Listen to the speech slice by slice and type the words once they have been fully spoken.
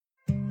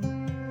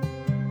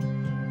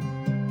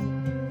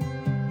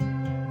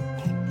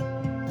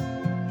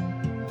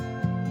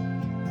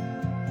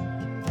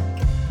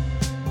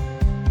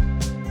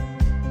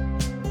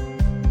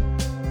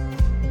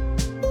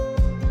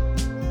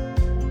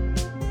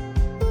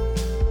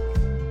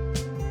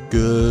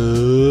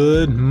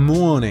Good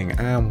morning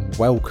and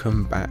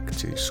welcome back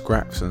to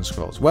Scraps and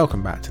Scrolls.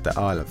 Welcome back to the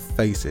Isle of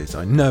Faces.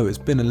 I know it's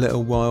been a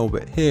little while,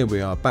 but here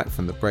we are back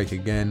from the break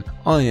again.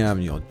 I am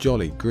your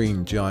jolly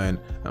green giant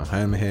and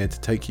I'm here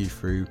to take you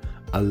through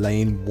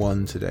Elaine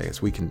 1 today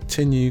as we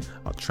continue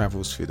our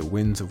travels through the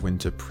Winds of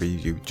Winter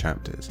preview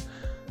chapters.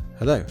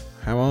 Hello,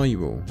 how are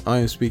you all? I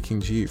am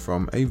speaking to you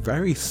from a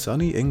very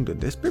sunny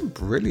England. It's been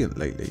brilliant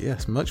lately,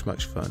 yes, much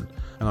fun.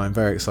 And I'm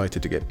very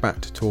excited to get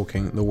back to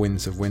talking the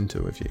Winds of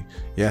Winter with you.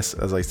 Yes,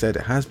 as I said,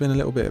 it has been a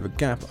little bit of a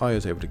gap. I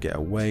was able to get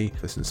away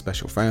for some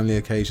special family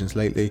occasions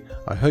lately.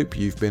 I hope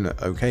you've been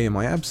okay in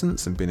my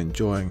absence and been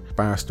enjoying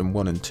Barristan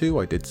 1 and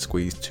 2. I did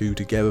squeeze 2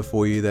 together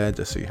for you there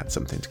just so you had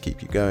something to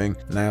keep you going.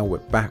 Now we're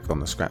back on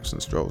the Scraps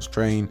and Strolls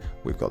train.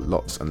 We've got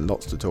lots and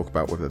lots to talk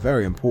about with a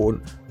very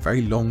important,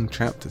 very long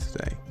chapter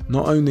today.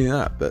 Not only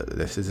that, but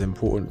this is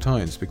important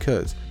times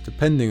because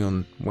depending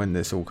on when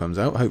this all comes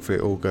out, hopefully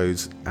it all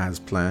goes as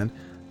planned,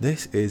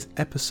 this is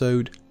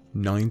episode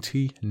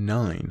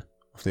 99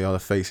 of the Isle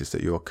of Faces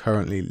that you are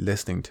currently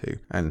listening to.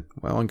 And,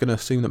 well, I'm going to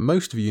assume that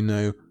most of you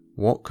know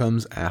what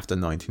comes after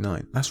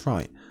 99. That's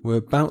right, we're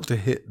about to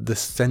hit the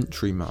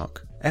century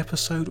mark.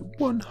 Episode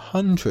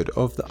 100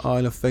 of the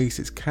Isle of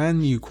Faces.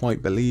 Can you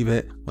quite believe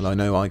it? Well, I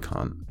know I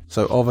can't.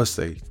 So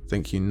obviously, I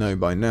think you know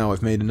by now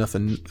I've made enough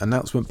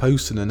announcement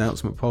posts and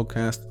announcement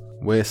podcast.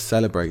 We're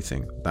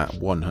celebrating that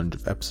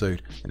 100th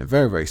episode in a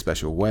very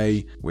special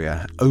way. We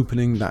are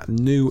opening that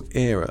new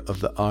era of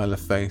the Isle of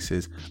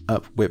Faces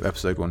up with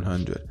episode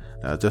 100.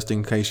 Now, just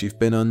in case you've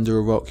been under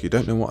a rock, you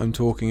don't know what I'm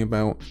talking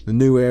about, the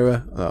new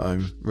era that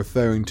I'm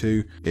referring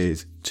to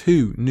is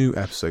 2 new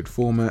episode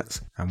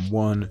formats and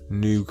 1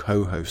 new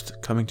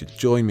co-host coming to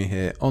join me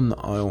here on the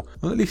Isle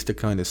on at least a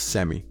kind of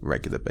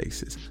semi-regular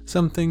basis.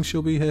 Some things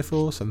she'll be here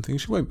for, some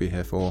things she won't be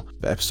here for.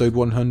 But episode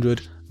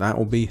 100, that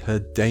will be her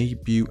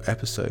debut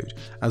episode,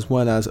 as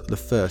well as the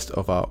first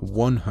of our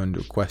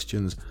 100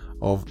 questions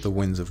of the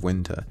Winds of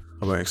Winter.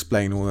 I won't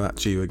explain all of that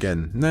to you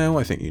again now.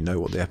 I think you know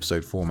what the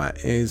episode format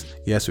is.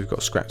 Yes, we've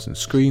got Scraps and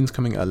Screens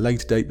coming at a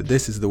later date, but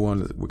this is the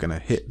one that we're going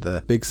to hit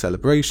the big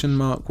celebration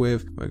mark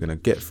with. We're going to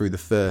get through the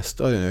first,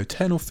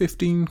 10 or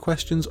 15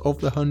 questions of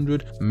the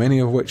 100, many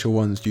of which are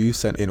ones you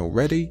sent in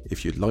already.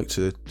 If you'd like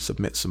to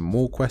submit some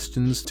more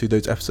questions to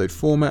those episode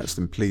formats,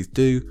 then please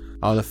do.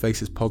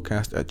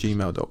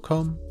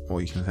 isleoffacespodcast@gmail.com,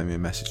 or you can send me a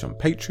message on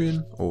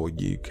Patreon, or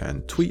you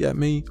can tweet at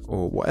me,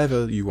 or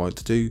whatever you want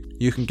to do.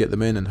 You can get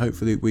them in and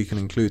hopefully we can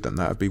include them.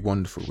 That would be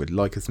wonderful. We'd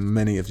like as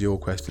many of your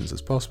questions as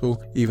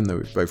possible, even though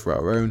we've both wrote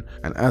our own.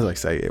 And as I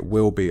say, it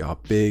will be our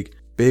big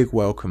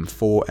welcome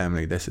for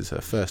Emily. This is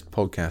her first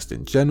podcast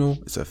in general.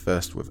 It's her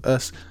first with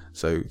us.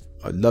 So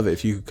I'd love it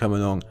if you could come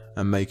along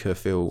and make her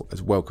feel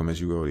as welcome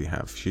as you already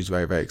have. She's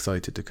very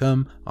excited to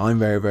come. I'm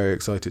very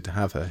excited to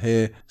have her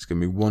here. It's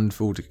going to be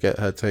wonderful to get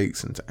her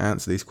takes and to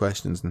answer these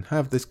questions and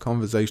have this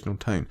conversational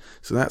tone.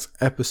 So that's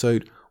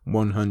episode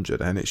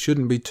 100, and it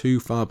shouldn't be too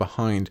far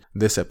behind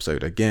this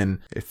episode again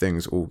if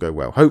things all go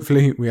well.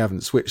 Hopefully we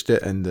haven't switched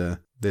it and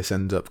this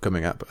ends up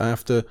coming up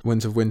after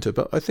Winds of Winter,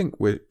 but I think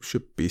we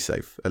should be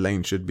safe.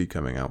 Elaine should be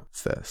coming out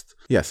first.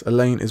 Yes,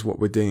 Elaine is what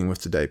we're dealing with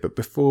today, but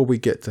before we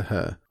get to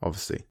her,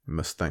 obviously, we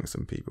must thank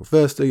some people.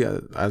 Firstly,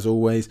 as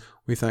always,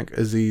 we thank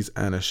Aziz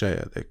and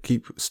Ashaya. They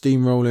keep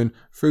steamrolling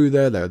through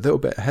there. They're a little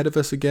bit ahead of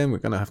us again. We're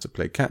going to have to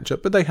play catch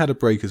up, but they had a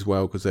break as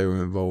well because they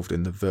were involved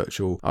in the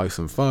virtual Ice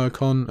and Fire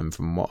Con, and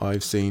from what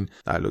I've seen,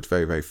 that looked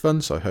very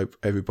fun, so I hope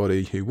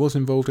everybody who was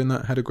involved in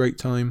that had a great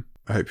time.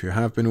 I hope you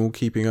have been all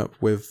keeping up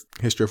with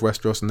History of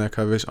Westeros and their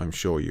coverage. I'm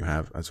sure you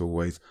have, as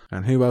always.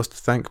 And who else to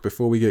thank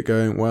before we get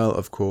going? Well,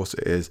 of course,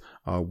 it is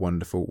our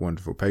wonderful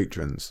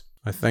patrons.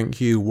 I thank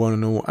you one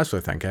and all, as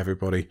I thank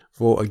everybody,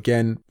 for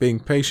again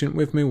being patient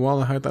with me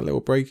while I had that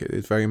little break. It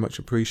is very much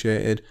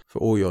appreciated for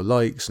all your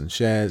likes and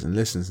shares and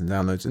listens and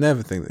downloads and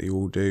everything that you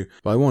all do.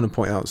 But I want to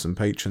point out some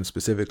patrons,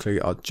 specifically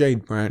our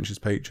Jade Branches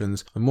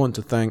patrons, and want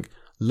to thank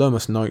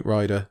Lomas Knight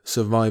Rider,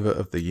 survivor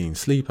of the Yeen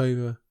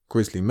Sleepover,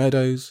 Grizzly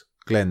Meadows,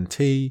 Glenn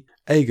T,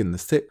 Aegon the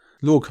Sixth,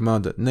 Lord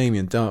Commander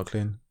Namian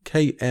Darklin,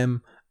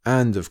 KM,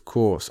 and of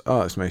course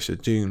Archmaester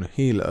June,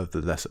 healer of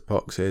the Lesser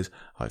Poxes.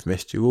 I've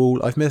missed you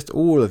all. I've missed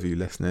all of you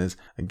listeners.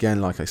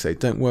 Again, like I say,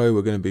 don't worry,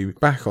 we're going to be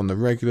back on the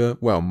regular,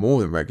 well, more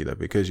than regular,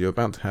 because you're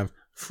about to have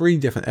 3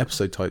 different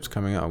episode types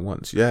coming out at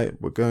once. Yeah,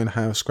 we're going to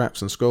have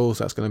Scraps and Scrolls.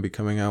 That's going to be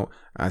coming out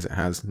as it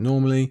has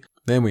normally.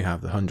 Then we have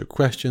the 100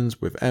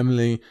 questions with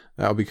Emily.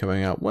 That'll be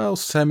coming out, well,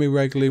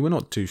 semi-regularly. We're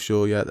not too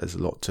sure yet. There's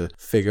a lot to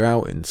figure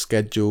out in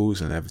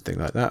schedules and everything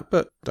like that.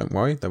 But don't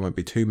worry, there won't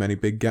be too many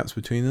big gaps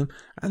between them.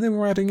 And then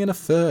we're adding in a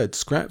third.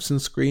 Scraps and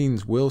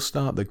Screens will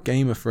start the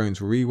Game of Thrones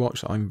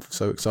rewatch that I'm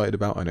so excited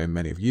about. I know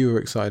many of you are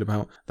excited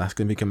about. That's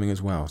going to be coming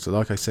as well. So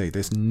like I say,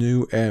 this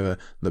new era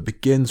that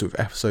begins with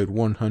episode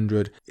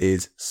 100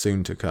 is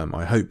soon to come.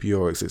 I hope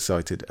you're as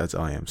excited as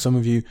I am. Some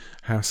of you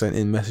have sent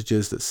in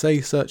messages that say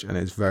such, and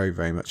it's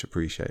very much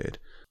appreciated.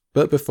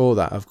 But before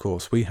that, of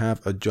course, we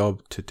have a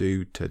job to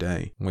do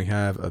today. We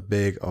have a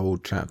big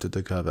old chapter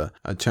to cover.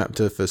 A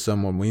chapter for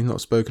someone we've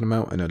not spoken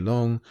about in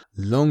a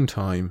long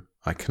time.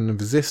 I can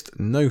resist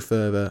no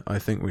further. I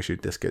think we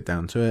should just get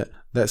down to it.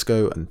 Let's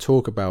go and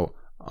talk about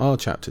our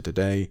chapter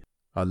today.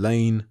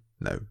 Alayne,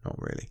 no, not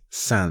really.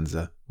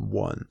 Sansa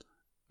 1.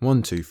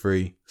 1, 2,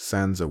 3,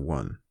 Sansa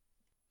 1.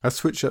 As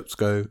switch-ups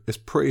go, it's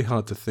pretty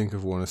hard to think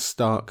of one as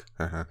stark,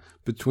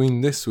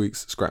 between this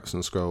week's Scraps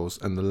and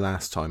Scrolls and the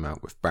last time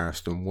out with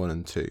Barristan 1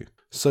 and 2.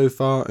 So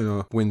far in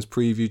our Winds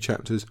preview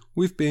chapters,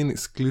 we've been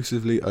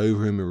exclusively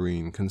over in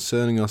Meereen,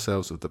 concerning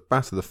ourselves with the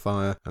Bat of the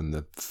Fire and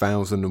the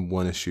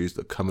 1001 issues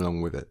that come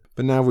along with it.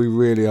 But now we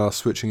really are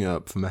switching it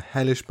up from a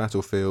hellish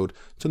battlefield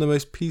to the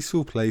most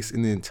peaceful place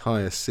in the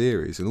entire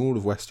series in all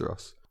of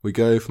Westeros. We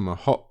go from a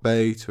hot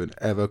bay to an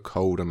ever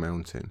colder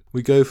mountain.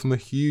 We go from a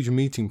huge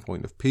meeting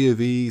point of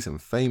POVs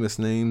and famous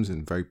names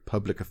in very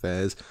public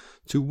affairs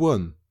to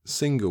one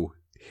single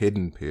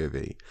hidden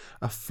POV,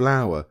 a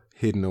flower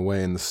hidden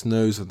away in the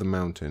snows of the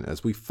mountain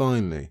as we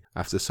finally,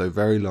 after so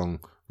very long,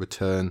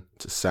 return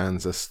to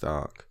Sansa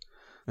Stark.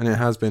 And it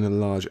has been a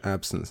large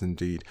absence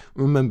indeed.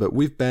 Remember,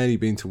 we've barely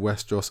been to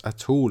Westeros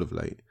at all of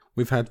late.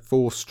 We've had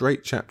 4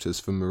 straight chapters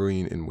for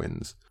Meereen in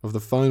Winds. Of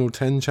the final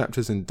 10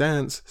 chapters in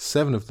Dance,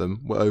 7 of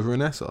them were over in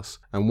Essos,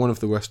 and one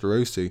of the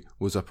Westerosi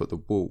was up at the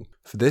Wall.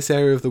 For this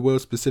area of the world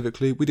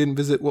specifically, we didn't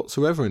visit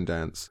whatsoever in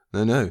Dance.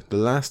 No, the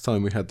last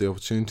time we had the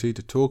opportunity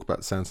to talk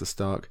about Sansa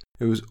Stark,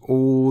 it was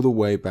all the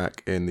way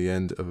back in the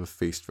end of A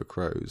Feast for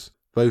Crows.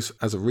 Both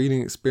as a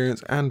reading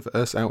experience and for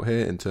us out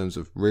here in terms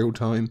of real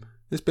time,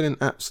 it's been an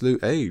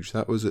absolute age.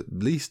 That was at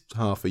least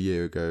half a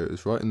year ago. It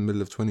was right in the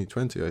middle of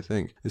 2020, I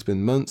think. It's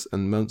been months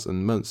and months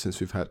and months since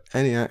we've had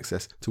any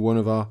access to one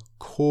of our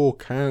core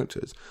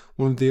characters,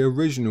 one of the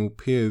original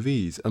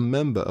POVs, a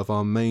member of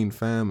our main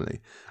family,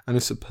 and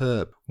a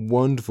superb,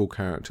 wonderful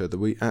character that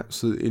we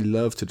absolutely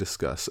love to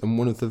discuss, and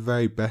one of the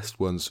very best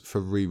ones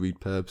for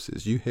reread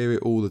purposes. You hear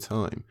it all the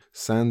time.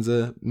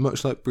 Sansa,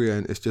 much like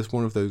Brienne, is just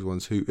one of those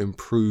ones who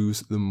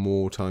improves the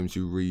more times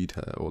you read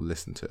her or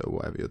listen to her or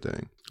whatever you're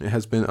doing. It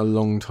has been a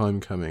long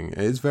time coming. It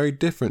is very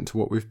different to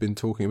what we've been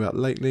talking about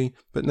lately,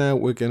 but now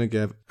we're going to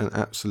give an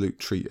absolute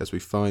treat as we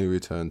finally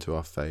return to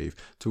our fave,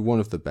 to one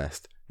of the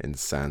best in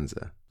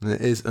Sansa. And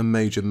it is a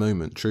major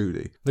moment,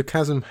 truly. The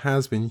chasm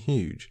has been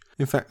huge.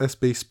 In fact, let's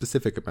be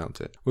specific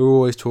about it. We're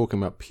always talking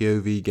about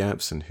POV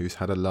gaps and who's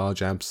had a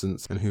large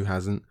absence and who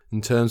hasn't.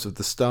 In terms of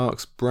the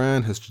Starks,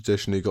 Bran has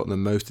traditionally gotten the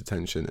most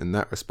attention in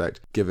that respect,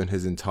 given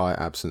his entire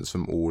absence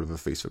from all of A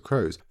Feast for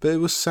Crows. But it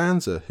was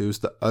Sansa who was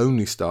the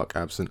only Stark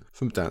absent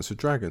from Dance with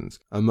Dragons,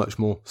 a much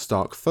more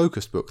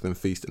Stark-focused book than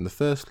Feast in the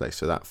first place,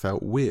 so that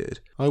felt weird.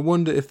 I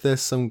wonder if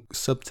there's some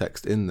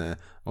subtext in there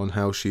on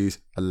how she's,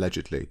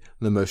 allegedly,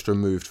 the most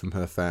removed from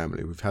her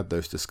family. We've had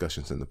those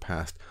discussions in the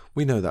past.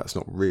 We know that's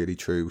not really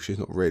true. She's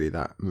not really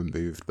that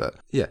removed, but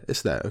yeah,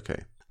 it's there,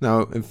 okay.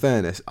 Now, in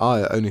fairness,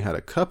 Arya only had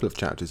a couple of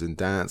chapters in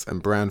Dance,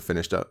 and Bran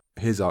finished up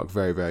his arc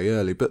very, very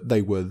early, but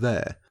they were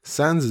there.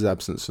 Sansa's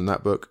absence from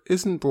that book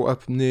isn't brought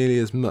up nearly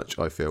as much,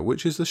 I feel,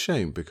 which is a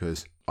shame,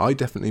 because I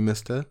definitely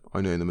missed her.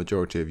 I know the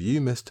majority of you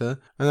missed her,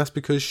 and that's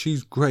because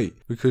she's great,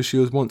 because she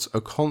was once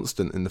a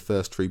constant in the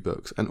first 3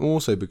 books, and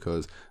also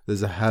because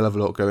there's a hell of a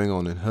lot going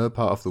on in her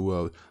part of the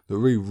world that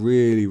we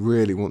really,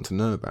 really want to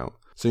know about.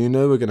 So you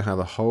know we're going to have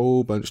a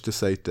whole bunch to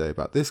say today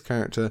about this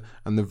character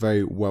and the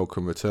very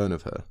welcome return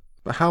of her.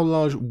 But how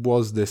large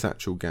was this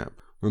actual gap?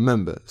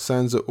 Remember,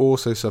 Sansa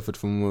also suffered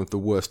from one of the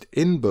worst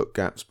in-book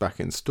gaps back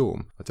in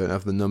Storm. I don't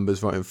have the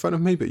numbers right in front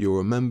of me, but you'll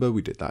remember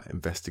we did that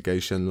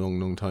investigation a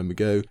long time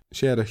ago.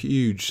 She had a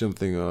huge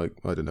something like,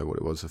 I don't know what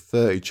it was, a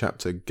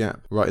 30-chapter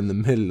gap right in the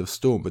middle of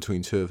Storm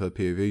between 2 of her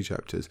POV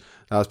chapters.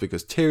 That was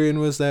because Tyrion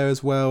was there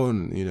as well,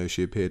 and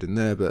she appeared in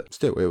there, but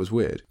still, it was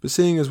weird. But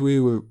seeing as we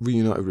were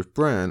reunited with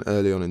Bran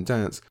early on in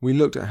Dance, we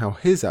looked at how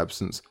his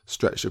absence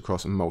stretched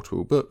across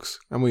multiple books,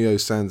 and we owe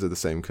Sansa the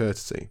same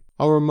courtesy.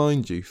 I'll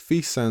remind you,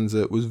 Feast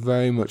Sansa was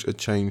very much a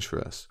change for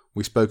us.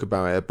 We spoke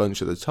about it a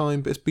bunch at the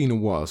time, but it's been a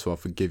while, so I'll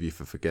forgive you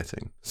for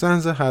forgetting.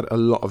 Sansa had a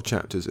lot of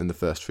chapters in the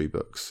first 3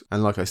 books,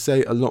 and like I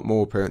say, a lot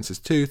more appearances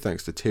too,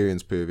 thanks to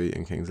Tyrion's POV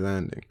in King's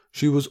Landing.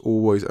 She was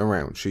always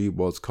around, she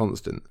was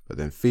constant. But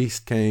then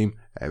Feast came,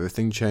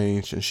 everything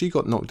changed, and she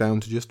got knocked down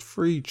to just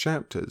 3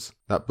 chapters.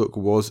 That book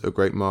was a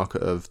great marker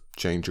of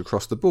change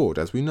across the board,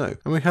 as we know,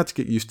 and we had to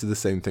get used to the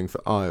same thing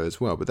for Arya as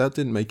well, but that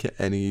didn't make it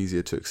any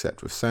easier to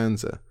accept with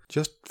Sansa.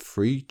 Just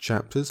 3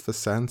 chapters for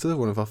Sansa,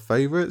 one of our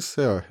favourites?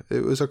 Oh,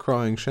 it was a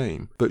crying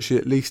shame. But she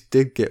at least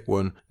did get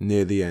one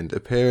near the end,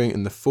 appearing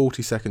in the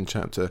 42nd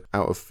chapter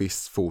out of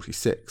Feast's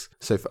 46.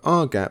 So for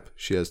our gap,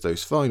 she has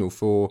those final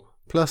 4,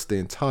 plus the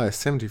entire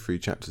 73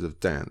 chapters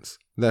of Dance.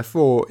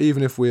 Therefore,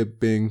 even if we're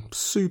being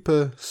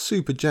super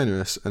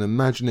generous and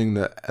imagining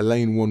that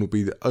Alayne 1 will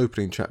be the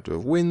opening chapter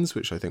of Winds,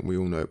 which I think we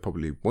all know it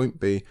probably won't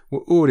be,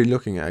 we're already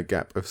looking at a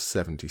gap of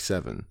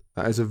 77.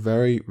 That is a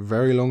very,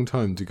 very long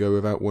time to go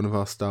without one of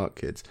our Stark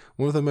kids.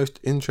 One of the most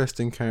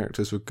interesting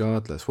characters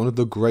regardless. One of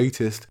the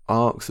greatest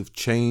arcs of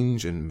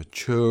change and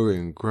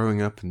maturing and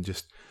growing up and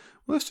just,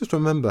 let's just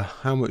remember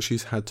how much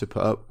she's had to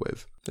put up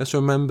with. Let's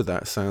remember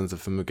that Sansa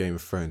from the Game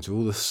of Thrones,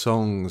 all the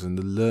songs and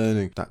the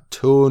learning, that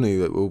tourney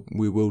that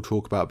we will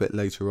talk about a bit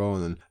later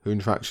on, and her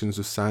interactions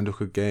with Sandor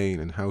Clegane,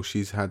 and how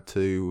she's had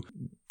to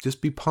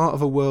just be part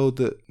of a world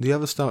that the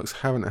other Starks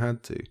haven't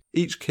had to.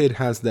 Each kid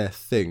has their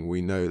thing,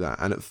 we know that,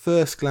 and at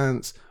first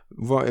glance,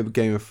 right at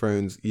Game of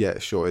Thrones, yeah,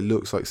 sure, it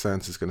looks like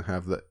Sansa's going to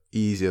have the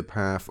easier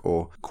path,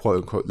 or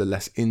quote-unquote the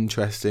less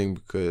interesting,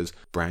 because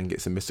Bran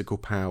gets a mystical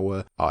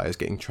power, Arya's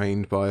getting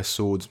trained by a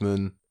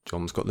swordsman,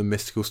 Jon's got the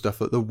mystical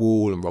stuff at the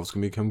wall, and Rob's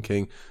going to become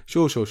king.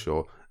 Sure.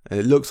 And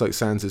it looks like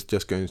Sansa's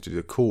just going to do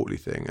the courtly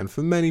thing. And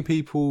for many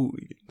people,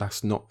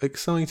 that's not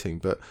exciting.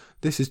 But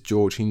this is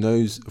George. He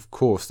knows, of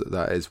course,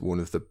 that is one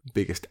of the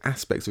biggest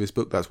aspects of his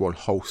book. That's one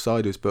whole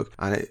side of his book.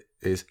 And it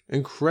is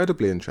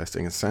incredibly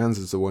interesting. And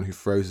Sansa's the one who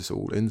throws us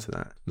all into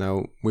that.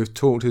 Now, we've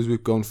talked as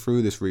we've gone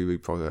through this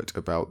reread project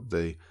about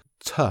the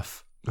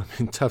tough's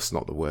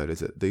not the word,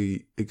 is it?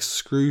 The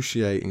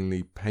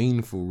excruciatingly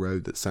painful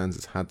road that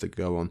Sansa's had to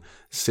go on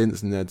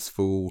since Ned's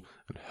fall,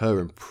 and her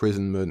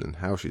imprisonment, and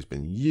how she's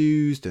been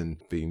used and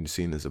being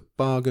seen as a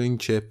bargaining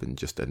chip and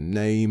just a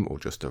name or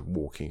just a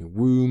walking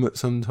room at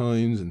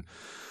sometimes, and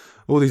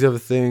all these other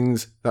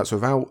things. That's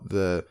without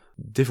the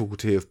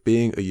difficulty of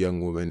being a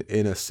young woman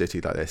in a city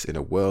like this, in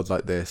a world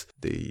like this,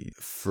 the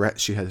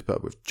threats she had to put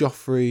up with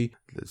Joffrey,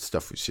 the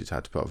stuff which she's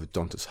had to put up with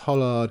Dontas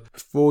Hollard,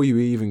 before you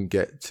even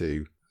get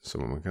to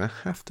someone we're going to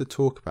have to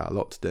talk about a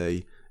lot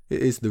today.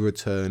 It is the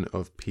return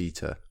of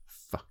Peter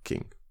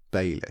fucking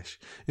Baelish.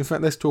 In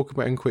fact, let's talk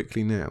about him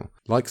quickly now.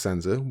 Like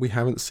Sansa, we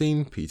haven't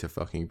seen Peter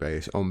fucking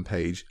Baelish on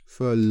page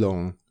for a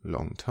long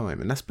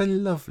time, and that's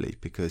been lovely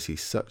because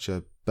he's such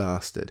a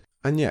bastard.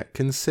 And yet,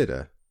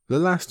 consider the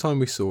last time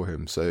we saw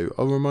him, so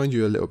I'll remind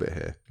you a little bit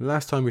here. The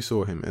last time we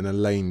saw him in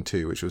Alayne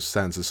 2, which was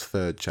Sansa's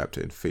third chapter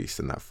in Feast,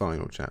 and that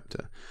final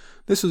chapter.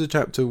 This was a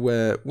chapter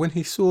where, when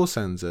he saw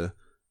Sansa,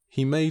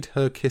 he made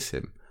her kiss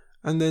him.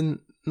 And then,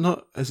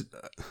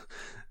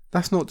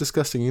 that's not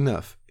disgusting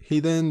enough. He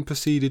then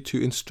proceeded to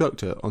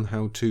instruct her on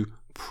how to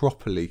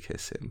properly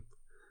kiss him.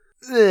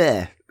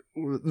 Ugh.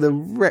 The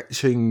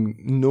retching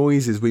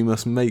noises we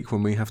must make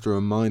when we have to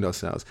remind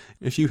ourselves.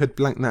 If you had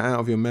blanked that out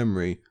of your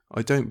memory,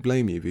 I don't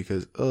blame you,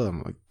 because, oh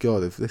my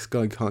god, if this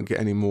guy can't get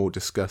any more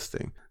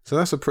disgusting. So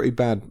that's a pretty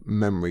bad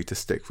memory to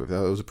stick with.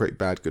 That was a pretty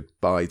bad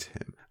goodbye to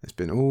him. It's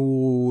been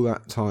all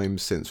that time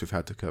since we've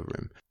had to cover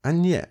him.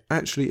 And yet,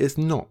 actually it's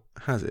not,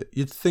 has it?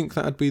 You'd think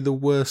that'd be the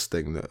worst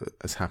thing that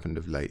has happened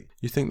of late.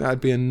 You'd think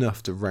that'd be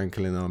enough to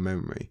rankle in our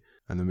memory.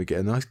 And then we get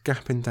a nice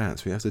gap in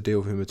Dance. We have to deal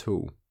with him at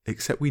all.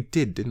 Except we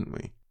did, didn't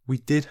we? We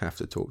did have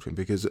to talk to him,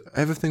 because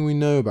everything we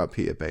know about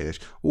Peter Baelish,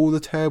 all the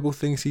terrible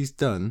things he's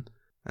done,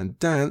 and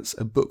Dance,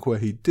 a book where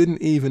he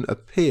didn't even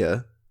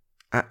appear,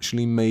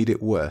 actually made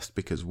it worse,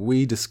 because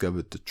we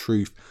discovered the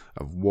truth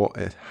of what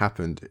had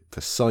happened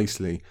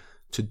precisely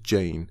to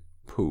Jeyne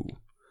Poole.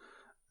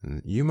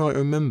 And you might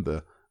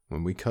remember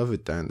when we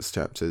covered Dance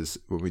chapters,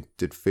 when we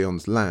did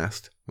Theon's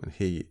Last, when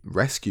he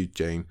rescued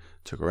Jeyne,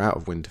 took her out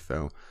of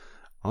Winterfell,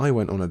 I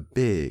went on a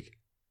big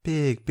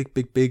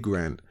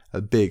rant,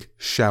 a big,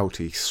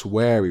 shouty,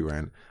 sweary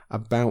rant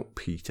about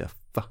Peter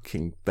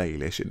fucking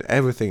Baelish and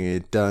everything he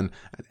had done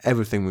and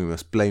everything we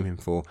must blame him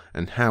for,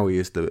 and how he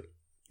is the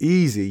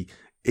easy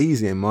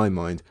in my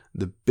mind,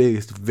 the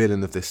biggest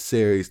villain of this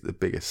series, the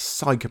biggest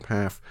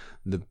psychopath,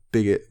 the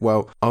biggest,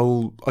 well,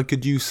 I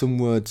could use some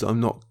words I'm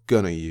not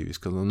gonna use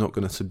because I'm not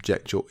gonna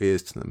subject your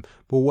ears to them,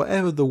 but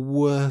whatever the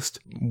worst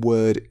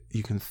word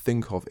you can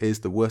think of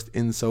is, the worst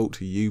insult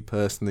to you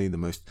personally, the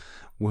most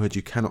word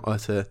you cannot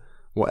utter,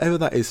 whatever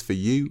that is for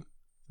you,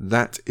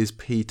 that is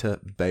Peter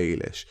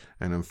Baelish,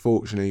 and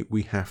unfortunately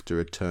we have to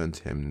return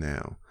to him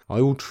now. I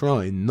will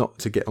try not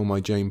to get on my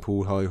Jeyne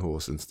Poole high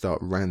horse and start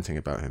ranting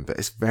about him, but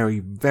it's very,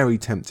 very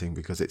tempting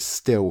because it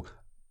still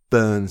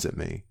burns at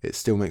me. It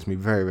still makes me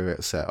very, very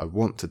upset. I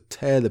want to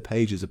tear the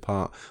pages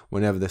apart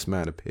whenever this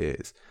man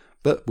appears.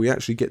 But we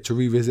actually get to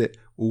revisit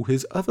all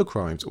his other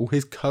crimes, all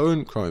his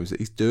current crimes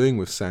that he's doing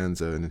with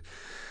Sansa, and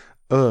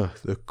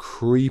the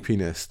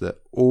creepiness, the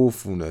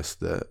awfulness,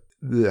 the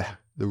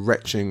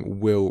retching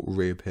will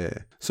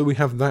reappear. So we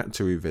have that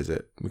to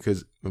revisit,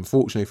 because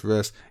unfortunately for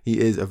us, he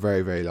is a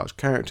very, very large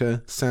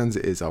character. Sansa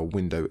is our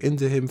window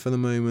into him for the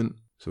moment.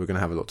 So we're going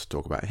to have a lot to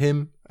talk about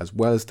him, as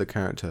well as the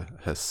character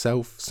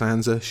herself,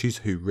 Sansa. She's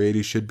who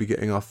really should be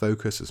getting our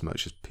focus, as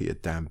much as Peter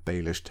Dan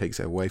Baelish takes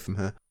it away from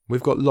her.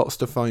 We've got lots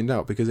to find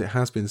out, because it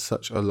has been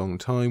such a long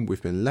time.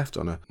 We've been left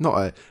on not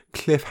a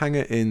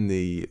cliffhanger in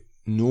the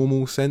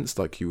normal sense,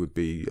 like you would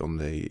be on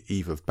the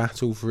eve of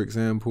battle, for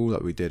example,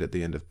 like we did at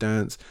the end of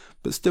Dance,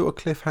 but still a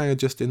cliffhanger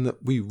just in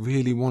that we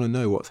really want to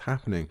know what's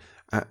happening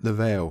at the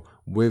Vale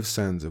with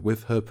Sansa,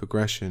 with her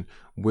progression,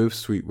 with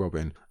Sweet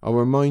Robin. I'll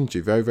remind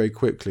you very, very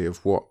quickly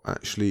of what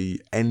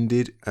actually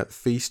ended at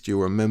Feast.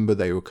 You'll remember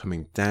they were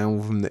coming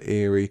down from the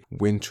Eyrie.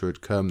 Winter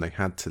had come, they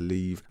had to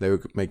leave. They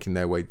were making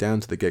their way down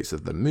to the Gates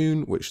of the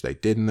Moon, which they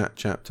did in that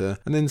chapter.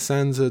 And then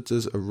Sansa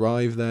does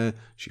arrive there.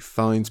 She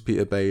finds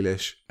Peter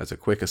Baelish. As a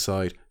quick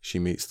aside, she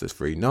meets the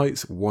 3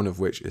 knights, one of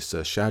which is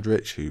Sir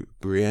Shadrich, who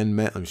Brienne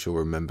met. I'm sure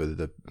remember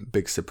the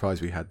big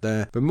surprise we had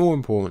there. But more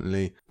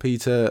importantly,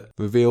 Peter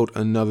revealed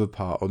another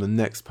part, or the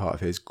next part of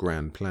his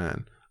grand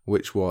plan,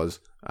 which was,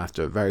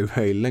 after a very,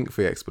 very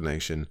lengthy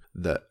explanation,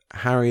 that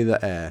Harry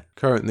the heir,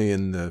 currently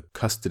in the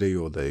custody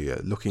or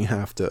the looking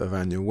after of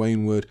Anya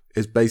Waynwood,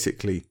 is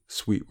basically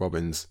Sweet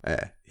Robin's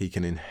heir. He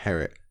can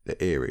inherit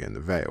the Eyrie and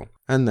the Vale.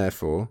 And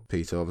therefore,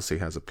 Peter obviously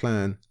has a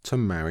plan to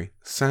marry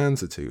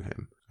Sansa to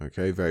him.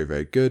 Okay, very,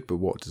 very good, but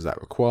what does that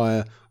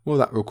require? Well,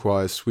 that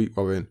requires Sweet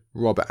Robin,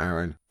 Robert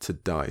Arryn, to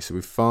die. So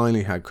we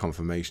finally had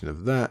confirmation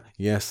of that.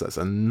 Yes, that's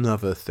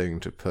another thing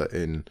to put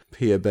in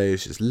Peter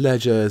Baelish's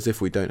ledger, as if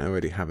we don't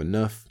already have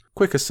enough.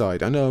 Quick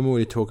aside, I know I'm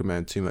already talking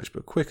about too much,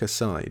 but quick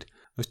aside, I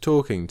was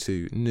talking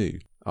to New,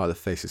 the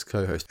Faces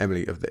co-host,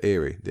 Emily of the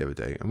Eyrie, the other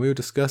day, and we were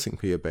discussing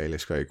Peter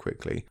Baelish very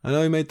quickly, and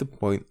I made the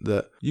point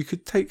that you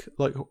could take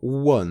like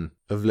one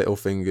of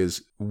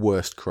Littlefinger's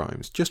worst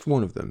crimes, just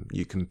one of them.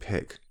 You can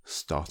pick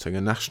starting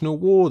a national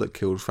war that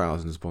killed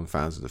thousands upon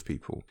thousands of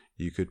people.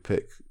 You could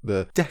pick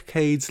the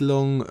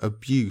decades-long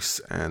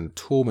abuse and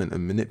torment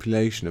and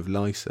manipulation of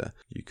Lysa.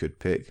 You could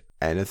pick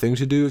anything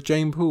to do with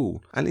Jane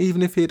Poole. And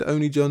even if he had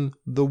only done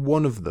the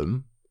one of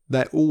them,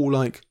 they're all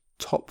like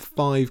top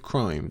 5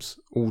 crimes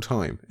all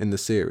time in the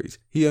series.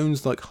 He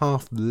owns like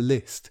half the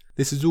list.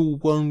 This is all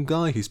one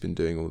guy who's been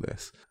doing all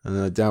this. And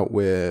I doubt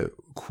we're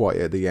quite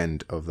at the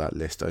end of that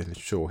list. I'm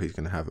sure he's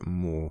going to have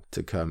more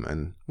to come.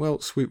 And, well,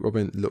 Sweet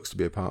Robin looks to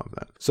be a part of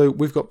that. So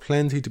we've got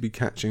plenty to be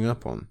catching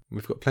up on.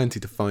 We've got plenty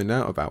to find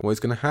out about. What's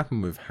going to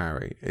happen with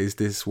Harry? Is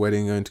this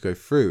wedding going to go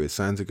through? Is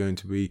Sansa going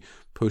to be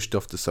pushed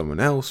off to someone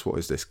else? What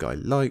is this guy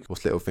like?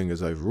 What's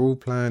Littlefinger's overall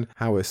plan?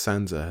 How is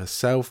Sansa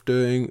herself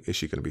doing? Is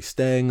she going to be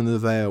staying in the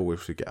Vale? Will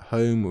she get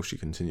home? Will she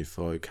continue to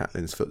follow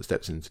Catelyn's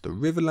footsteps into the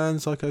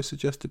Riverlands like I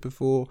suggested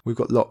before? We've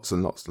got lots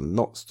and lots and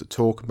lots to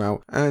talk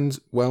about. And,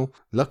 well,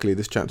 luckily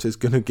this chapter is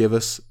going to give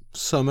us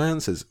some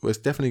answers. Well, it's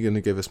definitely going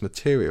to give us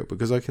material,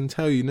 because I can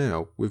tell you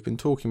now, we've been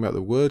talking about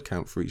the word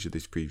count for each of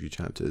these preview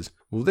chapters.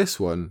 Well, this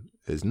one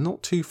is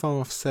not too far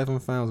off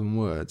 7,000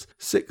 words,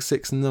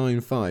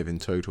 6695 in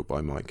total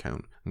by my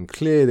count. And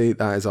clearly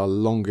that is our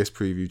longest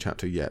preview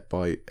chapter yet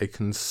by a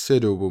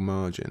considerable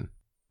margin.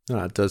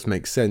 Now, that does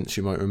make sense.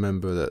 You might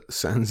remember that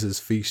Sansa's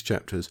Feast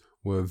chapters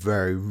were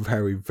very,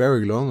 very,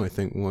 very long. I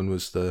think one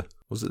was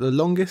it the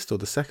longest or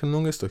the second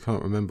longest? I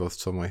can't remember off the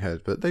top of my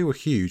head, but they were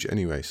huge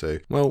anyway. So,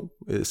 well,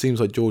 it seems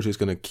like George is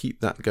going to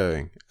keep that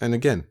going. And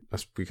again,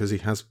 that's because he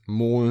has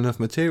more than enough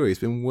material. He's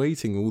been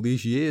waiting all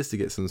these years to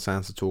get some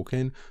Sansa talk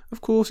in.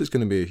 Of course, it's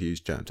going to be a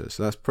huge chapter.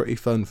 So that's pretty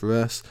fun for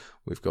us.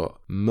 We've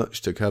got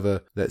much to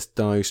cover. Let's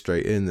dive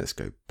straight in. Let's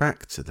go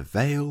back to the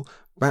Vale,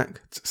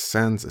 back to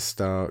Sansa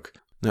Stark.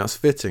 Now, it's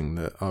fitting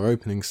that our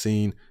opening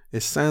scene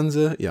is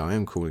Sansa, yeah, I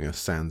am calling her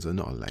Sansa,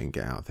 not Elaine,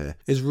 get out of here,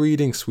 is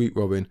reading Sweet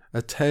Robin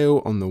A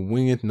Tale on the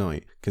Winged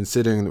Knight,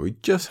 considering that we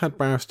just had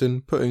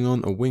Barristan putting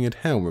on a winged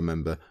helm,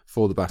 remember,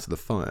 for the Battle of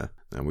Fire.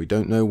 Now, we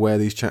don't know where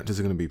these chapters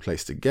are going to be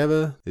placed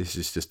together. This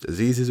is just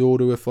Aziz's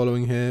order we're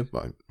following here,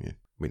 but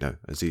we know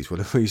Aziz will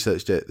have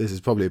researched it. This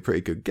is probably a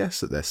pretty good guess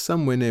that they're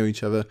somewhere near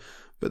each other,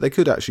 but they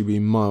could actually be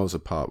miles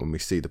apart when we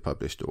see the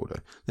published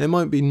order. There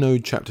might be no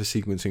chapter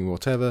sequencing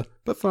whatever,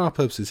 but for our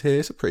purposes here,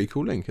 it's a pretty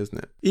cool link, isn't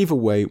it? Either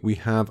way, we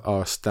have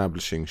our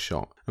establishing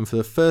shot, and for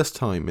the first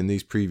time in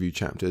these preview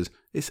chapters,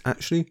 it's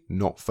actually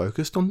not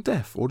focused on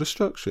death or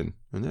destruction.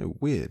 I know,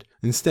 weird.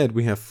 Instead,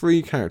 we have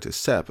 3 characters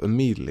set up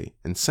immediately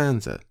in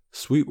Sansa,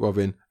 Sweet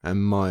Robin,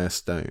 and Maya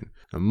Stone.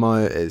 And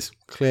Maya is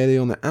clearly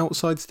on the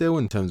outside still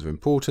in terms of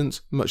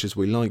importance, much as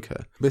we like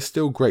her. But it's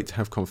still great to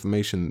have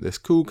confirmation that this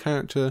cool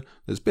character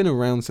that's been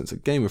around since a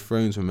Game of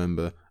Thrones,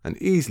 remember,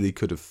 and easily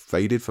could have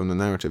faded from the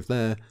narrative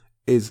there,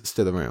 is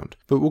still around.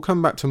 But we'll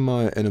come back to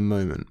Maya in a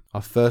moment.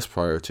 Our first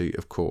priority,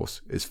 of course,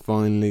 is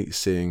finally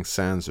seeing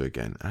Sansa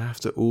again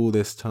after all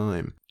this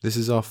time. This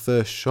is our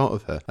first shot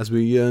of her as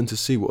we yearn to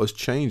see what has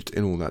changed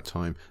in all that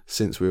time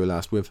since we were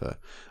last with her.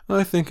 And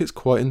I think it's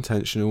quite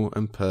intentional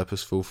and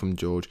purposeful from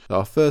George that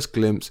our first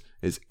glimpse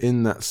is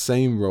in that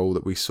same role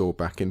that we saw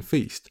back in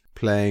Feast,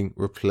 playing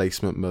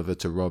replacement mother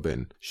to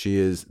Robin. She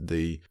is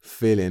the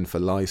fill-in for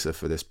Lysa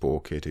for this poor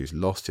kid who's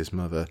lost his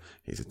mother.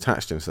 He's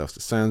attached himself to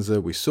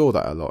Sansa. We saw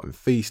that a lot in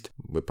Feast.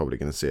 We're probably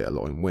going to see it a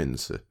lot in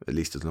Winds, at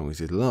least as long as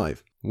he's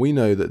alive. We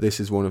know that this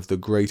is one of the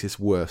greatest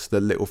worsts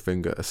that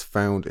Littlefinger has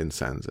found in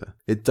Sansa.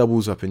 It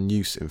doubles up in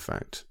use, in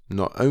fact.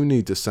 Not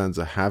only does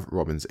Sansa have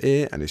Robin's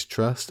ear and his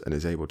trust and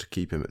is able to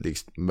keep him at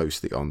least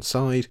mostly on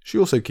side, she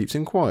also keeps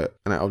him quiet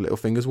and out of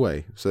Littlefinger's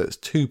way, so it's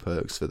 2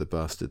 perks for the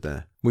bastard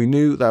there. We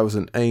knew that was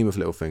an aim of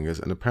Littlefinger's,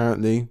 and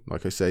apparently,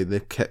 like I say,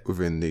 they've kept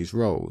within these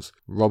roles.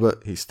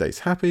 Robert, he stays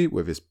happy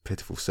with his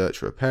pitiful search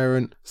for a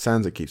parent.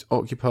 Sansa keeps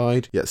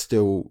occupied, yet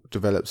still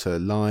develops her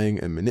lying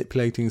and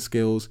manipulating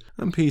skills,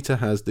 and Peter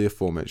has the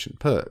aforementioned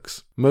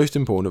perks. Most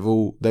important of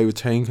all, they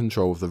retain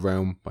control of the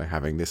realm by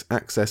having this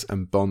access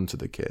and bond to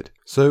the kid.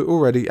 So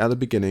already at the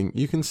beginning,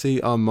 you can see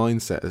our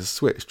mindset has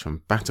switched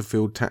from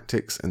battlefield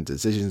tactics and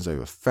decisions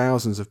over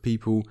thousands of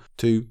people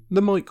to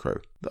the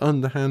micro, the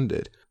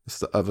underhanded. It's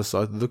the other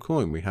side of the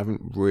coin. We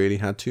haven't really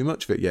had too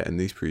much of it yet in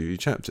these preview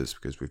chapters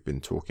because we've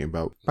been talking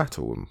about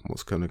battle and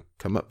what's going to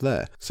come up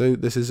there. So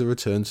this is a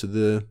return to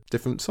the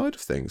different side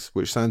of things,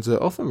 which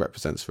Sansa often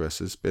represents for us.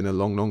 Has been a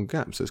long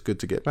gap, so it's good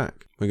to get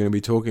back. We're going to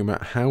be talking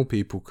about how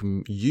people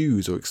can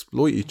use or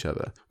exploit each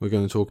other. We're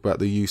going to talk about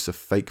the use of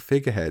fake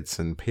figureheads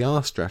and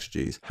PR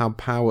strategies, how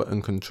power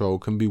and control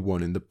can be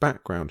won in the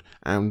background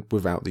and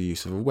without the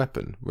use of a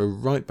weapon. We're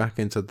right back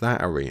into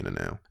that arena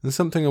now. And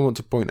something I want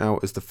to point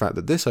out is the fact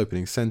that this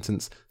opening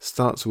sentence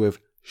starts with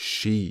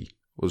 "she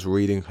was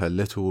reading her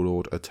little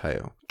lord a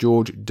tale."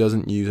 George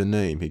doesn't use a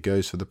name, he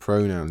goes for the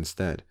pronoun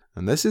instead.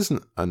 And this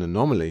isn't an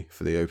anomaly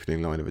for the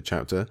opening line of a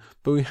chapter,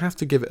 but we have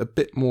to give it a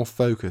bit more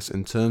focus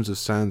in terms of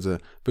Sansa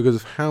because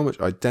of how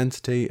much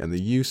identity and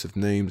the use of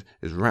names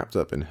is wrapped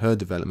up in her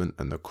development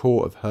and the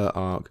core of her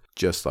arc,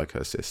 just like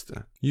her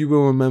sister. You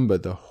will remember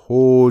the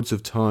hordes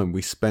of time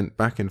we spent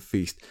back in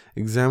Feast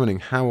examining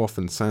how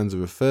often Sansa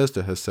refers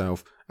to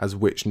herself as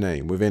which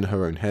name, within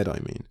her own head I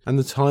mean, and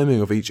the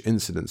timing of each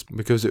incident,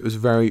 because it was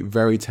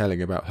very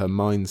telling about her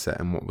mindset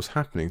and what was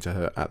happening to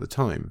her at the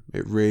time.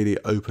 It really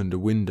opened a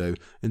window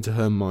into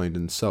her mind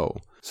and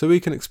soul. So we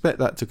can expect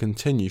that to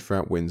continue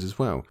throughout Winds as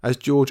well, as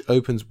George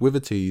opens with a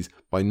tease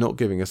by not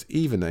giving us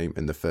either name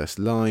in the first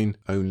line,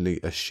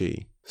 only a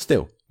she.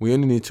 Still, we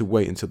only need to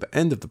wait until the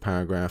end of the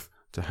paragraph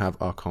to have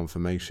our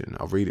confirmation.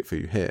 I'll read it for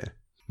you here.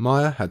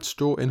 Maya had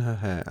straw in her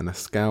hair and a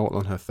scowl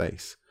on her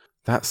face.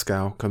 That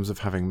scowl comes of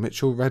having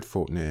Mitchell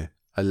Redfort near,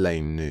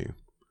 Elaine knew.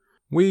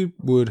 We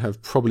would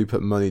have probably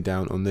put money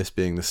down on this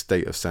being the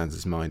state of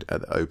Sansa's mind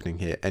at the opening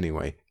here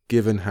anyway,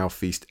 given how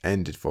Feast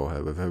ended for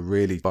her, with her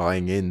really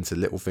buying into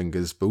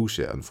Littlefinger's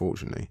bullshit,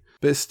 unfortunately.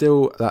 But it's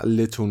still that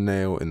little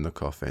nail in the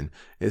coffin.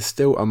 It's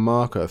still a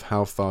marker of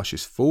how far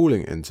she's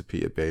falling into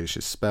Peter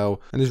Baelish's spell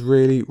and is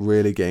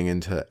really getting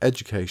into her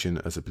education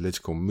as a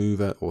political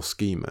mover or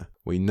schemer.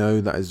 We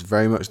know that is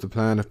very much the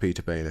plan of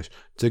Peter Baelish,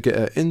 to get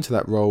her into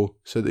that role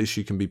so that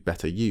she can be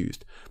better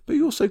used. But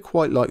he also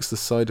quite likes the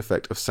side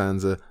effect of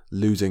Sansa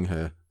losing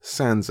her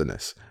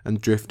Sansa-ness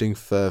and drifting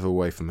further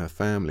away from her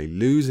family,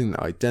 losing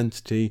the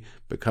identity,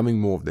 becoming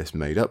more of this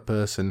made-up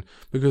person,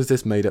 because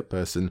this made-up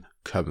person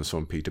comes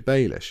from Peter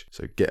Baelish.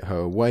 So get her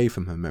away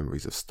from her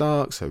memories of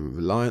Starks, her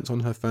reliance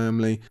on her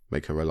family,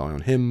 make her rely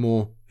on him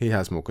more, he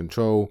has more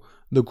control,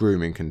 the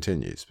grooming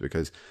continues,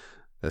 because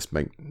let's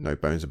make no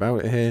bones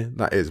about it here,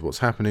 that is what's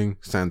happening.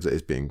 Sansa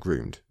is being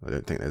groomed. I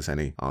don't think there's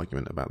any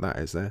argument about that,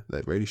 is there?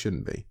 There really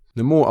shouldn't be.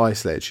 The more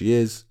isolated she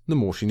is, the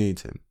more she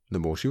needs him. The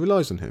more she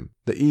relies on him.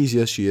 The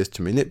easier she is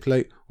to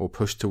manipulate or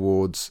push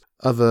towards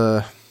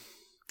other,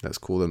 let's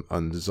call them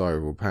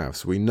undesirable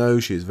paths. We know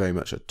she is very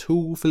much a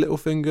tool for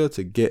Littlefinger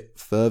to get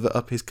further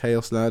up his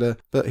chaos ladder,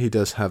 but he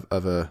does have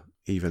other,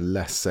 even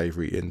less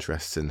savoury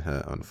interests in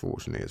her,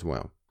 unfortunately, as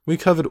well. We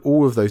covered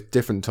all of those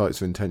different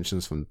types of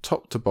intentions from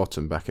top to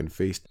bottom back in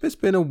Feast, but it's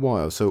been a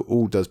while, so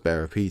all does bear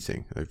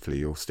repeating. Hopefully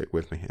you'll stick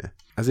with me here.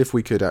 As if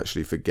we could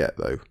actually forget,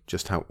 though,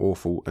 just how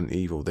awful and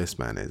evil this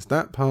man is.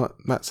 That part,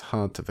 that's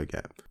hard to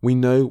forget. We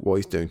know what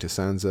he's doing to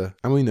Sansa,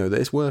 and we know that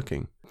it's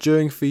working.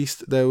 During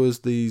Feast, there was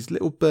these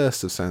little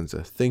bursts of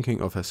Sansa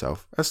thinking of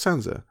herself as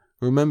Sansa,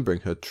 remembering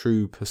her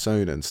true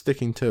persona and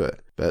sticking to it.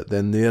 But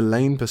then the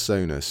Elaine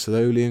persona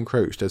slowly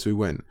encroached as we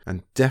went,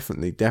 and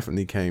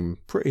definitely came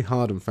pretty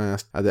hard and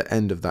fast at the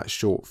end of that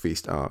short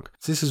Feast arc.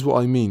 So this is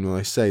what I mean when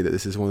I say that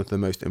this is one of the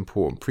most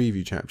important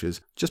preview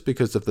chapters, just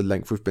because of the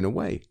length we've been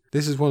away.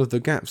 This is one of the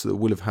gaps that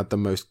will have had the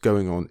most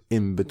going on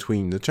in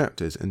between the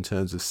chapters in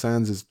terms of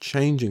Sansa's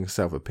changing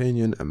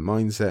self-opinion and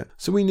mindset,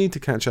 so we need to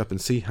catch up and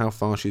see how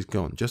far she's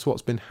gone, just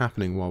what's been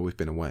happening while we've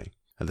been away.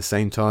 At the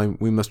same time,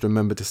 we must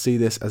remember to see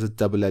this as a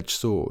double-edged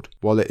sword.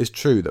 While it is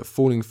true that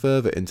falling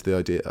further into the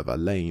idea of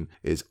Elaine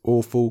is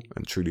awful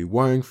and truly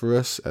worrying for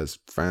us as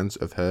fans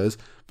of hers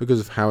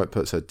because of how it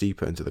puts her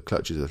deeper into the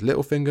clutches of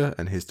Littlefinger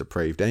and his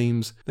depraved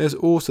aims, there's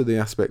also the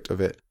aspect of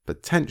it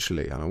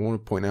potentially, and I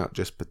want to point out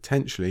just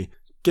potentially,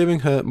 giving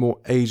her more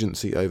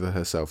agency over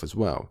herself as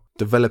well,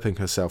 developing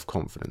her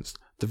self-confidence,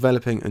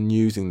 developing and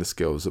using the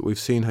skills that we've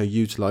seen her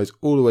utilise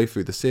all the way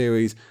through the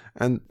series,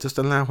 and just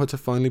allow her to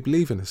finally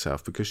believe in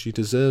herself because she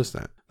deserves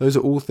that. Those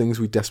are all things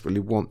we desperately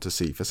want to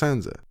see for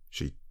Sansa.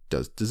 She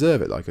does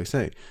deserve it, like I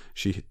say.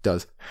 She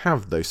does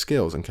have those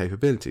skills and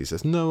capabilities.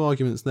 There's no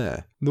arguments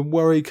there. The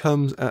worry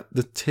comes at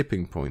the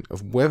tipping point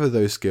of whether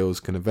those skills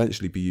can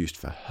eventually be used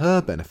for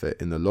her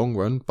benefit in the long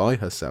run by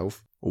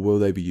herself, or will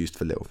they be used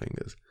for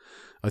Littlefinger's.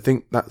 I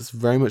think that's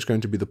very much going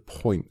to be the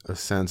point of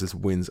Sansa's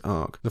Winds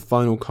arc, the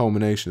final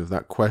culmination of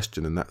that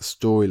question and that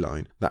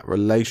storyline, that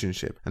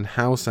relationship, and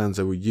how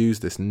Sansa will use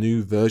this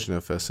new version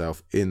of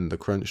herself in the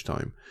crunch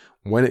time.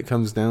 When it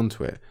comes down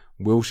to it,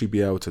 will she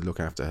be able to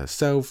look after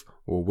herself,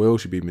 or will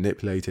she be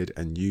manipulated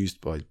and used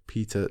by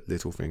Peter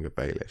Littlefinger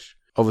Baelish?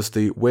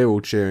 Obviously, we're all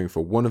cheering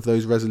for one of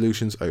those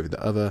resolutions over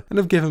the other, and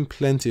have given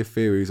plenty of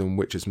theories on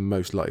which is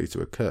most likely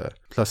to occur,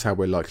 plus how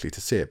we're likely to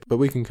see it, but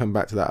we can come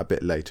back to that a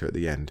bit later at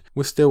the end.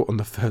 We're still on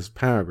the first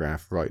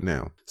paragraph right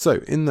now. So,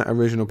 in that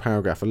original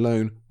paragraph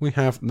alone, we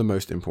have the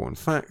most important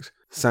fact.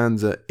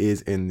 Sansa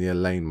is in the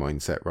Elaine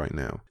mindset right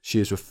now. She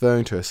is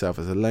referring to herself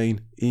as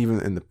Elaine, even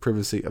in the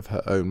privacy of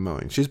her own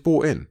mind. She's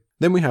bought in.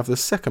 Then we have the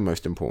second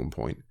most important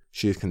point.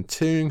 She is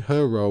continuing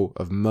her role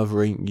of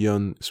mothering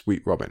young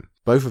Sweet Robin.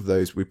 Both of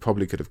those we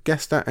probably could have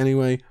guessed at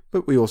anyway,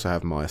 but we also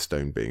have Mya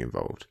Stone being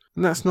involved.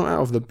 And that's not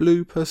out of the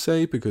blue per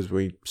se, because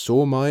we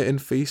saw Mya in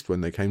Feast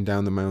when they came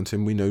down the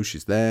mountain. We know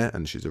she's there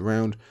and she's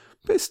around,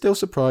 but it's still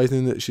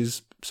surprising that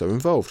she's so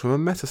involved from a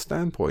meta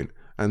standpoint,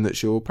 and that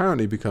she'll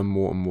apparently become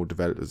more and more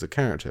developed as a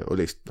character, or at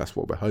least that's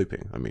what we're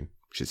hoping. I mean,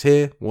 she's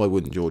here, why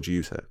wouldn't George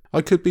use her?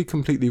 I could be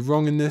completely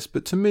wrong in this,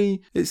 but to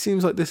me, it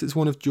seems like this is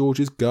one of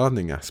George's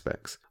gardening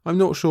aspects. I'm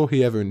not sure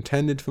he ever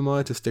intended for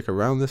Mya to stick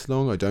around this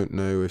long. I don't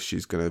know if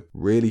she's going to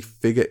really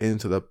figure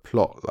into the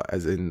plot,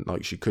 as in,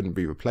 like, she couldn't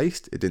be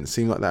replaced. It didn't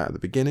seem like that at the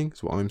beginning,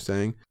 is what I'm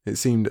saying. It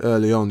seemed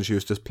early on she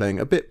was just playing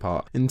a bit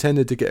part,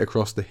 intended to get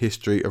across the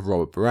history of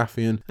Robert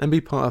Baratheon and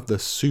be part of the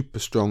super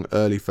strong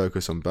early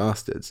focus on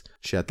bastards.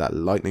 She had that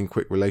lightning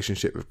quick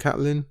relationship with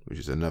Catelyn, which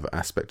is another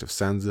aspect of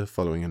Sansa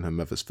following in her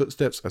mother's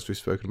footsteps, as we've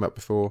spoken about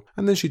before,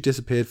 and then she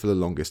disappeared for the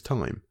longest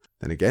time.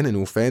 Then again, in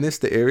all fairness,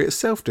 the area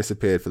itself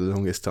disappeared for the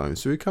longest time,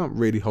 so we can't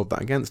really hold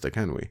that against her,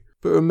 can we?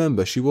 But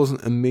remember, she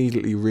wasn't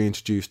immediately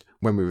reintroduced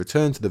when we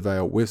returned to the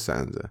Vale with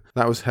Sansa.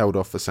 That was held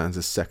off for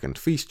Sansa's second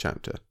Feast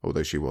chapter,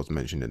 although she was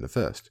mentioned in the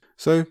first.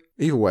 So,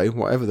 either way,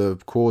 whatever the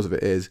cause of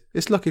it is,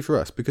 it's lucky for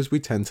us because we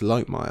tend to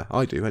like Mya.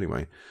 I do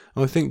anyway.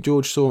 And I think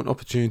George saw an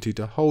opportunity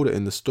to hold it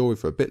in the story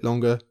for a bit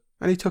longer,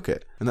 and he took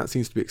it, and that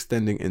seems to be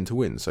extending into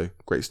Winds, so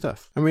great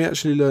stuff. And we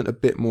actually learned a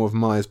bit more of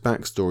Mya's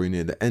backstory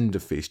near the end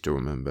of Feast, you'll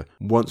remember,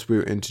 once we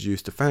were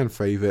introduced to fan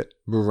favourite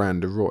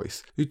Miranda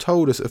Royce, who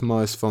told us of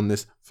Mya's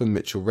fondness for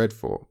Mitchell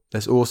Redfort.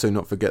 Let's also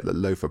not forget that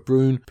Lothar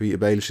Brune, Peter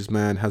Baelish's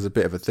man, has a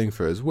bit of a thing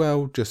for her as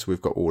well, just so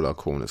we've got all our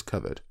corners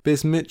covered. But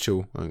it's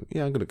Mitchell, I'm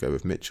going to go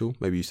with Mitchell,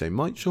 maybe you say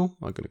Mitchell,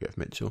 I'm going to go with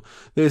Mitchell,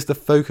 that is the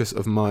focus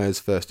of Mya's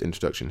first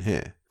introduction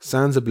here.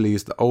 Sansa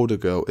believes the older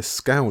girl is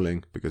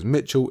scowling because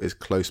Mitchell is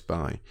close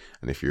by,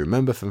 and if you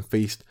remember from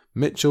Feast,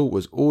 Mitchell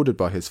was ordered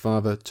by his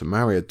father to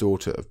marry a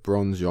daughter of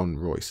Bronze Yohn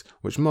Royce,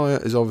 which Mya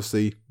is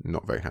obviously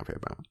not very happy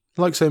about.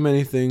 Like so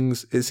many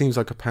things, it seems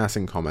like a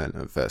passing comment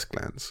at first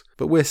glance.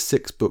 But we're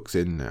 6 books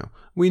in now.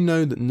 We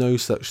know that no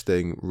such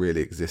thing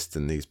really exists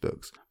in these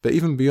books. But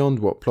even beyond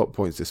what plot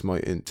points this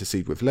might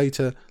intercede with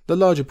later, the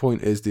larger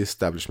point is the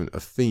establishment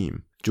of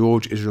theme.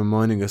 George is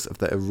reminding us of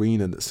the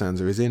arena that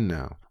Sansa is in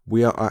now.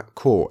 We are at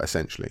core,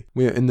 essentially.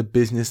 We are in the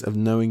business of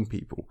knowing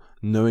people,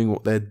 knowing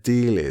what their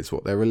deal is,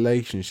 what their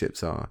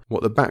relationships are,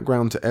 what the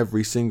background to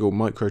every single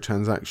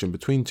microtransaction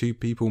between two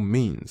people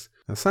means.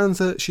 Now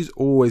Sansa, she's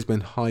always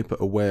been hyper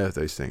aware of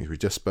those things we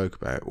just spoke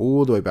about,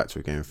 all the way back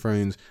to Game of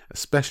Thrones,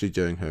 especially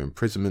during her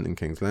imprisonment in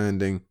King's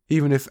Landing,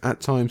 even if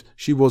at times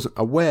she wasn't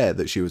aware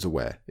that she was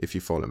aware, if you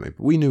follow me,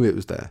 but we knew it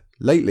was there.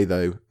 Lately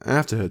though,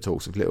 after her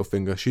talks with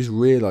Littlefinger, she's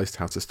realised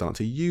how to start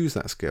to use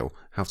that skill,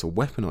 how to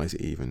weaponise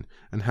it even,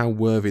 and how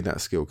worthy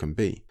that skill can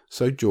be.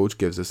 So George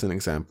gives us an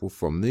example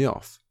from the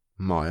off.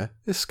 Mya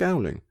is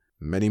scowling.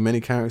 Many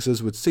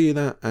characters would see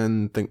that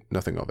and think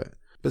nothing of it.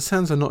 But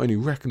Sansa not only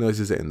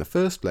recognises it in the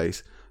first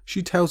place,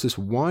 she tells us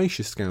why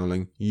she's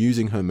scowling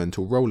using her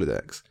mental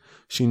Rolodex.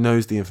 She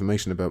knows the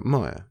information about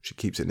Mya, she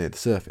keeps it near the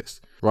surface.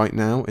 Right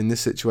now, in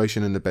this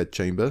situation in the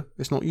bedchamber,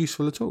 it's not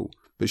useful at all.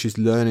 But she's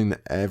learning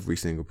that every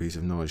single piece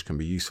of knowledge can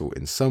be useful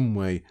in some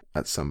way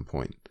at some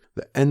point.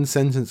 The end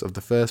sentence of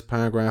the first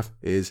paragraph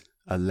is,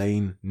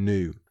 Elaine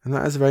knew. And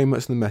that is very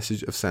much the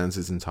message of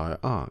Sansa's entire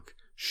arc.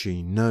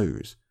 She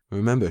knows.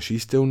 Remember, she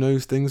still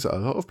knows things that a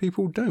lot of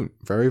people don't.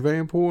 Very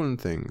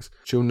important things.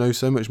 She'll know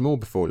so much more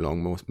before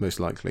long, most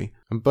likely.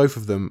 And both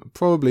of them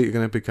probably are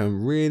going to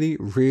become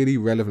really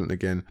relevant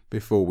again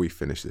before we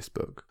finish this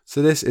book.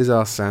 So this is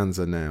our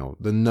Sansa now.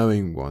 The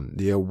knowing one.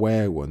 The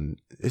aware one.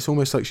 It's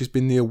almost like she's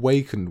been the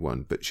awakened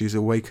one, but she's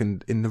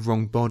awakened in the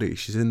wrong body.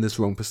 She's in this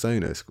wrong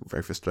persona. It's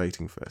very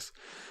frustrating for us.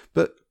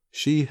 But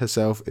she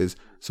herself is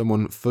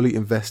someone fully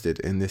invested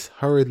in this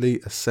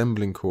hurriedly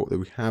assembling court that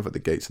we have at the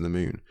Gates of the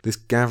Moon, this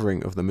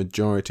gathering of the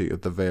majority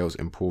of the Vale's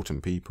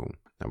important people.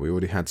 Now, we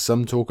already had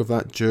some talk of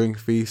that during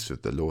Feast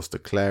with the Lost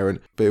Declarant,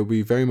 but it will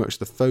be very much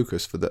the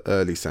focus for the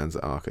early Sansa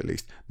arc at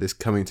least. This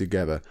coming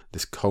together,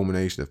 this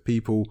culmination of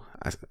people,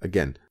 as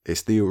again,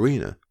 it's the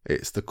arena,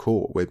 it's the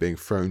court. We're being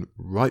thrown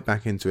right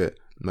back into it,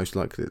 most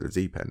likely at the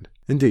deep end.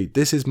 Indeed,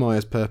 this is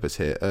Maya's purpose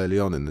here early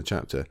on in the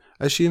chapter,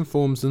 as she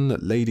informs them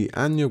that Lady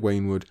Anya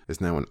Waynwood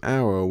is now an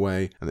hour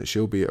away and that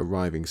she'll be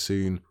arriving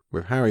soon,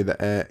 with Harry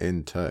the heir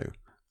in tow.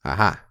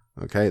 Aha!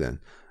 Okay then.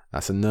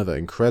 That's another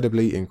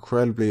incredibly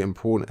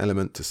important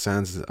element to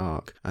Sansa's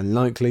arc, and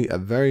likely a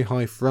very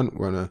high front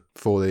runner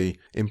for the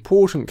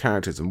important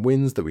characters and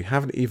wins that we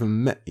haven't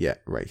even met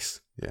yet race.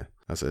 Yeah,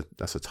 that's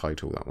a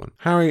title, that one.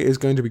 Harry is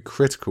going to be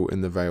critical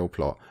in the Vale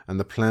plot and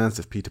the plans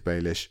of Petyr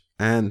Baelish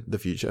and the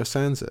future of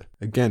Sansa.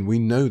 Again, we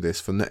know this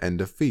from the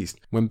end of Feast,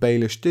 when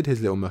Baelish did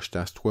his little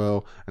mustache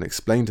twirl and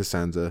explained to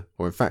Sansa,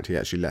 or in fact he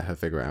actually let her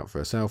figure it out for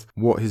herself,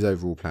 what his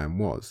overall plan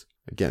was.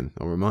 Again,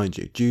 I'll remind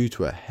you, due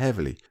to a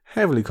heavily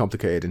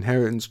complicated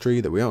inheritance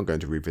tree that we aren't going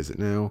to revisit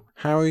now,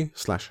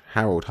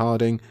 Harry/Harold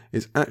Harding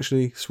is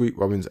actually Sweet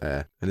Robin's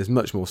heir, and is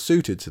much more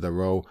suited to the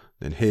role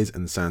than his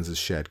and Sansa's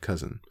shared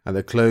cousin. At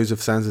the close of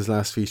Sansa's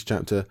last Feast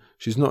chapter,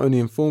 she's not only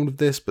informed of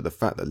this, but the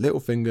fact that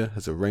Littlefinger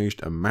has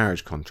arranged a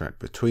marriage contract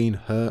between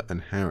her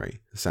and Harry.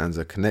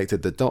 Sansa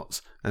connected the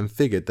dots and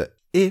figured that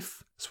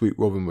if Sweet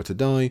Robin were to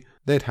die,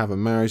 they'd have a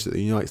marriage that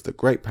unites the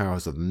great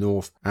powers of the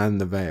North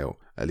and the Vale,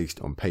 at least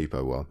on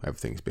paper, while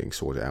everything's being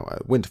sorted out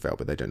at Winterfell,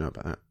 but they don't know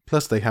about that.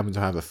 Plus, they happen to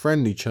have a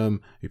friendly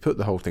chum who put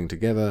the whole thing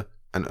together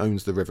and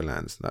owns the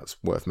Riverlands. That's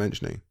worth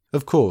mentioning.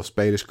 Of course,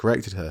 Baelish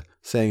corrected her,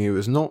 saying it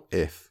was not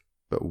if,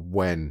 but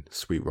when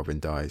Sweet Robin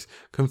dies,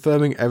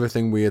 confirming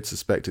everything we had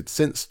suspected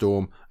since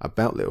Storm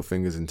about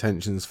Littlefinger's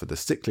intentions for the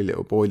sickly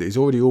little boy that he's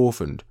already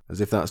orphaned, as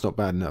if that's not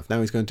bad enough.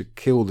 Now he's going to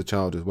kill the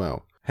child as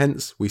well.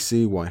 Hence, we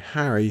see why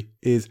Harry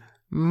is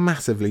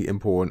massively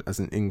important as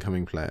an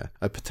incoming player,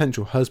 a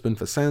potential husband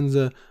for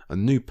Sansa, a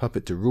new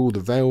puppet to rule the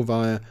Vale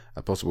via,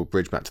 a possible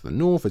bridge back to the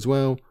north as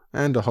well,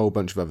 and a whole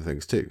bunch of other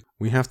things too.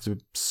 We have to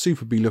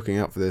super be looking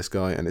out for this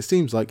guy, and it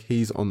seems like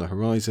he's on the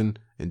horizon.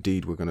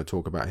 Indeed, we're going to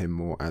talk about him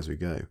more as we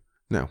go.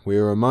 Now, we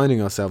are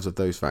reminding ourselves of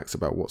those facts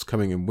about what's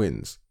coming in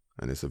Winds,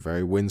 and it's a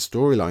very Wind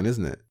storyline,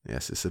 isn't it?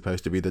 Yes, it's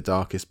supposed to be the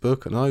darkest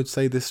book, and I would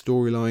say this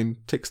storyline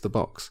ticks the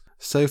box.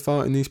 So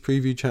far in these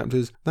preview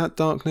chapters, that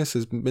darkness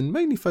has been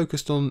mainly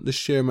focused on the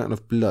sheer amount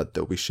of blood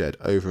that will be shed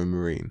over in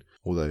Meereen,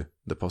 although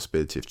the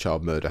possibility of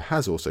child murder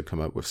has also come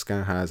up with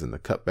Skahaz and the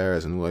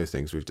Cupbearers and all those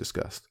things we've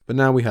discussed. But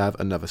now we have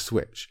another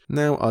switch.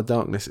 Now our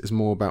darkness is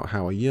more about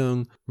how a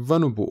young,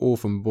 vulnerable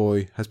orphan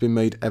boy has been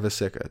made ever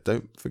sicker.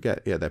 Don't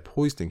forget, they're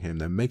poisoning him,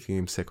 they're making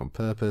him sick on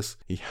purpose.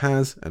 He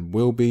has and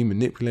will be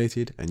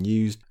manipulated and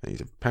used, and he's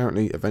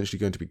apparently eventually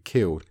going to be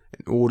killed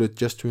in order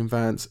just to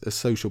advance a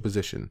social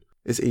position.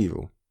 It's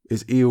evil.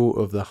 It's evil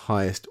of the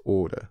highest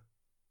order,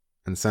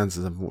 and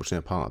Sansa's unfortunately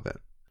a part of it.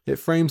 It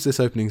frames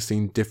this opening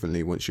scene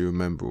differently once you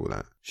remember all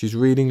that. She's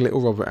reading little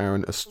Robert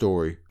Arryn a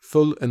story,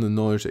 full in the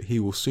knowledge that he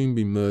will soon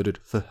be murdered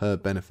for her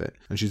benefit,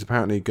 and she's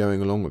apparently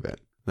going along with it.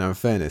 Now, in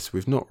fairness,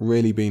 we've not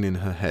really been in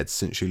her head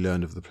since she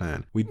learned of the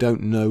plan. We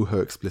don't know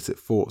her explicit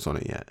thoughts on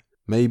it yet.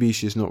 Maybe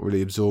she's not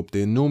really absorbed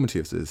the enormity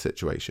of the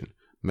situation.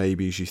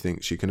 Maybe she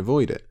thinks she can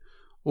avoid it.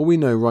 All we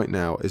know right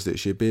now is that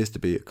she appears to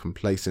be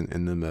complacent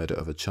in the murder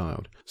of a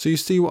child. So you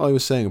see what I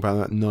was saying about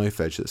that knife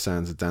edge that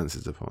Sansa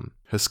dances upon.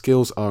 Her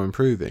skills are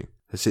improving.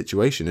 Her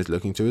situation is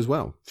looking to as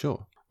well,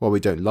 sure. While we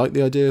don't like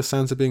the idea of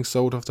Sansa being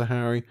sold off to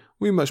Harry,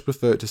 we much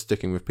prefer it to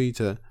sticking with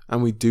Petyr,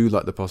 and we do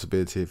like the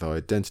possibility of her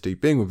identity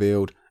being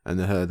revealed and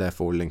her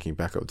therefore linking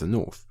back up to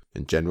North.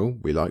 In general,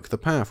 we like the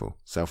powerful,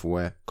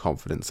 self-aware,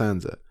 confident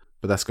Sansa,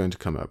 but that's going to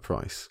come at a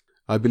price.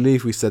 I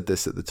believe we said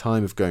this at the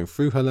time of going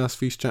through her last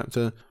Feast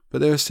chapter, but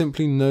there is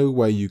simply no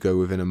way you go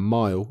within a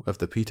mile of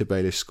the Petyr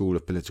Baelish school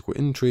of political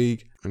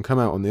intrigue and come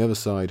out on the other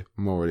side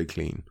morally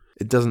clean.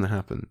 It doesn't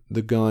happen.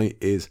 The guy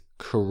is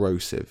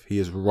corrosive. He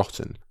is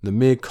rotten. The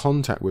mere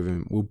contact with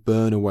him will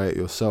burn away at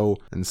your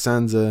soul, and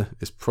Sansa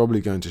is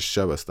probably going to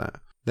show us that.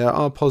 There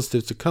are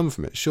positives to come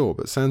from it, sure,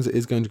 but Sansa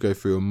is going to go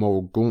through a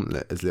moral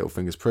gauntlet as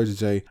Littlefinger's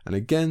protege, and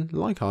again,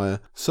 like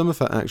Arya, some of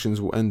her actions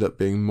will end up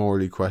being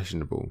morally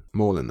questionable.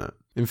 More than that.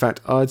 In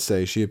fact, I'd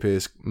say she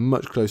appears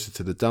much closer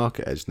to the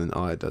darker edge than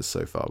Arya does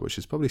so far, which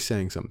is probably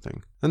saying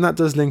something. And that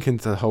does link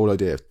into the whole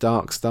idea of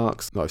darks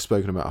that I've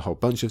spoken about a whole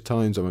bunch of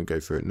times. I won't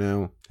go through it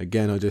now.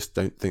 Again, I just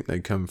don't think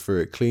they come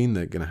through it clean.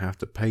 They're going to have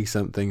to pay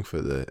something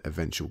for the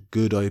eventual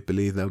good I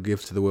believe they'll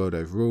give to the world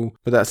overall.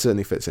 But that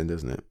certainly fits in,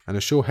 doesn't it? And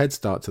a sure head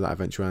start to that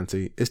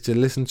eventuality is to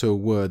listen to a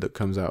word that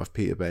comes out of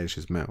Petyr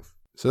Baelish's mouth.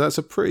 So that's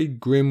a pretty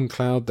grim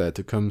cloud there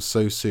to come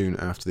so soon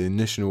after the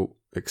initial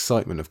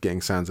excitement of getting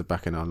Sansa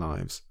back in our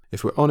lives.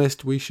 If we're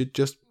honest, we should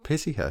just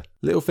pity her.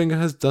 Littlefinger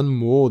has done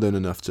more than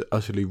enough to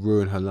utterly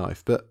ruin her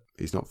life, but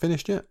he's not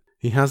finished yet.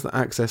 He has the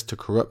access to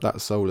corrupt that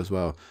soul as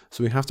well,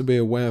 so we have to be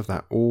aware of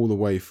that all the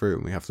way through,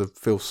 and we have to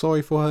feel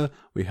sorry for her.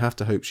 We have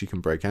to hope she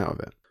can break out of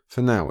it.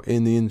 For now,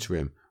 in the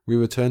interim, we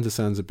return to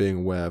Sansa being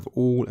aware of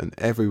all and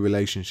every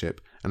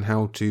relationship and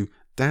how to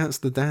dance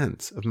the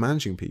dance of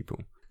managing people.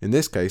 In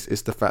this case,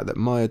 it's the fact that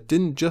Maya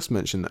didn't just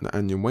mention that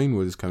Anya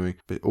Wainwood is coming,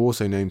 but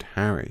also named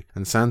Harry,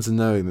 and Sansa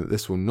knowing that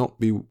this will not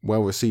be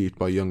well received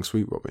by young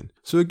Sweet Robin.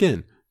 So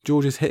again,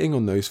 George is hitting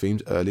on those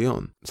themes early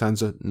on.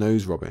 Sansa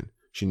knows Robin.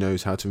 She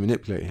knows how to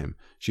manipulate him.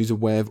 She's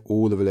aware of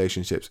all the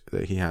relationships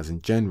that he has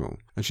in general.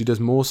 And she does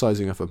more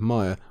sizing up of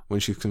Maya when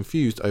she's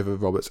confused over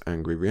Robert's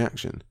angry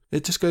reaction.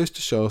 It just goes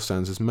to show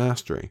Sansa's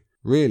mastery.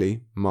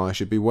 Really, Maya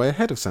should be way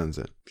ahead of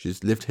Sansa.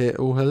 She's lived here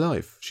all her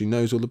life. She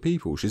knows all the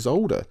people. She's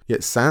older. Yet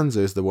Sansa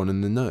is the one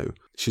in the know.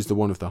 She's the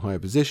one with the higher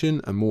position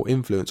and more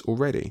influence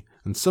already.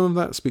 And some of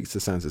that speaks to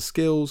Sansa's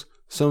skills,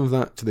 some of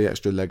that to the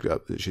extra leg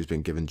up that she's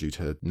been given due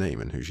to her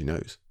name and who she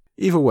knows.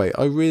 Either way,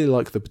 I really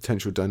like the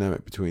potential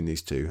dynamic between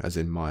these two, as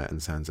in Maya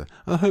and Sansa,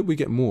 and I hope we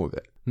get more of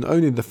it. Not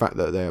only the fact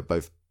that they are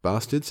both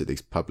bastards, at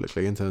least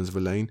publicly in terms of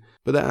Elaine,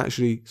 but they're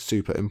actually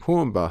super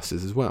important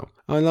bastards as well.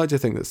 I like to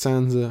think that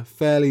Sansa,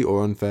 fairly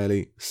or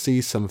unfairly,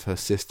 sees some of her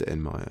sister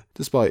in Maya,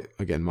 despite,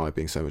 again, Maya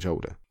being so much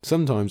older.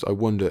 Sometimes I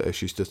wonder if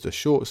she's just a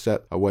short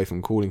step away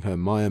from calling her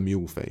Maya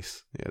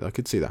Muleface. Yeah, I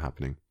could see that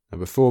happening. And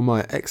before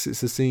Maya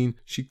exits the scene,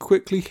 she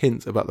quickly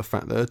hints about the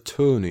fact that her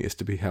tourney is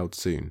to be held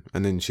soon,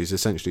 and then she's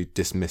essentially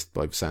dismissed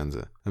by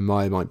Sansa. And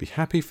Maya might be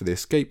happy for the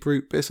escape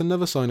route, but it's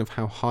another sign of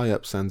how high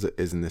up Sansa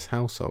is in this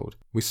household.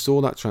 We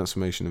saw that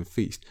transformation in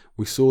Feast,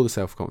 we saw the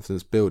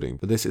self-confidence building,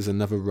 but this is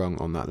another rung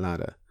on that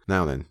ladder.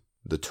 Now then,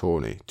 the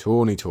tourney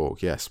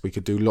talk, yes, we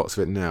could do lots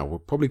of it now. We'll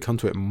probably come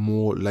to it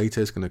more later,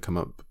 it's going to come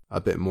up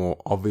a bit more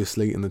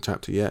obviously in the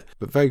chapter yet,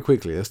 but very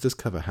quickly let's just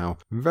cover how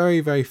very,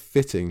 very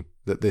fitting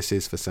that this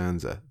is for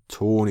Sansa.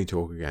 Tourney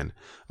talk again.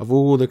 Of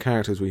all the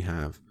characters we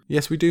have,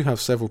 yes, we do have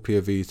several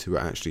POVs who are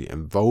actually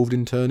involved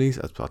in tourneys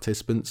as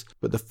participants,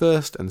 but the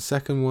first and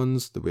second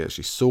ones that we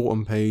actually saw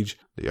on page,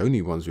 the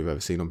only ones we've ever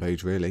seen on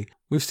page really,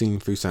 we've seen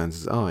through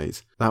Sansa's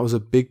eyes. That was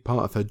a big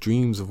part of her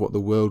dreams of what the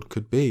world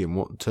could be and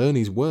what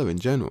tourneys were in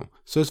general.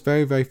 So it's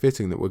very, very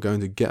fitting that we're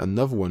going to get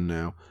another one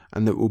now,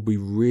 and that will be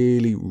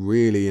really,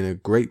 really in a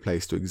great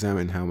place to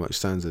examine how much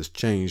Sansa has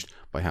changed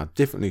by how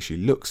differently she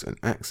looks and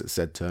acts at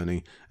said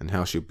tourney, and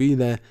how she'll be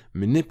there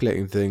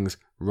manipulating things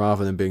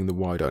rather than being the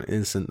wide-eyed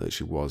innocent that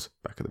she was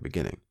back at the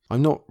beginning.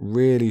 I'm not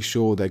really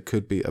sure there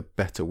could be a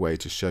better way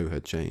to show her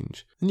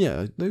change. And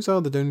yeah, those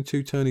are the only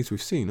two tourneys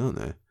we've seen, aren't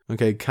there?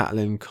 Okay,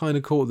 Catelyn kind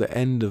of caught the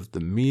end of the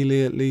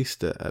melee at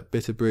least at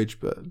Bitterbridge,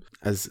 but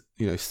as,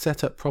 you know,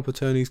 set up proper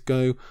tourneys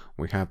go,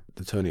 we have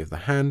the tourney of the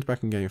hand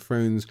back in Game of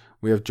Thrones,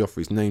 we have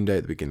Joffrey's name day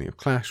at the beginning of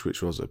Clash,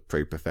 which was a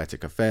pretty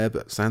pathetic affair,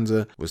 but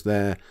Sansa was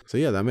there, so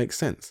yeah, that makes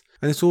sense.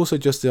 And it's also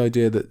just the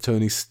idea that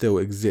tourneys still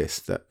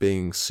exist, that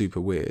being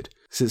super weird.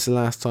 Since the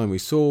last time we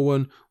saw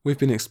one, we've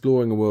been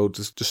exploring a world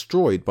just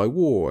destroyed by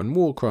war and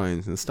war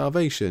crimes and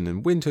starvation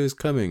and winter is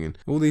coming and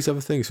all these other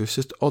things. So it's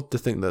just odd to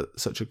think that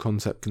such a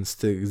concept can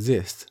still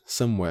exist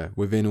somewhere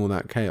within all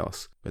that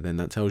chaos. But then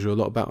that tells you a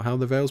lot about how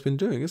the Vale's been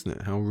doing, isn't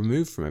it? How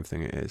removed from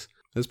everything it is.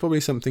 There's probably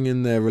something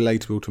in there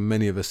relatable to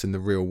many of us in the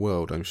real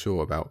world, I'm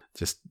sure, about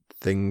just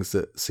things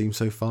that seem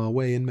so far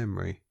away in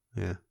memory.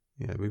 Yeah,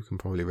 we can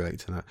probably relate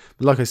to that.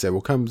 But like I said,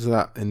 we'll come to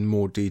that in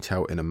more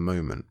detail in a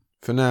moment.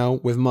 For now,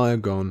 with Maya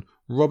gone,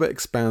 Robert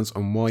expounds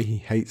on why he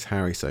hates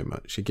Harry so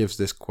much. He gives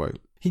this quote.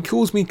 "He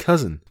calls me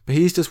cousin, but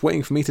he's just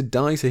waiting for me to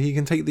die so he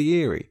can take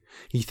the Eyrie.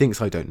 He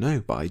thinks I don't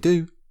know, but I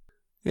do."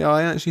 Yeah,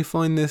 I actually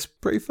find this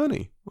pretty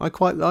funny. I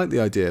quite like the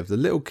idea of the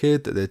little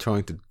kid that they're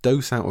trying to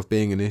dose out of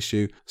being an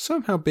issue,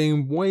 somehow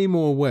being way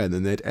more aware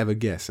than they'd ever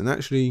guess, and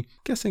actually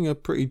guessing a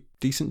pretty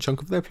decent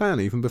chunk of their plan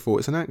even before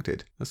it's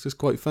enacted. That's just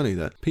quite funny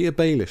that Peter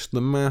Baelish,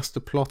 the master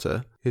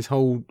plotter, his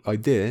whole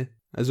idea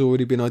has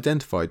already been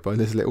identified by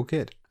this little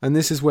kid. And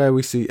this is where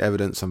we see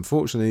evidence,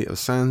 unfortunately, of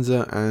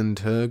Sansa and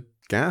her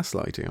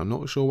gaslighting. I'm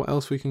not sure what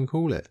else we can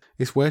call it.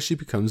 It's where she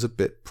becomes a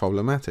bit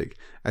problematic,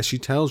 as she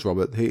tells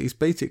Robert that he's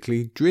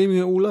basically dreaming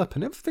it all up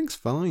and everything's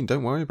fine,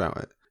 don't worry about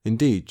it.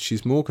 Indeed,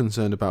 she's more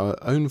concerned about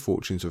her own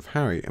fortunes with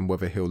Harry and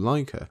whether he'll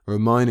like her,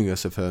 reminding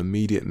us of her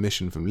immediate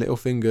mission from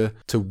Littlefinger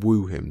to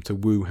woo him, to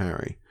woo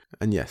Harry.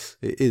 And yes,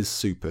 it is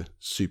super,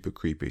 super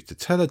creepy to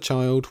tell a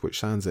child,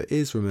 which Sansa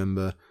is,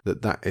 remember,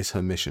 that that is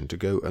her mission, to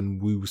go and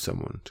woo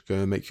someone, to go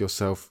and make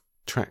yourself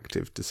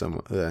attractive to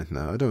someone.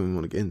 No, I don't even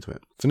want to get into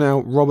it. So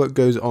now Robert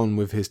goes on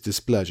with his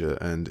displeasure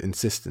and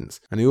insistence,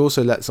 and he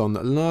also lets on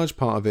that a large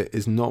part of it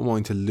is not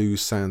wanting to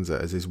lose Sansa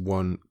as his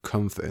one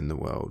comfort in the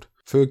world.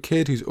 For a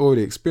kid who's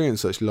already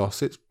experienced such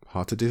loss, it's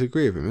hard to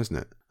disagree with him, isn't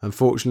it?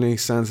 Unfortunately,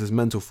 Sansa's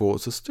mental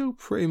thoughts are still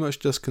pretty much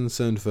just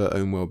concerned for her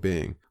own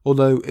well-being.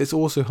 Although, it's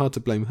also hard to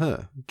blame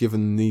her,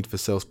 given the need for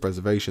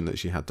self-preservation that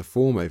she had to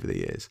form over the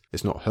years.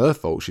 It's not her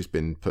fault she's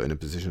been put in a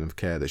position of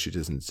care that she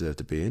doesn't deserve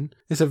to be in.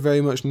 It's a very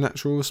much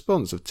natural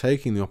response of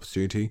taking the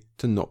opportunity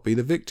to not be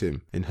the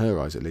victim, in her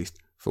eyes at least,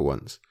 for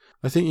once.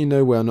 I think you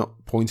know we're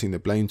not pointing the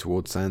blame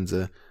towards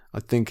Sansa.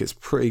 I think it's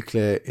pretty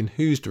clear in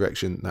whose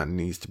direction that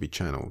needs to be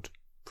channeled.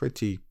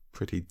 Pretty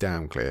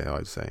damn clear,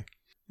 I'd say.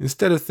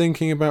 Instead of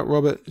thinking about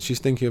Robert, she's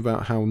thinking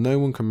about how no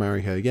one can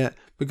marry her yet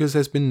because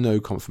there's been no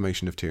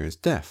confirmation of Tyrion's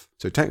death,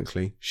 so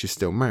technically she's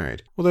still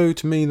married. Although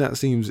to me that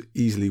seems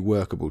easily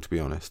workable, to be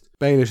honest.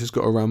 Baelish has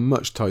got around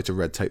much tighter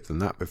red tape than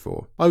that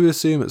before. I would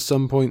assume at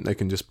some point they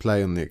can just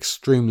play on the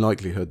extreme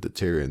likelihood that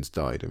Tyrion's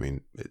died. I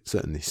mean, it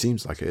certainly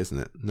seems like it, isn't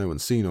it? No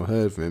one's seen or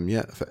heard from him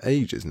yet for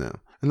ages now.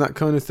 And that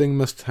kind of thing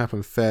must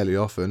happen fairly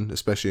often,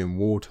 especially in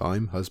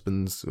wartime.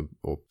 Husbands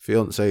or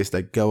fiancés,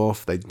 they go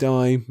off, they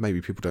die,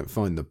 maybe people don't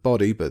find the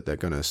body, but they're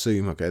going to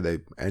assume, okay, they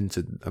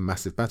entered a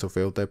massive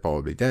battlefield, they're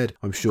probably dead.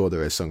 I'm sure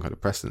there is some kind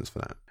of precedence for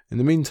that. In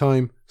the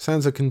meantime,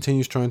 Sansa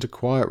continues trying to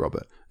quiet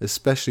Robert,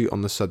 especially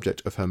on the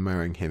subject of her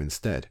marrying him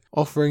instead,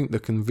 offering the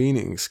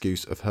convenient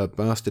excuse of her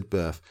bastard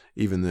birth,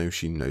 even though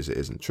she knows it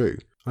isn't true.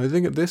 I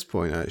think at this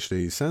point,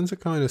 actually, Sansa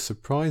kind of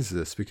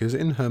surprises us, because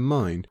in her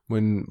mind,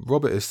 when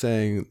Robert is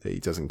saying that he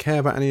doesn't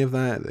care about any of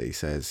that he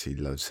says he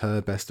loves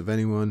her best of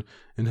anyone,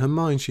 in her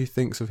mind she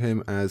thinks of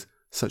him as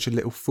such a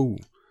little fool.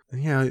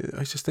 And yeah,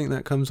 I just think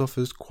that comes off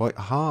as quite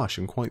harsh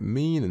and quite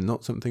mean and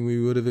not something we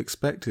would have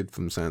expected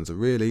from Sansa,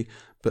 really.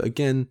 But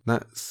again,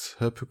 that's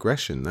her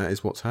progression. That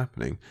is what's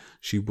happening.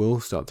 She will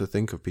start to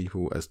think of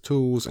people as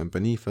tools and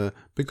beneath her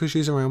because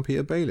she's around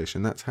Peter Baelish,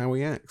 and that's how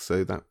he acts.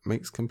 So that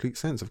makes complete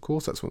sense. Of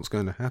course, that's what's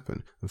going to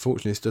happen.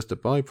 Unfortunately, it's just a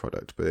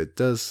byproduct, but it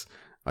does.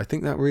 I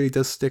think that really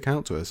does stick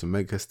out to us and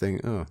make us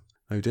think, oh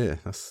dear,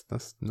 that's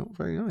not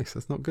very nice.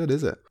 That's not good,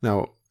 is it?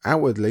 Now,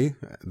 outwardly,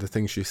 the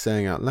things she's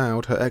saying out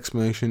loud, her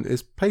explanation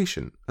is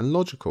patient and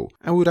logical,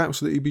 and would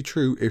absolutely be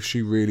true if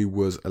she really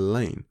was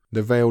Elaine.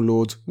 The Vale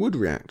Lords would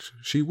react.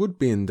 She would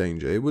be in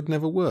danger. It would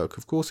never work.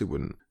 Of course it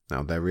wouldn't.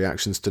 Now, their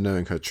reactions to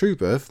knowing her true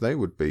birth, they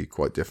would be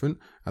quite different,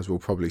 as we'll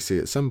probably see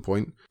at some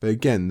point. But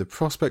again, the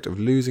prospect of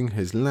losing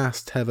his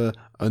last tether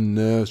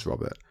unnerves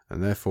Robert,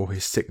 and therefore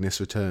his sickness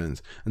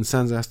returns, and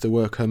Sansa has to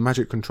work her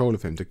magic control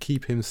of him to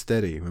keep him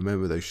steady.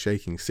 Remember those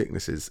shaking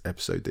sicknesses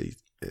episode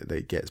that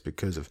he gets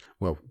because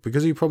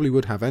he probably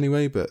would have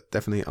anyway, but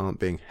definitely aren't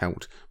being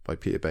helped by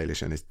Peter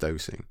Baelish and his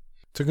dosing.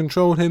 To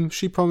control him,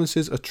 she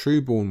promises a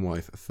true-born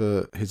wife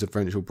for his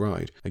eventual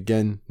bride,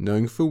 again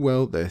knowing full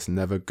well that it's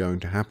never going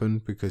to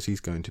happen because he's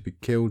going to be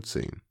killed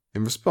soon.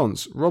 In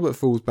response, Robert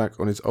falls back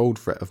on his old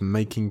threat of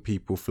making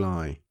people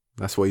fly.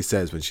 That's what he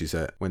says when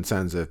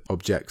Sansa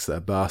objects that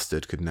a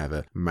bastard could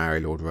never marry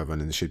Lord Ruthven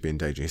and she'd be in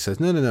danger. He says,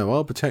 no,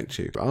 I'll protect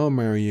you, but I'll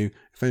marry you.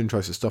 If anyone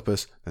tries to stop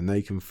us, then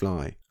they can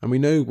fly. And we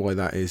know why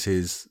that is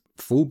his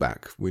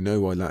fallback. We know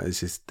why that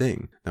is his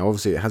thing. Now,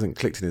 obviously, it hasn't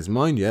clicked in his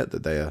mind yet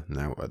that they are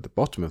now at the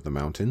bottom of the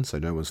mountain, so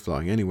no one's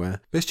flying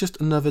anywhere. But it's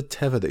just another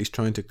tether that he's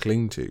trying to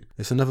cling to.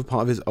 It's another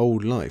part of his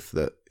old life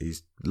that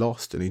he's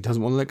lost and he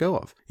doesn't want to let go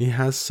of. He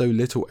has so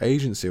little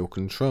agency or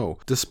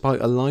control,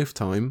 despite a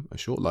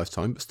short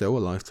lifetime, but still a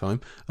lifetime,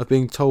 of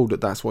being told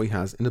that that's what he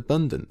has in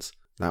abundance.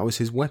 That was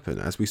his weapon,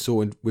 as we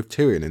saw with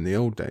Tyrion in the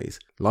old days.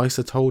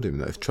 Lysa told him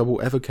that if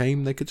trouble ever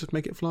came, they could just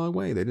make it fly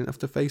away. They didn't have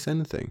to face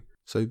anything.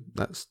 So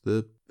that's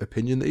the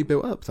opinion that he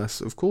built up. That's,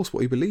 of course,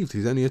 what he believed.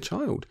 He's only a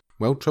child.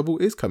 Well, trouble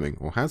is coming,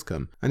 or has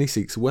come, and he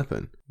seeks a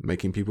weapon.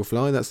 Making people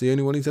fly, that's the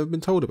only one he's ever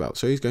been told about,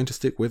 so he's going to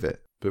stick with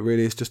it. But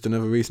really, it's just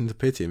another reason to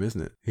pity him,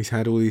 isn't it? He's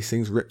had all these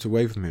things ripped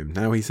away from him.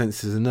 Now he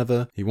senses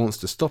another. He wants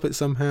to stop it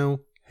somehow.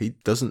 He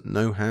doesn't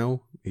know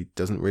how. He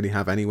doesn't really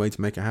have any way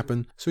to make it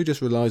happen, so he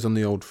just relies on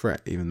the old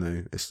threat, even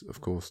though it's, of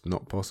course,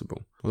 not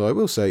possible. Although I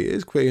will say, it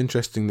is quite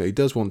interesting that he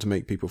does want to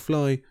make people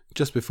fly,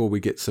 just before we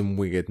get some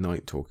weird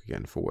night talk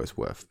again, for what it's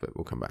worth, but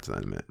we'll come back to that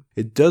in a minute.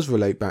 It does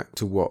relate back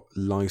to what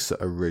Lysa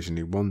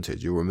originally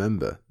wanted. You'll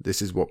remember,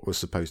 this is what was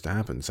supposed to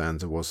happen.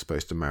 Sansa was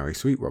supposed to marry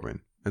Sweet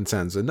Robin. And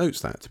Sansa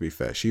notes that, to be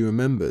fair, she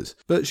remembers.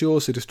 But she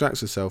also distracts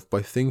herself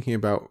by thinking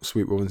about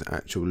Sweet Robin's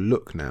actual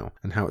look now,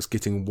 and how it's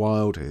getting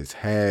wilder. His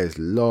hair is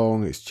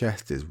long, his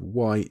chest is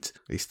white.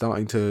 He's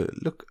starting to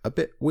look a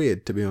bit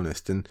weird, to be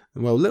honest. And,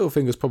 well,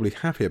 Littlefinger's probably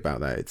happy about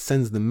that. It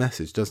sends the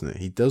message, doesn't it?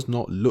 He does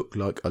not look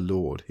like a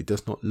lord. He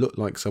does not look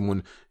like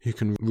someone who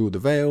can rule the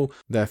Vale.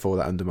 Therefore,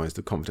 that undermines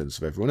the confidence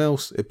of everyone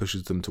else. It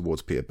pushes them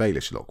towards Peter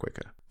Baelish a lot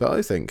quicker. But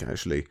I think,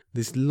 actually,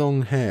 this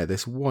long hair,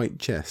 this white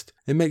chest,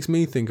 it makes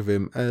me think of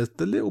him as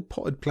the little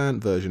potted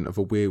plant version of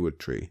a weirwood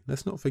tree.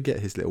 Let's not forget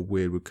his little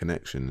weirwood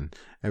connection and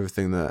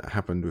everything that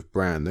happened with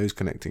Bran, those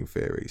connecting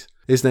theories.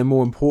 Is there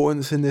more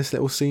importance in this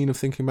little scene of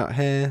thinking about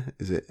hair?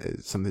 Is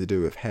it something to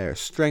do with hair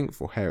as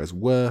strength or hair as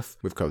worth?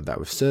 We've covered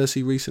that with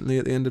Cersei recently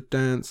at the end of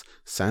Dance.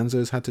 Sansa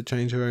has had to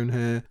change her own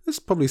hair. There's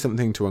probably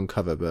something to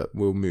uncover, but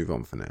we'll move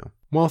on for now.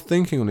 While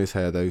thinking on his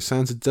hair though,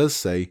 Sansa does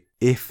say,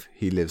 if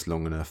he lives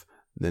long enough,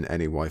 then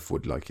any wife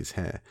would like his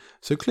hair.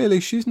 So clearly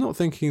she's not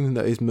thinking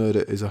that his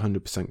murder is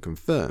 100%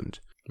 confirmed,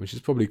 which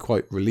is probably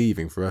quite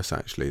relieving for us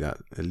actually. That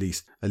at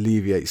least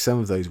alleviates some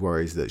of those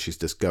worries that she's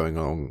just going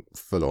on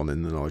full on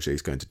in the knowledge that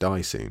he's going to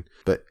die soon.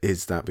 But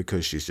is that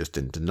because she's just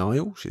in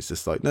denial? She's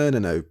just like,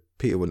 no,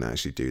 Peter wouldn't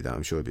actually do that,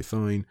 I'm sure he'll be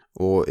fine.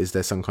 Or is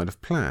there some kind of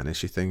plan? Is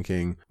she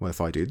thinking, well, if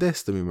I do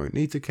this, then we won't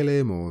need to kill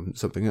him, or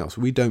something else?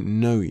 We don't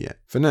know yet.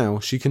 For now,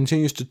 she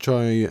continues to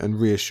try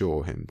and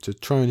reassure him, to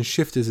try and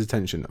shift his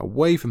attention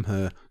away from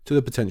her to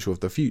the potential of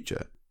the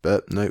future.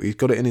 But no, he's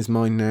got it in his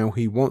mind now.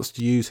 He wants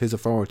to use his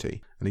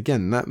authority. And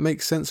again, that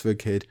makes sense for a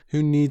kid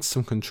who needs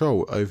some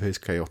control over his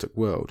chaotic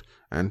world.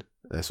 And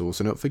let's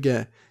also not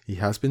forget, he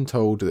has been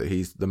told that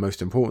he's the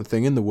most important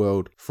thing in the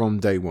world from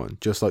day one,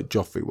 just like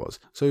Joffrey was.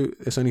 So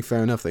it's only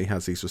fair enough that he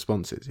has these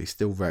responses. He's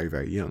still very,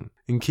 very young.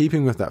 In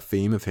keeping with that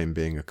theme of him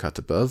being a cut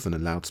above and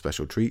allowed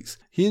special treats,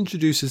 he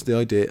introduces the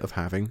idea of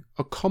having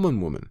a common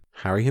woman.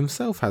 Harry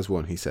himself has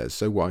one, he says,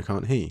 so why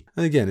can't he?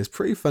 And again, it's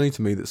pretty funny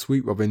to me that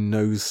Sweet Robin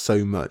knows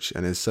so much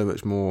and is so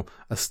much more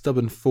a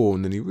stubborn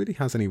fawn than he really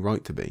has any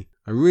right to be.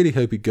 I really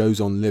hope he goes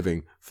on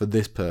living for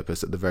this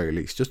purpose at the very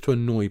least, just to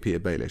annoy Peter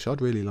Baelish.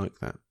 I'd really like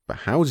that. But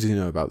how does he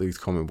know about these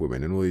common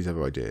women and all these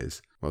other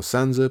ideas? Well,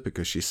 Sansa,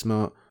 because she's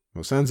smart.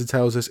 Well, Sansa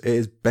tells us it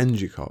is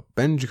Benjicott.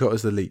 Benjicott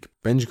is the leak.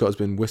 Benjicott has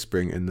been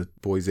whispering in the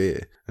boy's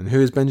ear. And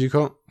who is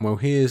Benjicott? Well,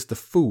 he is the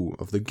fool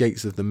of the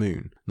Gates of the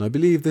Moon. And I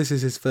believe this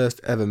is his first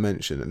ever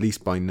mention, at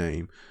least by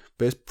name.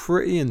 But it's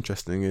pretty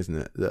interesting, isn't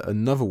it, that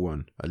another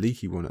one, a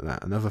leaky one at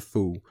that, another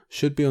fool,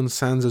 should be on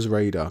Sansa's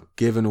radar,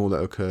 given all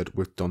that occurred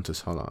with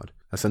Dontos Hollard.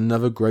 That's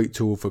another great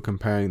tool for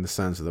comparing the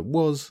Sansa that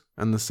was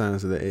and the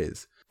Sansa that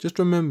is. Just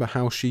remember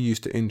how she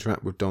used to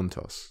interact with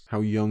Dontos,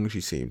 how young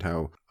she seemed,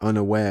 how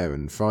unaware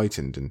and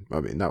frightened, and I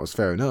mean, that was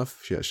fair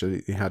enough, she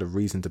actually had a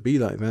reason to be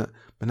like that,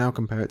 but now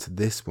compare it to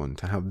this one,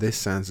 to how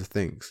this Sansa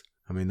thinks.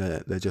 I mean,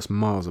 they're just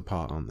miles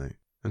apart, aren't they?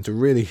 And to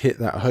really hit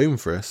that home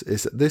for us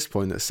is at this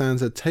point that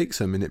Sansa takes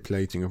her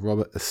manipulating of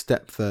Robert a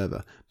step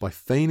further by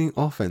feigning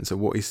offence at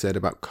what he said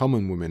about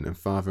common women and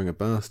fathering a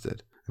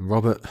bastard. And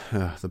Robert,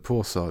 the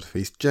poor sod,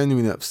 he's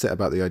genuinely upset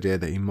about the idea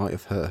that he might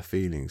have hurt her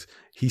feelings.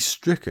 He's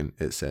stricken,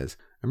 it says.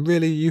 And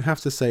really, you have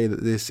to say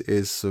that this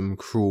is some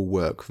cruel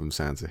work from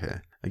Sansa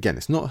here. Again,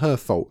 it's not her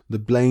fault. The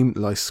blame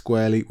lies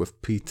squarely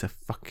with Peter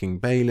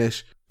fucking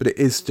Baelish, but it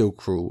is still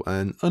cruel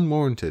and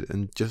unwarranted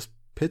and just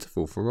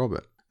pitiful for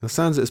Robert. Now,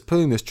 Sansa is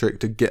pulling this trick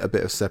to get a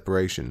bit of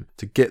separation,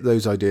 to get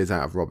those ideas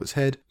out of Robert's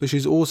head, but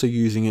she's also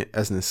using it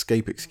as an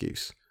escape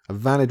excuse. A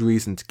valid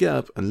reason to get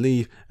up and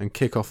leave and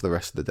kick off the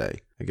rest of the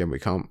day. Again, we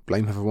can't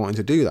blame her for wanting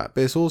to do that,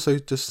 but it's also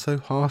just so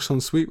harsh on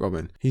Sweet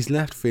Robin. He's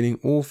left feeling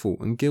awful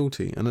and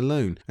guilty and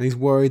alone, and he's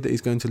worried that he's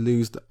going to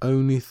lose the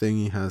only thing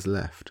he has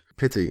left.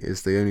 Pity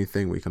is the only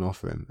thing we can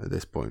offer him at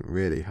this point,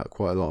 really,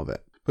 quite a lot of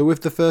it. But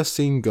with the first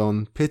scene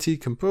gone, pity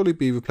can probably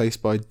be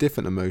replaced by a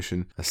different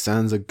emotion as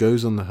Sansa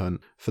goes on the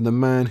hunt for the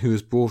man who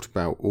has brought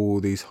about all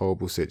these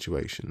horrible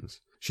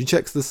situations. She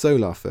checks the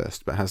Solar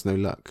first, but has no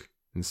luck.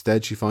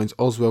 Instead, she finds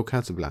Oswell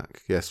Catterblack.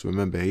 Yes,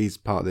 remember, he's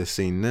part of this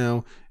scene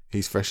now.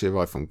 He's freshly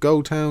arrived from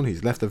Goldtown,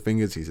 he's left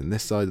Littlefinger, he's in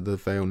this side of the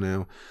Vale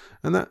now.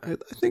 And that, I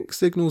think,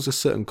 signals a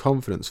certain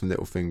confidence from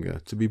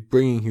Littlefinger to be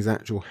bringing his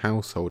actual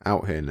household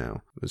out here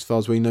now. As far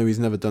as we know, he's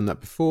never done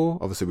that before.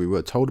 Obviously, we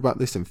were told about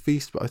this in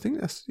Feast, but I think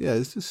it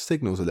just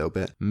signals a little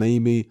bit.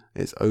 Maybe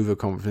it's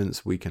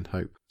overconfidence, we can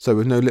hope. So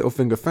with no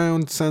Littlefinger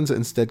found, Sansa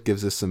instead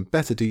gives us some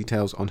better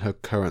details on her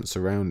current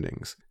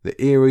surroundings. The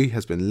Eyrie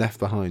has been left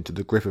behind to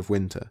the grip of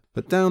winter,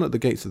 but down at the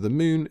Gates of the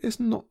Moon, it's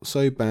not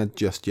so bad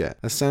just yet,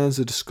 as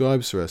Sansa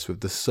describes for us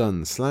with the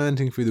sun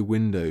slanting through the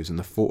windows and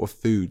the thought of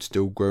food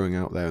still growing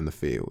out there in the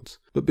fields.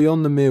 But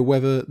beyond the mere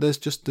weather, there's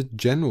just the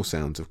general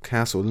sounds of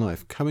castle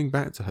life coming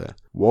back to her.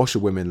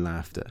 Washerwomen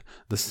laughter,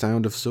 the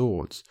sound of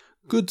swords.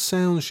 Good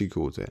sounds, she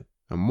calls it.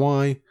 And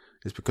why?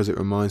 It's because it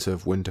reminds her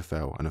of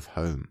Winterfell and of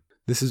home.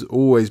 This has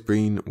always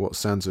been what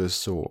Sansa has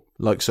sought.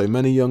 Like so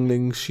many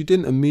younglings, she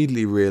didn't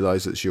immediately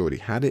realise that she already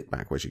had it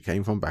back where she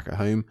came from, back at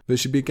home, but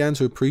she began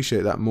to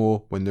appreciate that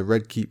more when the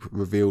Red Keep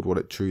revealed what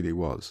it truly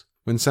was.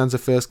 When Sansa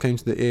first came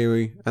to the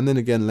Eyrie, and then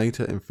again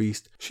later in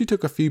Feast, she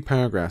took a few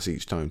paragraphs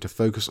each time to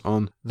focus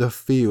on the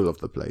feel of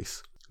the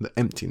place, the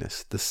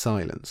emptiness, the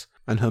silence,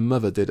 and her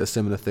mother did a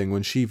similar thing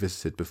when she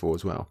visited before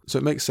as well. So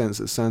it makes sense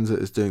that Sansa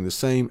is doing the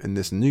same in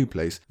this new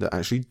place that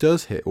actually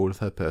does hit all of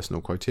her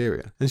personal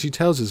criteria. And she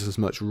tells us as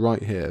much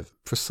right here,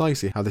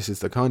 precisely how this is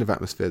the kind of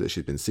atmosphere that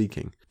she's been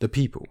seeking. The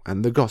people,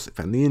 and the gossip,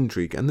 and the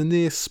intrigue, and the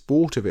near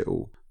sport of it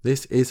all.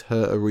 This is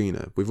her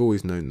arena, we've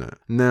always known that.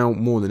 Now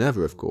more than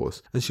ever, of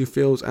course, and she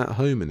feels at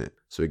home in it.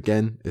 So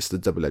again, it's the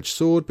double-edged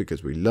sword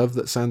because we love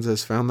that Sansa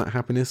has found that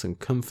happiness and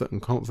comfort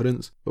and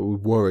confidence, but we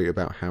worry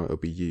about how it'll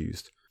be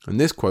used. And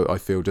this quote, I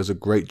feel, does a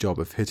great job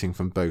of hitting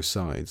from both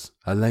sides.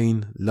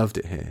 Elaine loved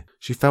it here.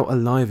 She felt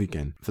alive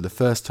again for the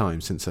first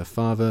time since her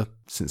father,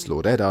 since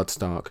Lord Eddard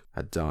Stark,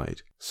 had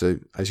died. So,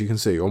 as you can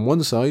see, on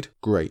one side,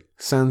 great.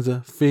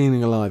 Sansa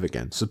feeling alive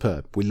again.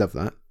 Superb. We love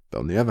that. But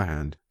on the other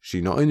hand,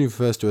 she not only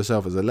refers to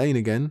herself as Elaine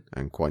again,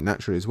 and quite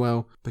naturally as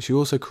well, but she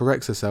also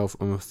corrects herself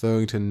on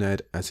referring to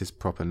Ned as his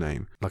proper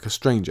name, like a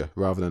stranger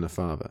rather than a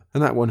father.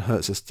 And that one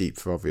hurts us deep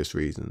for obvious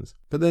reasons.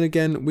 But then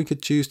again, we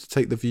could choose to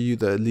take the view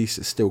that at least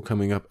it's still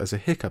coming up as a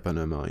hiccup in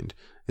her mind.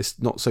 It's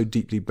not so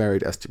deeply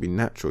buried as to be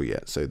natural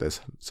yet, so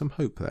there's some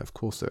hope there, of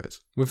course there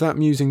is. With that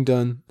musing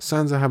done,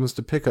 Sansa happens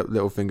to pick up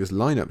Littlefinger's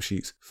lineup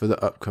sheets for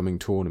the upcoming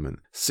tournament.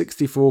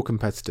 64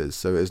 competitors,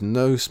 so it is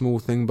no small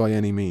thing by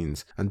any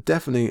means, and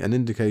definitely an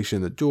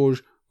indication that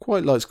George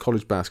quite likes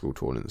college basketball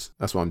tournaments.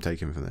 That's what I'm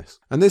taking from this.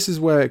 And this is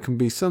where it can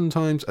be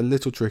sometimes a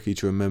little tricky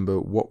to remember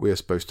what we are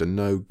supposed to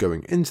know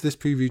going into this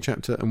preview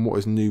chapter and what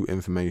is new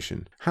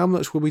information. How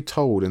much were we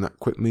told in that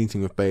quick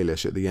meeting with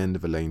Baelish at the end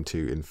of Elaine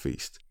 2 in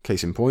Feast?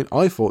 Case in point,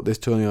 I thought this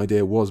tourney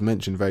idea was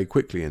mentioned very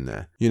quickly in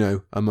there, you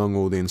know, among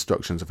all the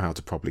instructions of how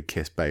to properly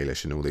kiss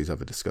Baelish and all these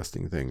other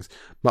disgusting things.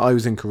 But I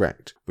was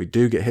incorrect. We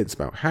do get hints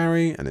about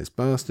Harry and his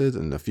bastard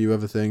and a few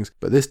other things,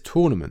 but this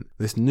tournament,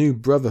 this new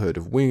brotherhood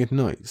of winged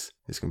knights,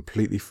 is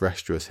completely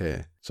fresh to us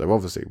here. So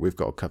obviously we've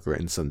got to cover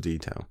it in some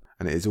detail.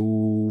 And it is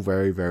all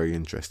very, very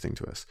interesting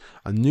to us.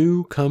 A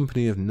new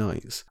company of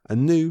knights. A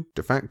new,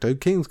 de facto,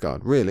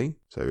 Kingsguard, really.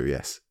 So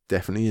yes,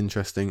 definitely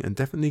interesting and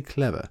definitely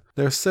clever.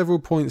 There are several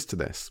points to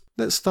this.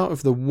 Let's start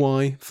with the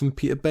why from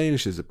Peter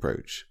Baelish's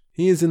approach.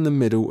 He is in the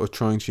middle of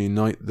trying to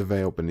unite the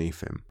Vale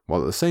beneath him,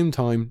 while at the same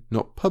time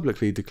not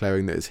publicly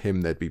declaring that it's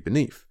him they'd be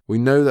beneath. We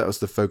know that was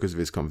the focus of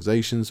his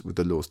conversations with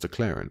the Lords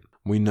Declarant.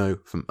 We know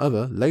from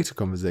other, later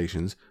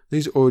conversations that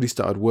he's already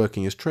started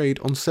working his trade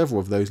on several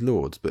of those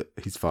lords, but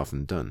he's far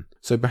from done.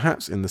 So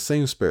perhaps in the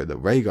same spirit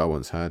that Rhaegar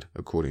once had,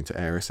 according to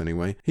Aerys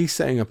anyway, he's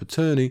setting up a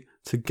tourney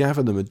to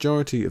gather the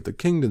majority of the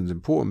kingdom's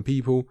important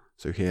people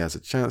so he has a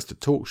chance to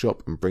talk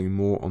shop and bring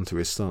more onto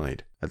his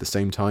side. At the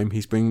same time,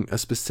 he's bringing a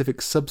specific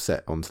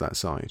subset onto that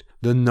side.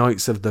 The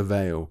Knights of the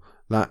Vale,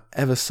 that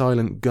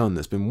ever-silent gun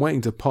that's been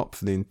waiting to pop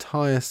for the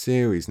entire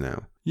series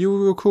now. You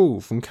will recall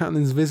from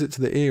Catelyn's visit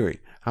to the Eyrie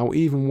how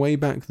even way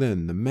back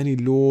then the many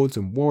lords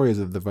and warriors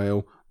of the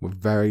Vale were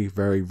very,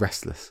 very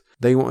restless.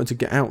 They wanted to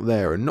get out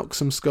there and knock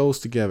some skulls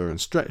together and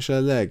stretch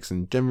their legs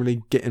and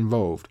generally get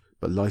involved,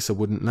 but Lysa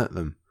wouldn't let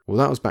them. Well,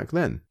 that was back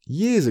then,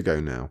 years ago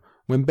now,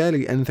 when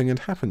barely anything had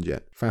happened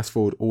yet. Fast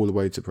forward all the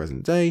way to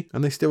present day,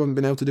 and they still haven't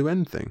been able to do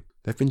anything.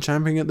 They've been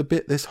champing at the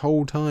bit this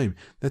whole time,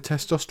 their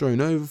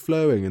testosterone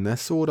overflowing and their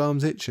sword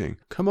arms itching.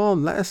 Come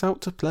on, let us out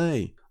to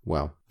play.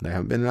 Well, they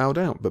haven't been allowed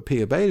out, but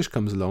Peter Baelish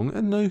comes along,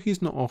 and no,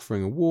 he's not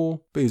offering a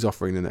war, but he's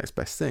offering the next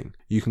best thing.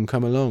 You can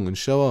come along and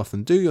show off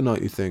and do your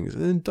knightly things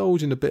and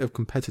indulge in a bit of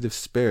competitive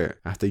spirit.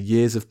 After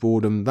years of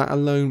boredom, that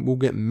alone will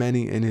get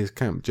many in his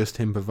camp, just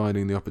him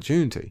providing the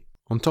opportunity.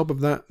 On top of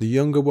that, the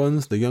younger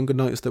ones, the younger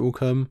knights that will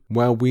come,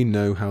 well, we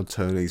know how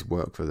tourneys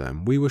work for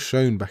them. We were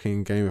shown back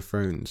in Game of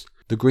Thrones.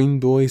 The green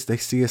boys, they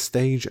see a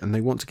stage and they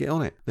want to get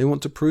on it. They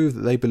want to prove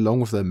that they belong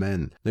with their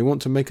men. They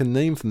want to make a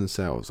name for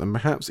themselves and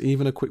perhaps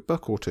even a quick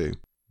buck or two.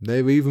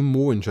 They're even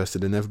more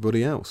interested in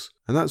everybody else.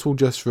 And that's all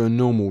just for a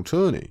normal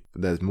tourney.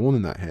 But there's more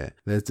than that here.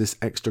 There's this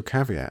extra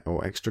caveat,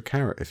 or extra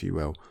carrot if you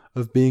will,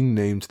 of being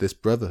named to this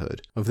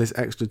brotherhood, of this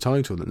extra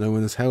title that no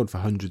one has held for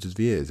hundreds of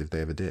years if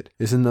they ever did.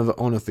 It's another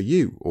honour for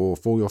you, or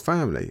for your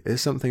family.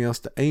 It's something else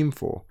to aim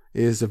for.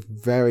 It is of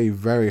very,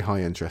 very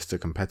high interest to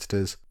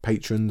competitors,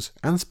 patrons,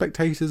 and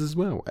spectators as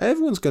well.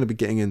 Everyone's going to be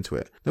getting into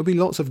it. There'll be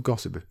lots of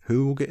gossip of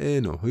who will get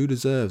in, or who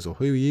deserves, or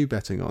who are you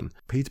betting on.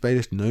 Peter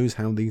Baelish knows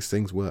how these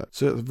things work.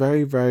 So it's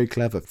very, very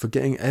clever for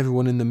getting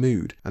everyone in the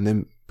mood, and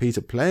then Peter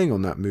playing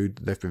on that mood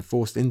they've been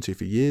forced into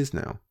for years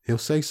now. He'll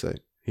say so.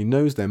 He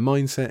knows their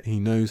mindset, he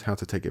knows how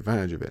to take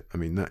advantage of it. I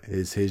mean, that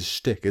is his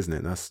shtick, isn't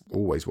it? That's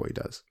always what he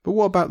does. But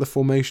what about the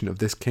formation of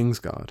this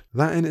Kingsguard?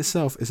 That in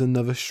itself is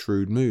another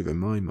shrewd move in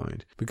my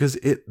mind, because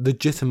it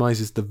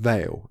legitimizes the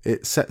Vale,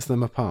 it sets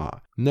them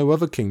apart. No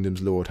other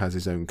kingdom's lord has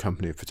his own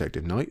company of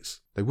protective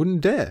knights. They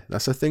wouldn't dare.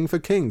 That's a thing for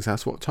kings,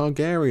 that's what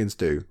Targaryens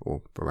do,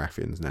 or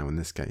Baratheons now in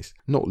this case.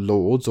 Not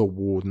lords or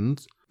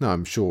wardens. Now,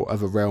 I'm sure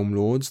other realm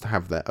lords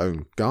have their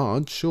own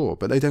guards, sure,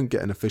 but they don't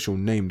get an official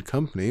named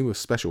company with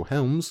special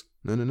helms.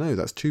 No,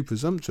 that's too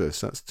presumptuous,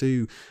 that's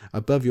too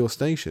above your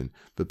station.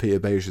 But Peter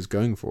Baelish is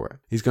going for it.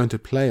 He's going to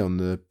play on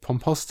the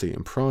pomposity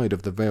and pride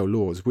of the Vale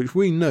lords, which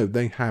we know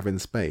they have in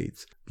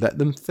spades. Let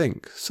them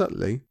think,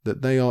 subtly,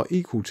 that they are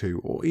equal to,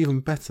 or even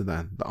better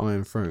than, the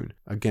Iron Throne.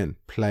 Again,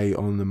 play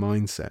on the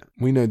mindset.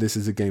 We know this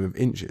is a game of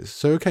inches,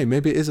 so okay,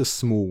 maybe it is a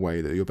small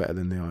way that you're better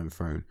than the Iron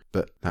Throne,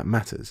 but that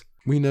matters.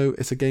 We know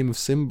it's a game of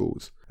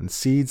symbols, and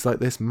seeds like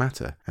this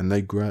matter, and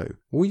they grow.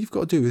 All you've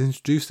got to do is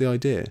introduce the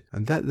idea,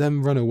 and let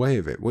them run away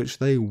with it, which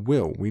they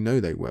will. We know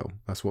they will.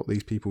 That's what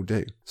these people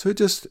do. So it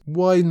just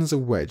widens a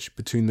wedge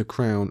between the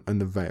Crown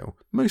and the Vale,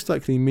 most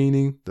likely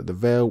meaning that the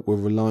Vale will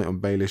rely on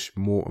Baelish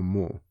more and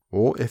more.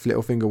 Or if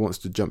Littlefinger wants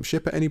to jump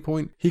ship at any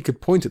point, he could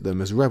point at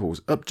them as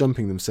rebels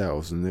up-jumping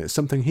themselves, and it's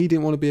something he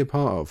didn't want to be a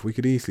part of. We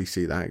could easily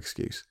see that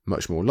excuse.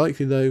 Much more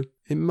likely though,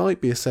 it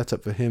might be a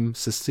setup for him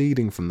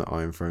seceding from the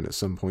Iron Throne at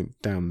some point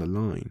down the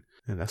line.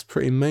 And that's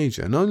pretty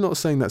major, and I'm not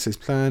saying that's his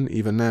plan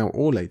either now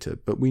or later,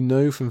 but we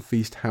know from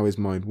Feast how his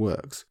mind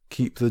works.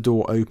 Keep the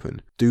door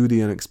open, do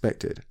the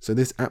unexpected. So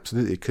this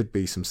absolutely could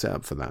be some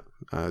setup for that.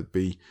 It'd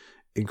be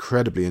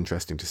incredibly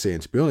interesting to see,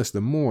 and to be honest,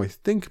 the more I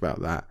think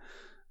about that,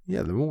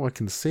 the more I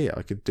can see it,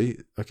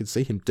 I could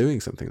see him doing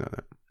something like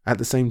that. At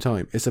the same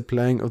time, it's a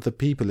playing of the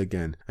people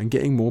again, and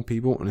getting more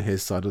people on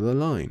his side of the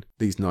line.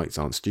 These knights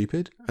aren't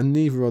stupid, and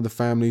neither are the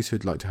families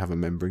who'd like to have a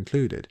member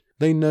included.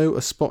 They know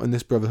a spot in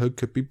this brotherhood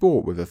could be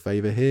bought with a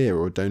favour here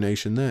or a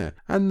donation there,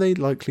 and they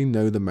likely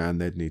know the man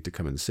they'd need to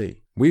come and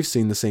see. We've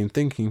seen the same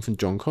thinking from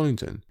John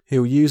Collington.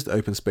 He'll use the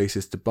open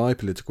spaces to buy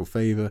political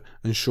favour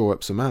and shore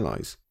up some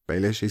allies.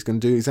 Baelish is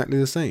going to do exactly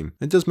the same.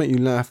 It does make you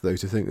laugh though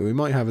to think that we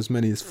might have as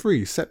many as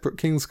 3 separate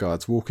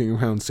Kingsguards walking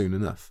around soon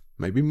enough.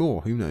 Maybe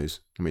more, who knows?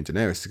 I mean,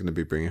 Daenerys is going to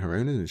be bringing her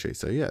own, isn't she?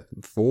 So yeah,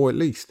 4 at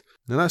least.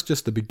 Now that's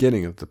just the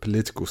beginning of the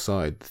political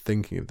side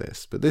thinking of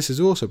this, but this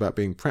is also about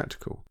being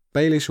practical.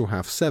 Baelish will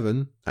have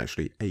 7,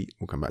 actually 8,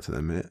 we'll come back to that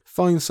in a minute,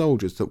 fine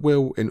soldiers that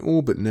will, in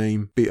all but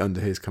name, be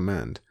under his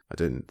command. I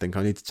don't think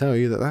I need to tell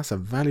you that that's a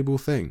valuable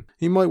thing.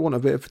 He might want a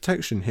bit of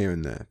protection here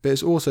and there, but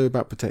it's also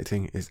about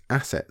protecting his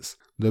assets.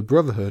 The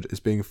Brotherhood is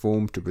being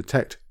formed to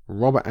protect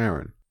Robert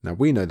Arryn. Now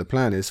we know the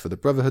plan is for the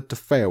Brotherhood to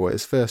fail at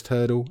its first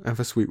hurdle and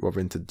for Sweet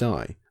Robin to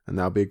die. And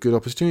that'll be a good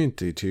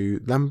opportunity to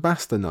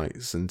lambast the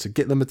knights and to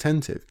get them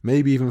attentive,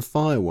 maybe even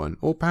fire one,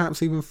 or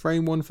perhaps even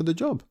frame one for the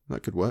job.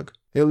 That could work.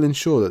 It'll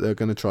ensure that they're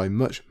going to try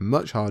much,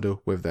 much harder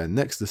with their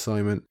next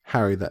assignment,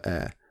 Harry the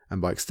Heir,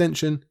 and by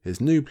extension,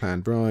 his new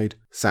planned bride,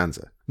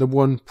 Sansa. The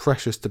one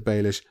precious to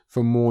Baelish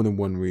for more than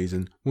one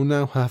reason, will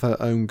now have her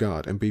own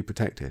guard and be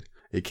protected.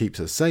 It keeps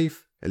her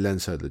safe. It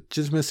lends her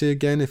legitimacy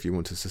again if you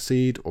want to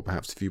secede, or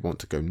perhaps if you want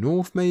to go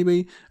north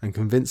maybe, and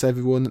convince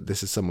everyone that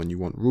this is someone you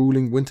want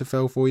ruling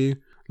Winterfell for you.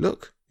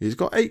 Look, he's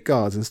got 8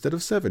 guards instead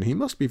of 7, he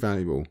must be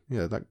valuable.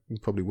 Yeah, that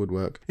probably would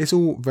work. It's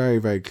all very,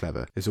 very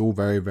clever. It's all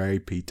very, very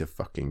Peter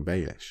fucking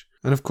Baelish.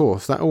 And of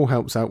course, that all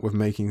helps out with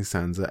making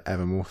Sansa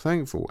ever more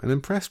thankful and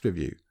impressed with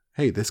you.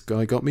 Hey, this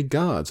guy got me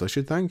guards, I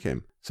should thank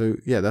him. So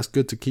yeah, that's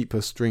good to keep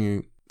her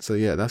stringing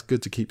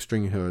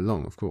her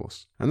along, of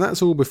course. And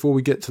that's all before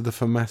we get to the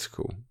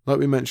thematical. Like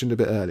we mentioned a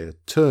bit earlier,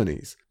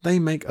 tourneys. They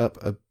make up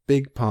a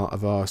big part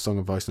of our Song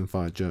of Ice and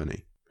Fire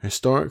journey.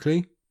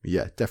 Historically,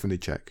 yeah, definitely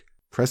check.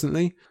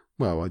 Presently,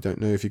 well, I don't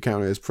know if you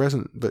count it as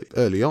present, but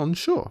early on,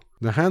 sure.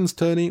 The Hands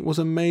tourney was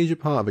a major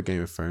part of a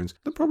Game of Thrones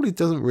that probably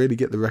doesn't really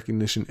get the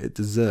recognition it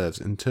deserves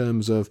in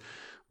terms of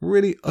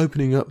really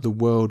opening up the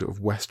world of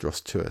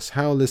Westeros to us,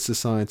 how this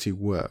society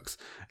works.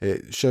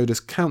 It showed us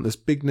countless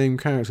big name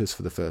characters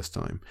for the first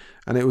time,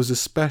 and it was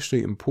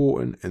especially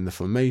important in the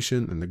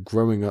formation and the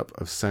growing up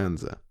of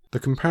Sansa. The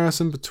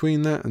comparison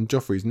between that and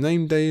Joffrey's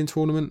Name Day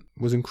tournament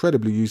was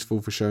incredibly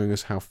useful for showing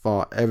us how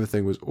far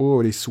everything was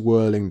already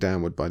swirling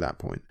downward by that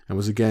point, and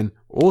was again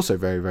also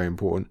very, very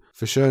important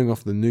for showing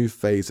off the new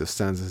phase of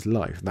Sansa's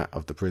life, that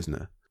of the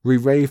prisoner. We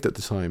raved at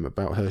the time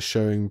about her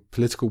showing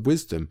political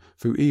wisdom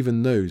through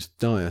even those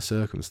dire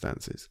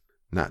circumstances.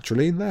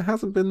 Naturally, there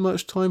hasn't been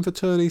much time for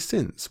tourneys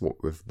since,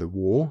 what with the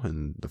war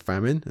and the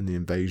famine and the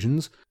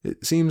invasions.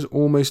 It seems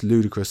almost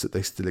ludicrous that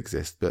they still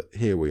exist, but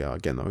here we are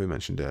again, like we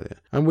mentioned earlier.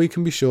 And we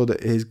can be sure that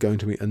it is going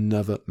to be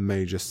another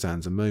major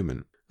Sansa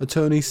moment. A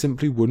tourney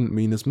simply wouldn't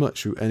mean as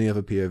much through any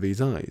other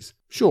POV's eyes.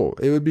 Sure,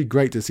 it would be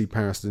great to see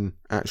Barristan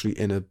actually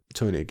in a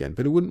tourney again,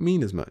 but it wouldn't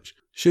mean as much.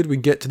 Should we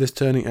get to this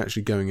tourney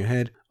actually going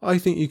ahead, I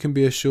think you can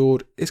be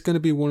assured it's going to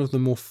be one of the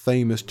more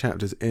famous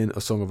chapters in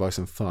A Song of Ice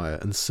and Fire,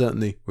 and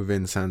certainly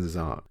within Sansa's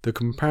arc. The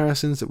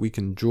comparisons that we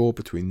can draw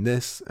between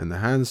this and the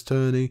Hands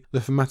tourney,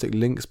 the thematic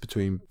links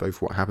between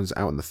both what happens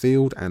out in the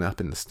field and up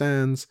in the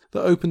stands,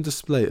 the open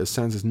display of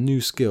Sansa's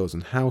new skills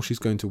and how she's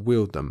going to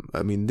wield them.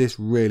 I mean, this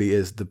really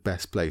is the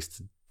best place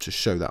to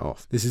show that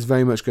off. This is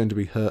very much going to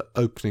be her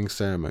opening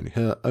ceremony,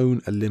 her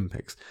own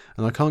Olympics,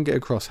 and I can't get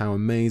across how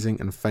amazing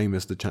and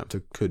famous the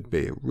chapter could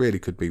be. It really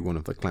could be one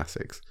of the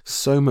classics.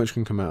 So much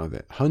can come out of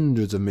it,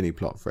 hundreds of mini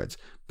plot threads,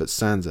 but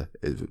Sansa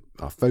is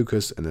our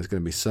focus and there's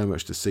going to be so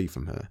much to see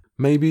from her.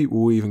 Maybe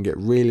we'll even get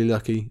really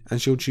lucky and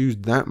she'll choose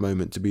that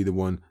moment to be the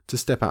one to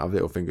step out of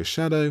Littlefinger's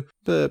shadow,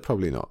 but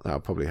probably not.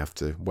 That'll probably have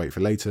to wait for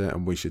later,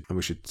 and we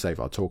should save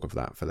our talk of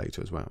that for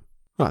later as well.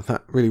 Right,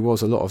 that really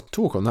was a lot of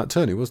talk on that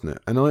tourney, wasn't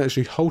it? And I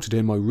actually halted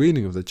in my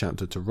reading of the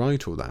chapter to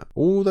write all that.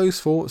 All those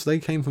thoughts, they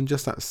came from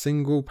just that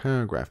single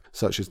paragraph,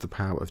 such as the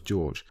power of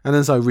George. And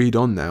as I read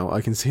on now,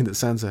 I can see that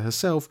Sansa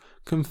herself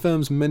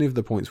confirms many of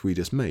the points we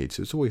just made,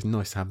 so it's always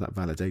nice to have that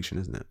validation,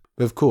 isn't it?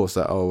 But of course,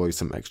 there are always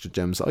some extra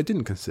gems that I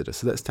didn't consider,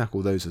 so let's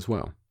tackle those as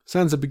well.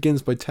 Sansa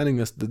begins by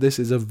telling us that this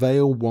is a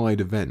Vale-wide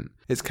event.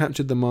 It's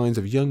captured the minds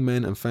of young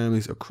men and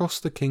families across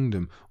the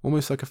kingdom,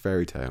 almost like a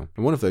fairy tale.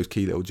 And one of those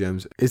key little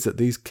gems is that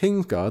these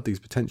Kingsguard, these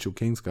potential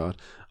Kingsguard,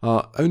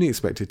 are only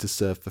expected to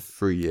serve for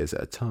 3 years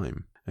at a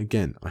time.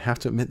 Again, I have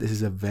to admit this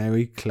is a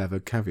very clever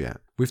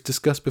caveat. We've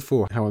discussed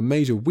before how a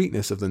major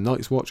weakness of the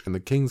Night's Watch and the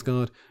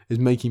Kingsguard is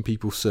making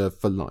people serve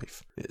for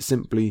life. It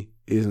simply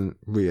isn't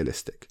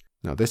realistic.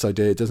 Now this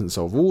idea doesn't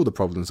solve all the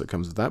problems that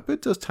comes with that, but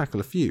it does tackle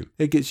a few.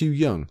 It gets you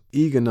young,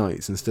 eager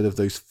knights instead of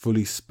those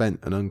fully spent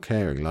and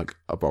uncaring like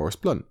a Boris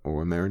Blunt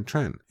or a Meryn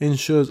Trant. It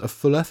ensures a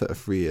full effort of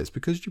 3 years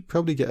because you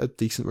probably get a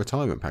decent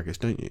retirement package,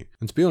 don't you?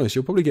 And to be honest,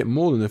 you'll probably get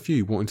more than a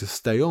few wanting to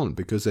stay on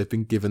because they've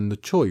been given the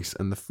choice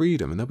and the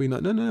freedom, and they'll be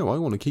like, no, I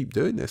want to keep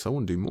doing this. I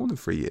want to do more than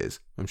 3 years.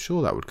 I'm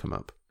sure that would come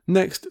up.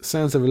 Next,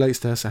 Sansa relates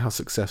to us how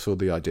successful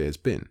the idea has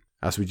been.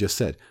 As we just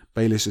said,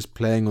 Baelish is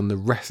playing on the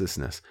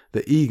restlessness,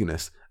 the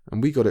eagerness,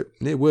 and we got it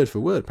near word for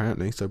word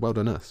apparently, so well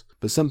done us.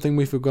 But something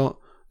we forgot,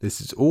 This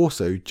is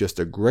also just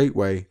a great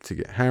way to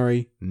get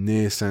Harry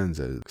near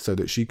Sansa so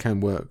that she can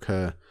work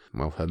her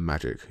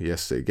magic.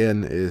 Yes,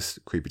 again, it is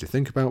creepy to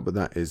think about, but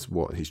that is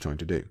what he's trying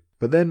to do.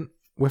 But then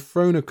we're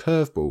thrown a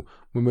curveball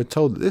when we're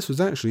told that this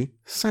was actually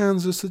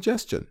Sansa's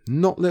suggestion,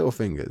 not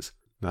Littlefinger's.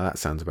 Now that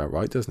sounds about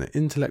right, doesn't it?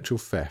 Intellectual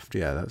theft,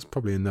 yeah, that's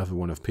probably another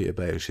one of Peter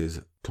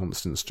Baelish's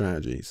constant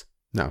strategies.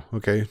 Now,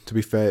 okay, to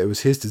be fair, it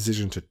was his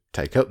decision to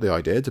take up the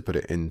idea, to put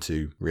it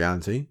into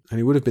reality, and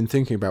he would have been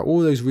thinking about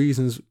all those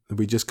reasons that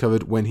we just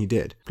covered when he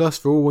did. Plus,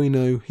 for all we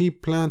know, he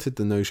planted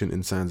the notion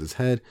in Sansa's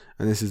head,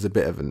 and this is a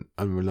bit of an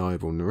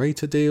unreliable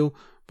narrator deal,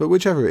 but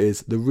whichever it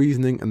is, the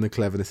reasoning and the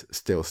cleverness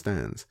still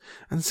stands.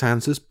 And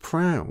Sansa's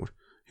proud.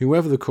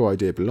 Whoever the core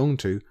idea belonged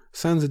to,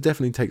 Sansa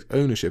definitely takes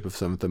ownership of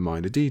some of the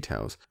minor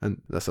details,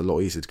 and that's a lot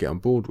easier to get on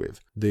board with.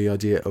 The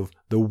idea of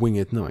the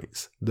winged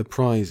knights, the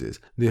prizes,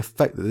 the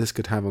effect that this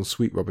could have on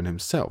Sweet Robin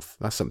himself,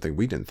 that's something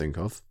we didn't think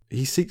of.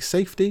 He seeks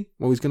safety?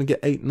 Well, he's going to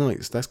get 8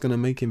 knights, that's going to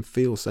make him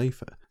feel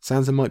safer.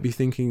 Sansa might be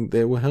thinking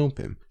they will help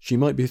him. She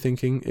might be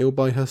thinking it'll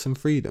buy her some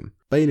freedom.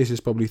 Baelish is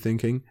probably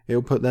thinking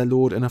it'll put their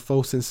lord in a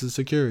false sense of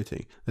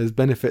security. There's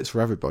benefits for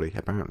everybody,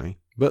 apparently.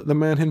 But the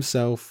man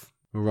himself,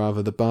 or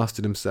rather the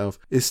bastard himself,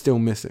 is still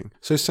missing.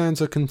 So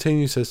Sansa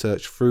continues her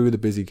search through the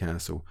busy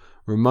castle,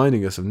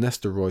 reminding us of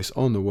Nestor Royce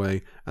on the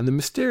way and the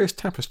mysterious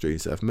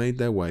tapestries that have made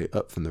their way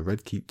up from the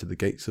Red Keep to the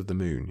Gates of the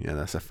Moon. Yeah,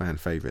 that's a fan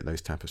favourite,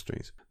 those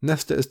tapestries.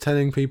 Nestor is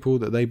telling people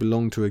that they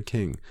belong to a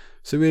king,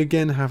 so we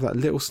again have that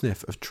little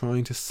sniff of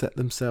trying to set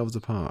themselves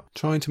apart,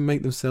 trying to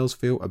make themselves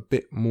feel a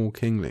bit more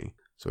kingly.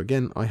 So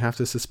again, I have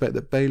to suspect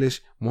that Baelish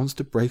wants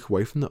to break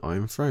away from the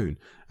Iron Throne,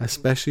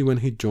 especially when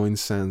he joins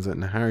Sansa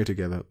and Harry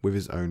together with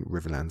his own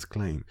Riverlands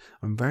claim.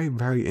 I'm very,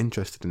 very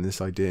interested in this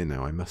idea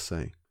now, I must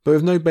say. But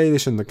with no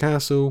Baelish in the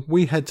castle,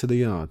 we head to the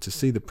yard to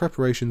see the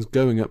preparations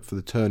going up for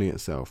the tourney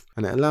itself,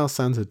 and it allows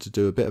Sansa to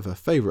do a bit of her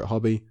favourite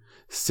hobby,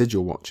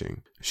 sigil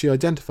watching. She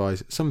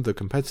identifies some of the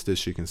competitors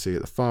she can see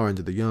at the far end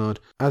of the yard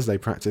as they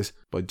practice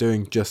by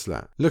doing just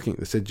that, looking at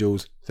the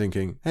sigils,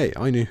 thinking, hey,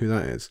 I knew who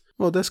that is.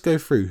 Well, let's go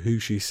through who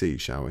she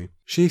sees, shall we?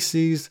 She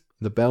sees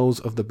the Bells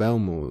of the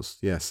Belmores,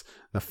 yes,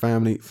 the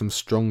family from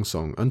Strong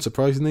Song.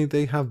 Unsurprisingly,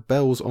 they have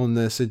bells on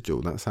their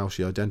sigil, that's how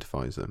she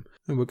identifies them.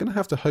 And we're going to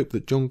have to hope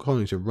that Jon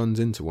Connington runs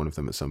into one of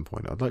them at some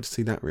point. I'd like to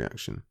see that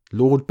reaction.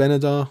 Lord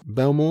Benedar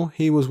Belmore,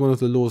 he was one of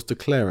the Lords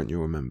Declarant,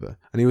 you'll remember,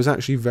 and he was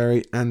actually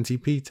very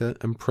anti-Peter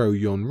and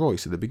pro-Jon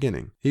Royce at the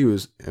beginning. He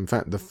was, in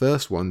fact, the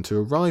first one to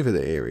arrive at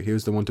the Eyrie. He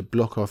was the one to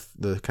block off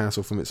the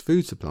castle from its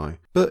food supply,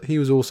 but he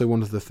was also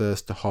one of the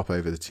first to hop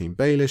over to Team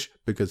Baelish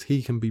because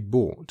he can be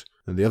bought.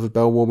 And the other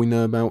Belmore we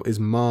know about is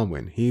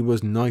Marwyn. He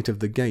was Knight of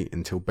the Gate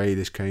until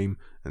Baelish came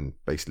and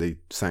basically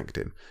sacked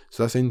him.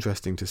 So that's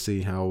interesting to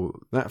see how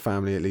that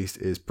family at least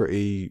is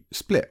pretty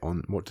split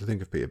on what to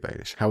think of Peter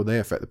Baelish, how they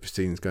affect the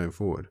proceedings going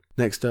forward.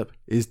 Next up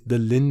is the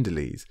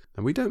Lindleys.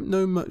 And we don't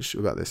know much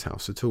about this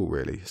house at all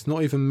really. It's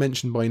not even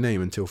mentioned by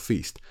name until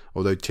Feast,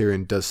 although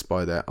Tyrion does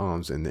spy their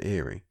arms in the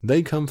Eyrie.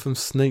 They come from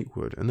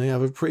Snakewood and they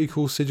have a pretty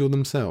cool sigil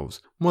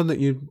themselves. One that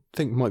you'd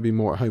think might be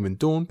more at home in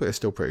Dawn, but it's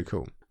still pretty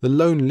cool. The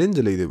lone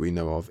Lindley that we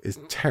know of is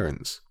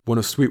Terence, one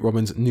of Sweet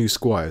Robin's new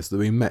squires that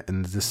we met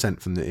in the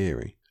descent from the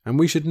Eyrie. And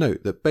we should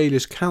note that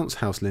Baelish counts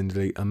House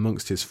Lindley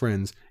amongst his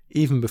friends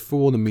even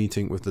before the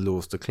meeting with the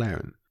Lords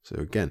Declarant. So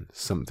again,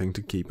 something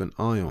to keep an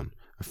eye on.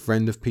 A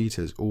friend of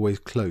Peter's, always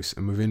close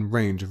and within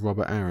range of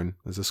Robert Arryn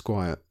as a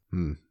squire.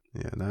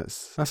 Yeah,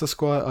 that's a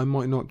squire I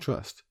might not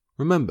trust.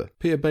 Remember,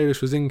 Peter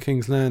Baelish was in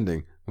King's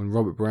Landing when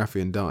Robert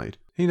Baratheon died.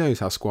 He knows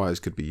how squires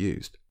could be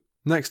used.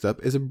 Next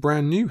up is a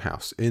brand new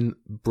house in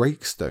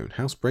Breakstone,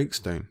 House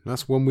Breakstone.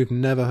 That's one we've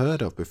never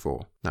heard of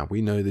before. Now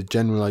we know the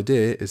general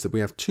idea is that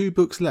we have 2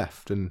 books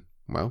left and,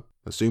 well,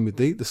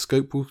 assumedly the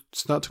scope will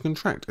start to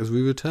contract as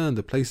we return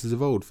to places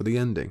of old for the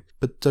ending.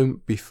 But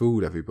don't be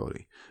fooled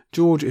everybody.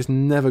 George is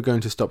never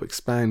going to stop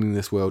expanding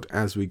this world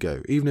as we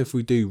go, even if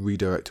we do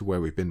redirect to where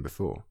we've been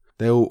before.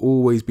 There will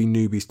always be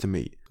newbies to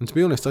meet. And to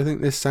be honest, I think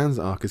this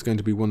Sansa arc is going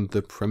to be one of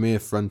the premier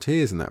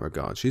frontiers in that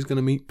regard. She's going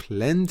to meet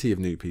plenty of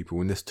new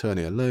people in this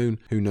tourney alone.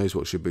 Who knows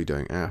what she'll be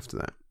doing after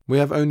that. We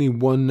have only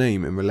one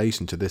name in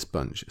relation to this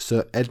bunch,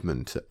 Sir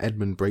Edmund, Sir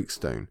Edmund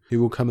Breakstone, who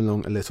will come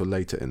along a little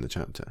later in the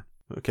chapter.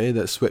 Okay,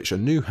 let's switch a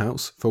new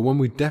house for one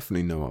we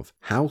definitely know of.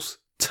 House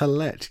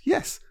Tillett.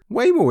 Yes!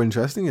 Way more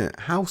interesting, isn't it?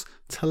 House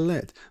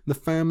Tillett, the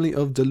family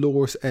of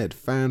Dolorous Ed,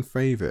 fan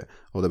favourite.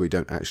 Although we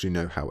don't actually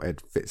know how Ed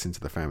fits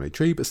into the family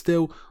tree, but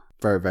still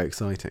very, very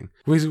exciting.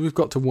 We've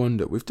got to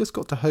wonder, we've just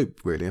got to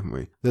hope, really, haven't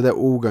we? That they're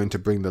all going to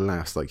bring the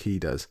last like he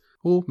does.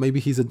 Or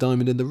maybe he's a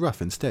diamond in the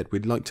rough instead.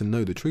 We'd like to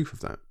know the truth of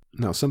that.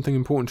 Now, something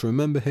important to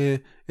remember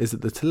here is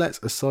that the Tilletts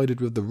are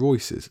sided with the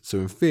Royces, so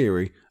in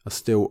theory are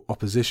still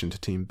opposition to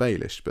Team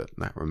Baelish, but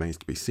that remains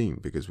to be seen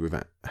because we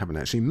haven't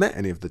actually met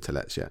any of the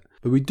Tilletts yet.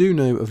 But we do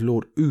know of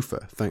Lord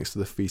Uther thanks to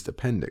the Feast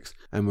Appendix,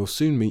 and we'll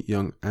soon meet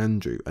young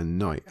Andrew and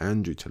Knight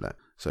Andrew Tillett,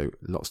 so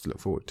lots to look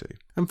forward to.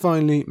 And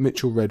finally,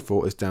 Mitchell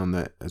Redfort is down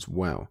there as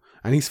well,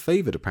 and he's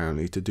favoured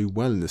apparently to do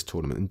well in this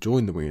tournament and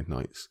join the Winged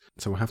Knights,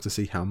 so we'll have to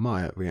see how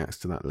Maya reacts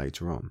to that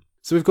later on.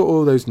 So we've got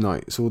all those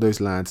knights, all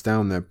those lads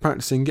down there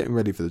practicing, getting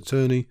ready for the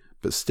tourney,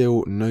 but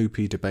still no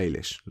Petyr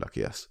Baelish,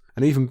 lucky us.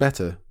 And even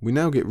better, we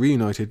now get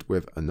reunited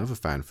with another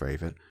fan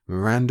favourite,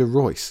 Miranda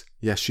Royce.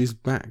 Yes, she's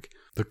back.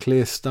 The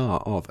clear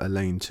star of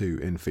Elaine 2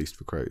 in Feast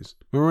for Crows.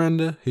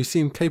 Miranda, who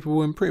seemed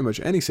capable in pretty much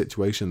any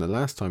situation the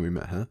last time we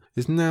met her,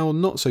 is now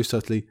not so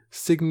subtly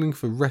signalling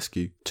for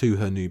rescue to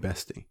her new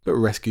bestie. But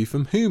rescue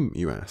from whom,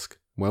 you ask?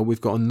 Well,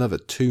 we've got another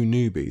 2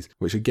 newbies,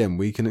 which again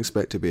we can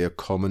expect to be a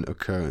common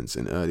occurrence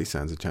in early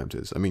Sansa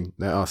chapters. I mean,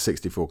 there are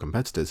 64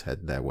 competitors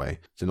head their way,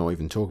 to not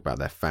even talk about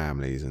their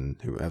families and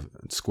whoever,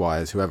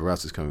 squires, whoever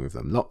else is coming with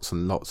them. Lots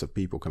and lots of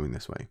people coming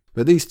this way.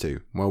 But these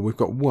 2, well, we've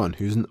got one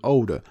who's an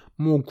older,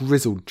 more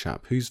grizzled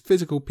chap whose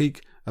physical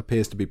peak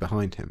appears to be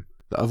behind him.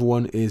 The other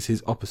one is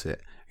his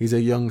opposite. He's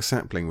a young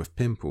sapling with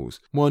pimples,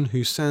 one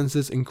who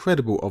Sansa's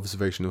incredible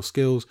observational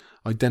skills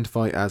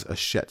identify as a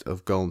Shet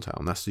of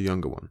Goldtown. That's the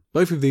younger one.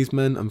 Both of these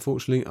men,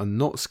 unfortunately, are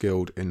not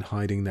skilled in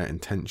hiding their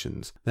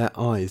intentions. Their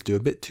eyes do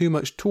a bit too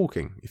much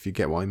talking, if you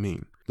get what I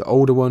mean. The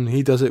older one,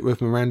 he does it with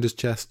Miranda's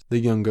chest, the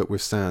younger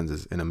with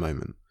Sansa's in a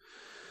moment.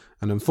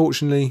 And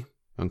unfortunately,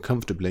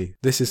 uncomfortably,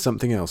 this is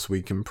something else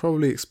we can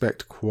probably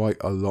expect quite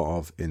a lot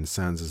of in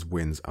Sansa's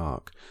Winds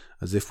arc,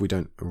 as if we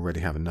don't already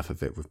have enough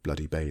of it with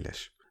bloody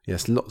Baelish.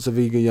 Yes, lots of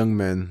eager young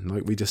men,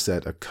 like we just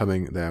said, are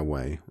coming their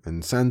way,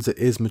 and Sansa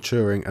is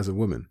maturing as a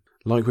woman.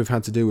 Like we've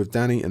had to do with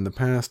Dany in the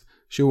past,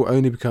 she will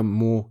only become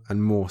more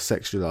and more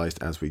sexualized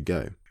as we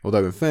go.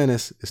 Although in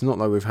fairness, it's not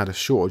like we've had a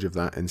shortage of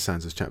that in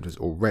Sansa's chapters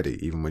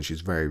already, even when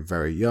she's very,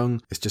 very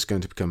young. It's just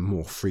going to become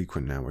more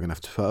frequent now. We're going to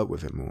have to put up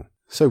with it more.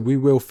 So we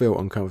will feel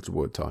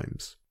uncomfortable at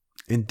times,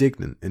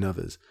 indignant in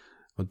others,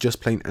 or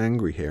just plain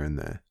angry here and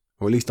there.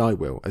 Or at least I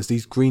will, as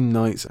these green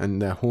knights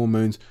and their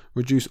hormones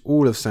reduce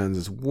all of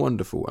Sansa's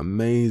wonderful,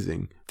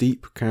 amazing,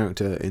 deep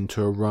character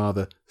into a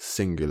rather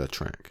singular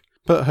track.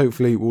 But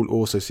hopefully we'll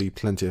also see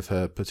plenty of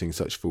her putting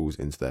such fools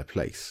into their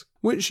place.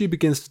 Which she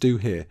begins to do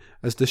here,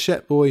 as the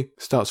Shet boy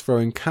starts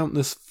throwing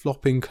countless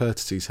flopping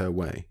courtesies her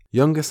way.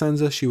 Younger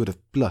Sansa, she would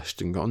have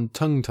blushed and gotten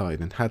tongue-tied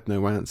and had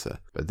no answer,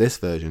 but this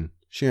version,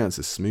 she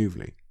answers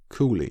smoothly,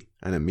 coolly,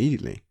 and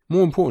immediately.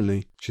 More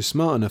importantly, she's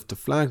smart enough to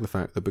flag the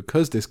fact that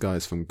because this guy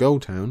is from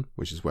Goldtown,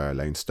 which is where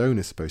Elaine Stone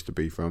is supposed to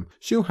be from,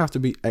 she'll have to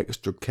be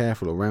extra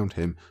careful around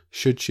him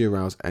should she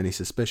arouse any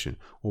suspicion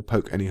or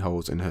poke any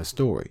holes in her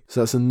story. So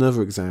that's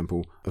another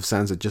example of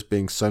Sansa just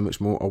being so much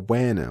more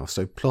aware now,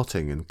 so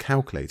plotting and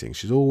calculating.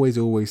 She's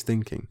always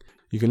thinking.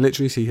 You can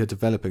literally see her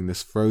developing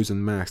this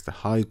frozen mask to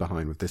hide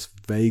behind with this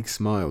vague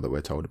smile that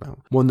we're told about,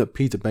 one that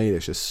Petyr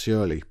Baelish has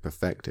surely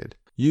perfected.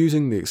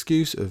 Using the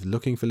excuse of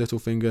looking for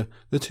Littlefinger,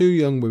 the 2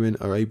 young women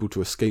are able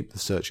to escape the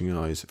searching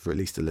eyes for at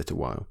least a little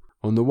while.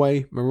 On the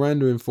way,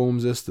 Miranda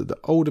informs us that the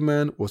older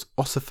man was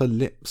Ossifer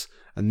Lips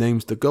and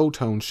names the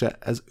Goldtown Shet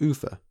as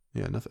Uther.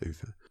 Yeah, another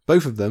Uther.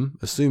 Both of them,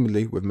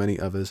 assumedly with many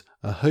others,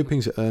 are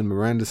hoping to earn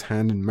Miranda's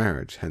hand in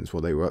marriage, hence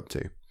what they were up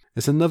to.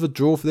 It's another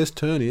draw for this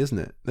tourney, isn't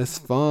it? There's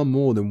far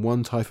more than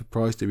one type of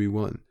prize to be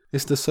won.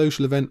 It's the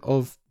social event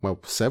of, well,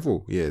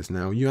 several years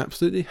now. You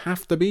absolutely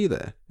have to be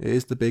there. It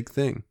is the big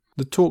thing.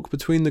 The talk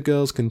between the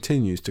girls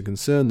continues to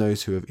concern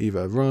those who have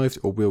either arrived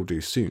or will do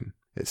soon.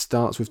 It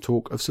starts with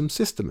talk of some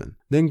sistermen,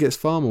 then gets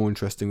far more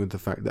interesting with the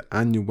fact that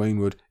Anya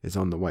Waynwood is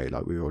on the way,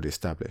 like we've already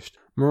established.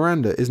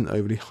 Miranda isn't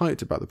overly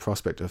hyped about the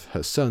prospect of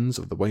her sons,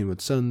 of the Waynwood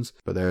sons,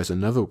 but there is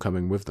another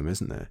coming with them,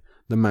 isn't there?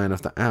 The man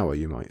of the hour,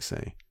 you might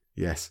say.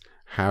 Yes,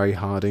 Harry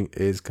Harding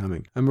is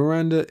coming, and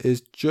Miranda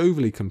is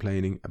jovially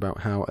complaining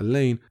about how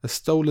Elaine has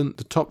stolen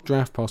the top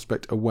draft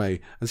prospect away,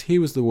 as he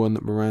was the one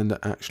that Miranda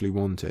actually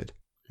wanted.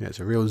 Yeah, it's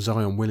a real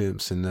Zion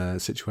Williamson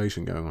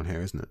situation going on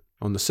here, isn't it?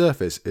 On the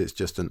surface, it's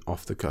just an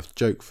off-the-cuff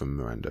joke from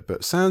Miranda,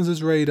 but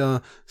Sansa's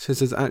radar says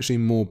there's actually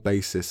more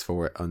basis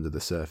for it under the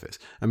surface,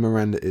 and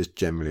Miranda is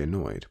generally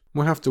annoyed.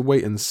 We'll have to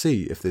wait and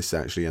see if this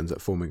actually ends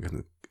up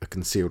forming a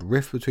concealed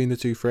rift between the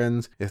 2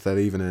 friends, if they'll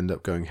even end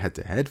up going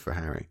head-to-head for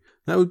Harry.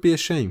 That would be a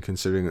shame,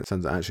 considering that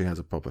Sansa actually has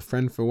a proper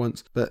friend for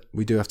once, but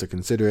we do have to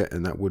consider it,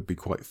 and that would be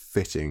quite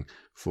fitting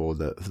for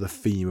the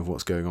theme of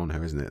what's going on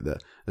here, isn't it?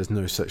 That there's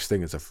no such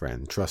thing as a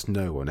friend. Trust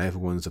no one.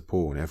 Everyone's a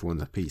pawn.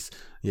 Everyone's a piece.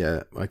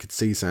 Yeah, I could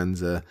see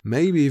Sansa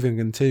maybe even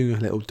continuing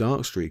a little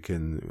dark streak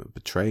and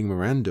betraying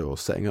Miranda or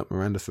setting up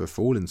Miranda for a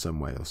fall in some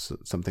way or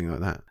something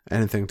like that.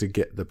 Anything to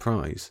get the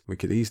prize. We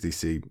could easily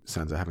see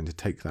Sansa having to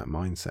take that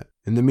mindset.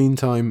 In the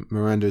meantime,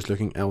 Miranda is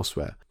looking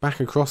elsewhere, back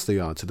across the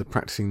yard to the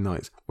practicing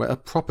knights, where a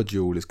proper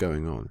duel is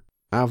going on.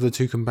 Out of the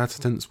 2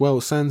 combatants, well,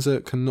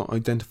 Sansa cannot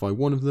identify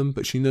one of them,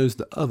 but she knows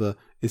the other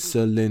is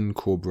Sir Lyn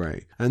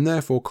Corbray, and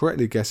therefore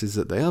correctly guesses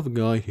that the other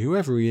guy,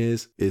 whoever he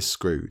is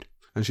screwed.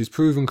 And she's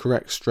proven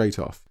correct straight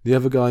off. The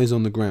other guy is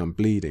on the ground,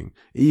 bleeding,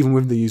 even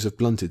with the use of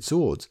blunted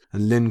swords,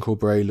 and Lyn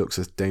Corbray looks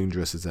as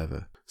dangerous as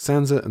ever.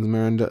 Sansa and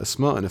Miranda are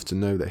smart enough to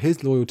know that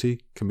his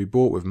loyalty can be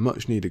bought with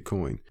much needed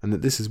coin, and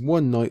that this is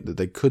one night that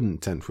they couldn't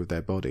tempt with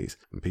their bodies,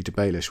 and Petyr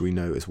Baelish, we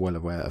know, is well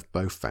aware of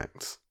both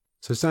facts.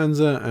 So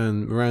Sansa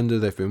and Miranda,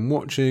 they've been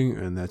watching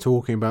and they're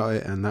talking about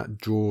it, and that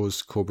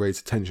draws Corbray's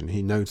attention.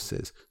 He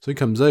notices. So he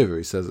comes over,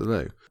 he says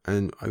hello.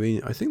 And I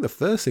mean, I think the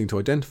first thing to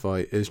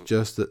identify is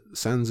just that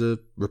Sansa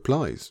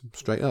replies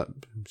straight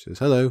up. She says,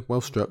 "Hello,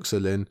 well struck, Sir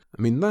Lyn."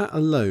 I mean, that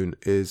alone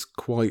is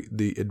quite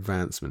the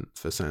advancement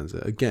for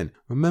Sansa. Again,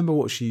 remember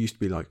what she used to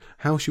be like,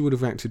 how she would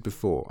have reacted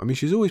before. I mean,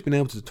 she's always been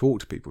able to talk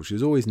to people.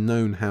 She's always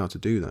known how to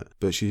do that,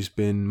 but she's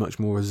been much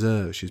more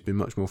reserved. She's been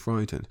much more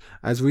frightened.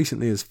 As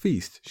recently as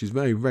Feast, she's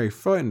very, very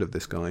frightened of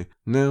this guy.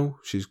 Now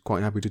she's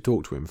quite happy to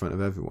talk to him in front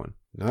of everyone.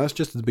 Now that's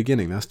just the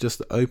beginning, that's just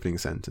the opening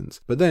sentence.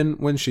 But then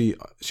when she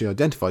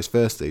identifies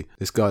firstly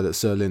this guy that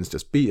Sir Lyn's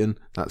just beaten,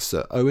 that's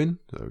Sir Owen,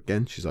 so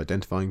again she's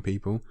identifying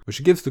people. But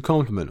she gives the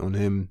compliment on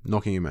him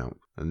knocking him out.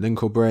 And Lyn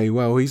Corbray,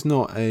 well, he's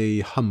not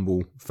a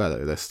humble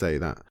fellow, let's say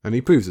that. And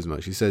he proves as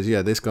much. He says,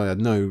 yeah, this guy had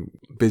no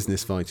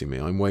business fighting me,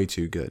 I'm way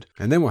too good.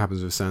 And then what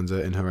happens with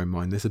Sansa in her own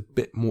mind, there's a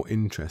bit more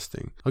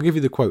interesting. I'll give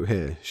you the quote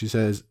here. She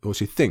says, or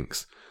she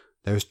thinks,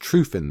 "There is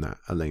truth in that,"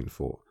 Elaine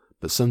thought,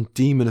 "but some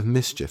demon of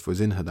mischief was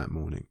in her that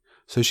morning."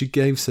 So she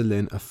gave Sir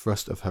Lyn a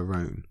thrust of her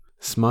own.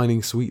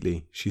 Smiling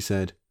sweetly, she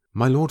said,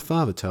 "My lord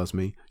father tells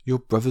me your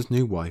brother's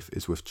new wife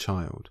is with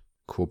child."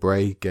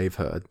 Corbray gave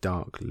her a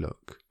dark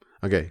look.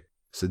 Okay,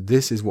 so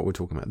this is what we're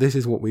talking about. This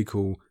is what we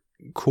call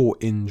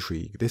court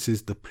intrigue. This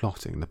is the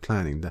plotting, the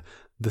planning,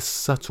 the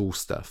subtle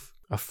stuff.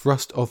 A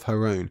thrust of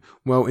her own.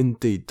 Well,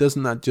 indeed,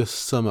 doesn't that just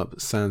sum up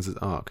Sansa's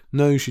arc?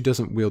 No, she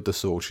doesn't wield the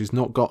sword. She's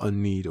not got a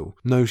needle.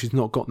 No, she's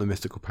not got the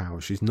mystical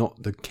power. She's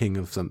not the king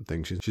of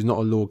something. She's not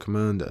a lord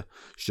commander.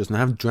 She doesn't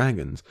have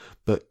dragons,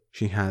 but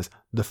she has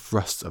the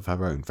thrusts of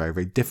her own. Very,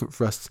 very different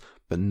thrusts,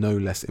 but no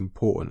less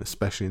important,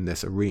 especially in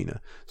this arena.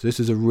 So this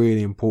is a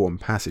really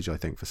important passage, I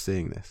think, for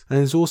seeing this. And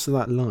there's also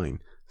that line,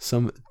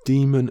 "Some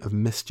demon of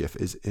mischief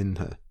is in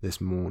her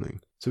this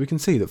morning." So we can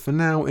see that for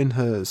now in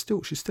her,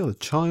 she's still a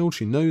child,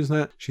 she knows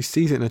that, she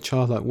sees it in a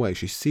childlike way,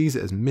 she sees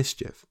it as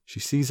mischief,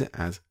 she sees it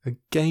as a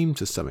game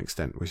to some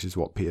extent, which is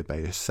what Petyr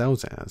Baelish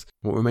sells it as.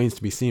 What remains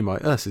to be seen by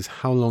us is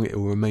how long it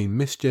will remain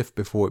mischief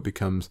before it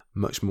becomes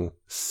much more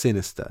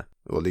sinister,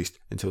 or at least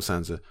until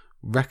Sansa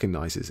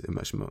recognises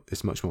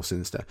it's much more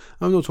sinister.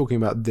 I'm not talking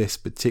about this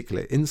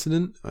particular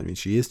incident, I mean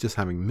she is just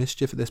having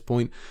mischief at this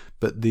point,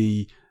 but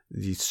the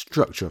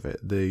structure of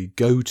it, the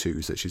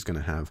go-tos that she's going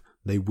to have,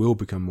 they will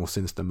become more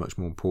sinister, much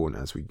more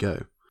important as we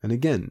go. And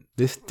again,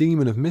 this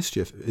demon of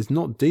mischief is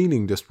not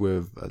dealing just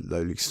with a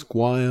lowly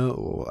squire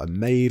or a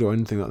maid or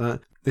anything like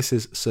that. This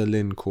is Sir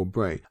Lyn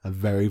Corbray, a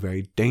very,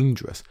 very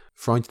dangerous,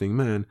 frightening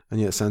man, and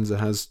yet Sansa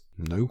has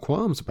no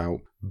qualms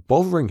about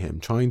bothering him,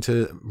 trying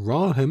to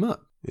rile him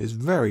up. It's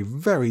very,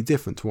 very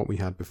different to what we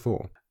had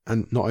before.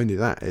 And not only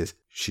that, is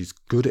she's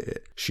good at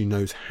it. She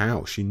knows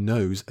how. She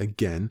knows,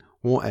 again,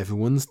 what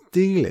everyone's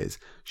deal is.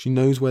 She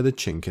knows where the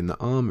chink in the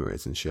armour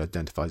is, and she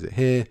identifies it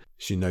here.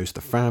 She knows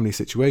the family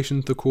situation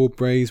of the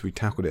Corbrays. We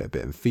tackled it a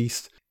bit in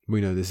Feast. We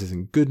know this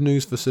isn't good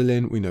news for Sir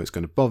Lyn. We know it's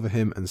going to bother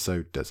him, and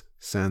so does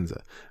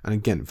Sansa. And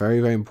again,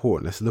 very, very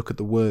important. Let's look at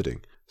the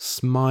wording.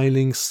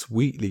 Smiling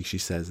sweetly, she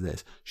says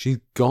this. She's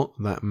got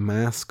that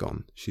mask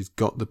on. She's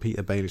got the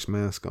Petyr Baelish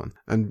mask on.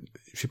 And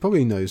she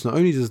probably knows, not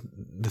only does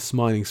the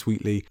smiling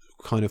sweetly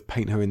kind of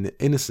paint her in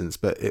the innocence,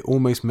 but it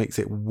almost makes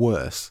it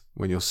worse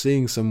when you're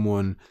seeing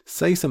someone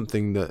say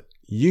something that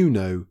you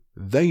know,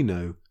 they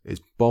know is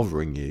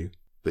bothering you,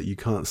 but you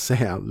can't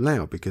say out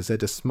loud because they're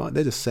just smart.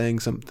 They're just saying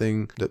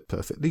something that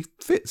perfectly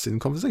fits in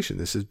conversation.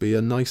 This would be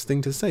a nice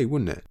thing to say,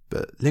 wouldn't it?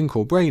 But Lyn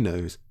Corbray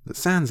knows, that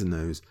Sansa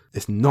knows,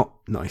 it's not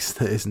nice.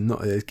 That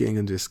it's getting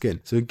under his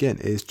skin. So again,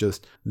 it's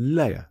just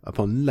layer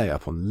upon layer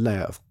upon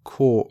layer of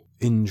court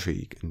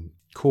intrigue and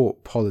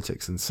court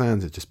politics, and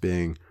Sansa just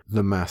being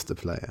the master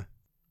player.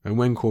 And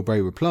when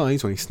Corbray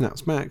replies, when he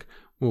snaps back,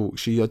 well,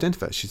 she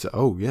identifies. She said,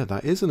 "Oh yeah,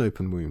 that is an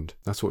open wound."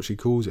 That's what she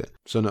calls it.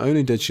 So not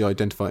only did she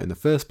identify it in the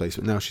first place,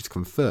 but now she's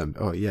confirmed,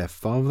 "Oh yeah,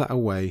 file that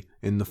away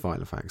in the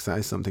file of facts. That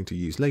is something to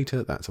use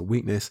later. That's a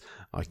weakness.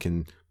 I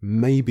can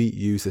maybe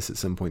use this at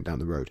some point down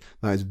the road."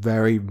 That is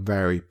very,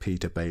 very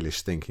Petyr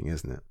Baelish thinking,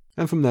 isn't it?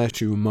 And from there,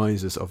 she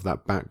reminds us of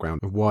that background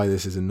of why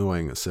this is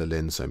annoying Sir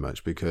Lyn so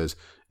much, because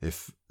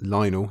if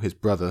Lionel, his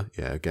brother,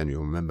 yeah, again,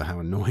 you'll remember how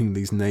annoying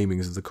these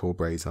namings of the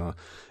Corbrays are.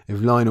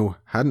 If Lionel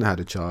hadn't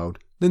had a child,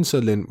 then Sir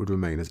Lyn would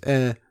remain as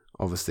heir.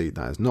 Obviously,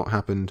 that has not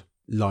happened.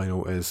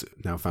 Lionel has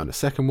now found a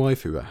second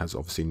wife who has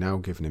obviously now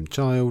given him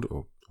child,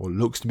 or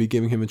looks to be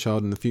giving him a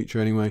child in the future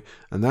anyway.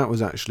 And that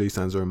was actually,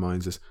 Sansa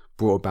reminds us,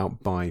 brought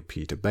about by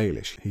Petyr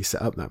Baelish. He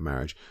set up that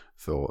marriage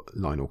for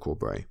Lionel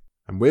Corbray.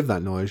 And with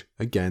that knowledge,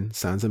 again,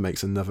 Sansa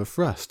makes another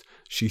thrust.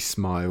 She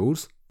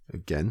smiles,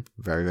 again,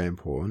 very, very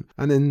important,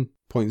 and then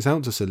points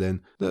out to Sir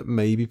Lyn that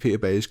maybe Petyr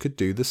Baelish could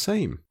do the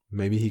same.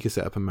 Maybe he could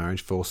set up a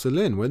marriage for Sir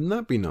Lyn. Wouldn't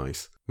that be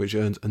nice? Which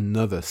earns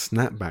another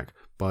snapback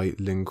by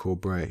Lyn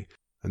Corbray.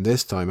 And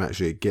this time,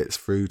 actually, it gets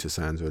through to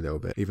Sansa a little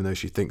bit. Even though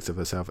she thinks of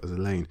herself as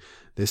Elaine,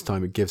 this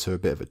time it gives her a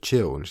bit of a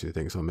chill, and she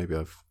thinks, oh, maybe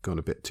I've gone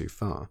a bit too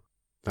far.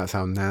 That's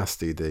how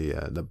nasty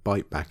the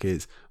bite back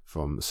is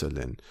from Sir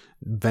Lyn.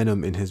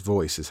 Venom in his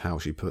voice is how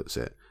she puts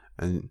it.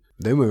 And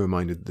then we're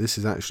reminded this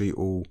is actually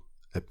all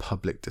a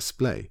public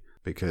display,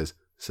 because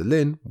Sir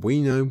Lyn,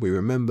 we know, we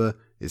remember,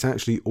 is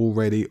actually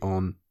already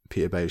on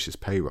Peter Baelish's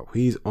payroll.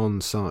 He's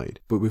on side.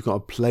 But we've got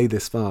to play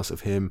this farce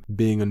of him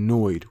being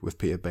annoyed with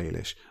Peter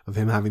Baelish, of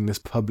him having this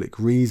public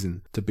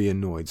reason to be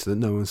annoyed so that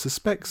no one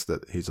suspects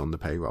that he's on the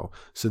payroll,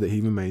 so that he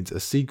remains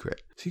a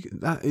secret. So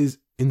that is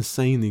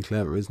insanely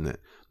clever, isn't it?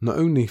 Not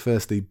only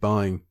firstly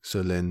buying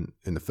Sir Lin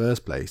in the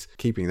first place,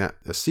 keeping that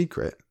a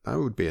secret, that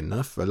would be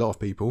enough for a lot of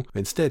people.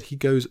 Instead, he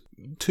goes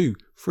 2,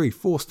 3,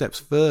 4 steps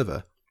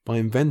further by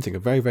inventing a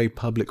very, very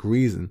public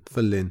reason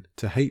for Lin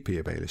to hate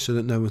Peter Baelish so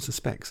that no one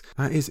suspects.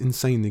 That is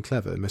insanely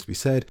clever, it must be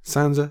said.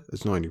 Sansa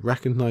has not only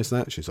recognised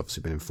that, she's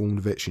obviously been informed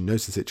of it, she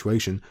knows the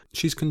situation,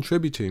 she's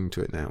contributing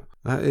to it now.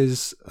 That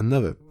is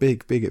another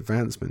big, big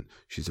advancement.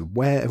 She's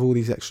aware of all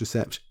these extra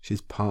steps,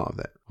 she's part of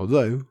it.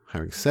 Although,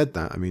 having said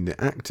that, I mean,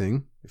 the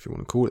acting, if you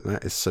want to call it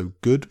that, is so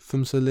good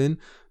from Sir Lin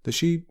that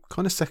she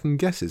kind of second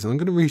guesses. And I'm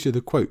going to read you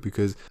the quote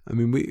because, I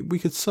mean, we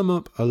could sum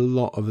up a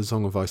lot of A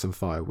Song of Ice and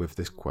Fire with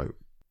this quote.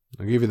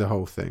 I'll give you the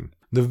whole thing.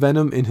 The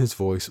venom in his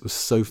voice was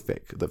so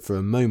thick that for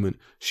a moment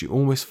she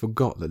almost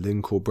forgot that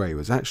Lin Corbray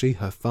was actually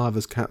her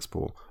father's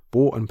catspaw,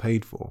 bought and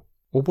paid for.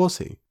 Or was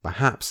he?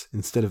 Perhaps,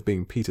 instead of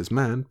being Peter's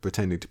man,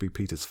 pretending to be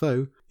Peter's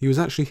foe, he was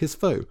actually his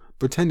foe,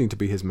 pretending to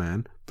be his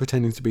man,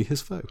 pretending to be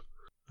his foe.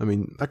 I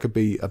mean, that could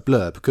be a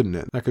blurb, couldn't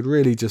it? That could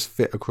really just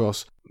fit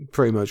across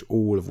pretty much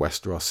all of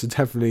Westeros. So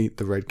definitely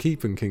the Red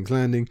Keep and King's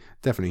Landing,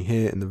 definitely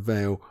here in the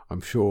Vale,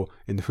 I'm sure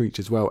in the Reach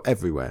as well,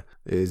 everywhere.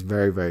 It is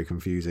very, very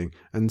confusing.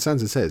 And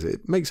Sansa says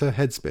it makes her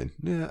head spin.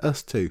 Yeah,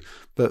 us too.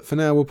 But for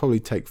now, we'll probably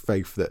take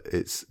faith that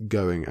it's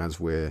going as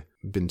we're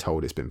been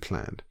told it's been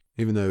planned.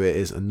 Even though it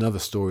is another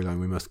storyline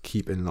we must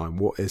keep in line.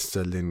 What is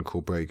Sir Lin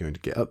Corbray going to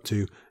get up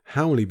to?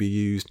 How will he be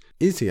used?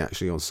 Is he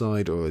actually on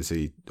side or is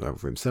he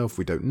for himself?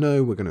 We don't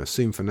know. We're going to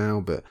assume for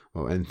now, but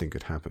well, anything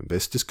could happen. But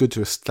it's just good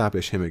to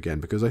establish him again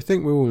because I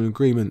think we're all in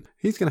agreement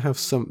he's going to have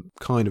some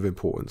kind of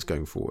importance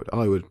going forward.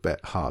 I would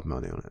bet hard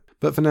money on it.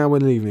 But for now, we're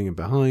leaving him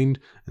behind.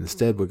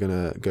 Instead, we're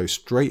going to go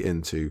straight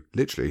into,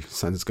 literally,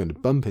 Sansa's going to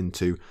bump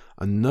into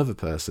another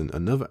person,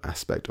 another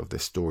aspect of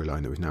this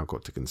storyline that we've now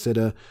got to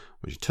consider.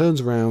 When she turns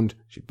around,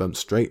 she bumps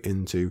straight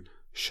into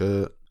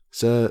Sir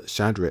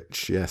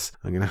Shadrich. Yes,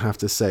 I'm going to have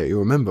to say it. You'll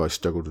remember I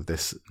struggled with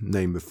this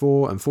name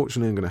before.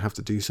 Unfortunately, I'm going to have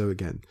to do so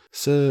again.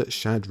 Sir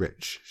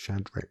Shadrich.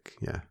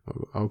 Yeah,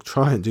 I'll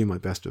try and do my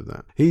best with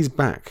that. He's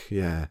back.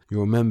 Yeah,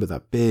 you'll remember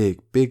that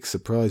big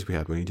surprise we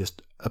had when he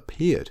just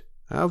appeared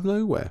out of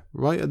nowhere,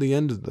 right at the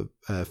end of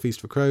the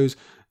Feast for Crows.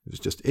 It was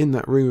just in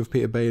that room with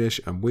Peter Baelish,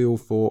 and we all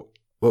thought,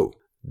 whoa,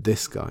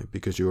 this guy,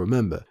 because you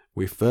remember,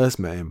 we first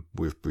met him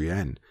with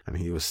Brienne, and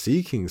he was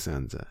seeking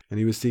Sansa, and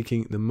he was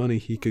seeking the money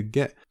he could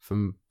get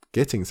from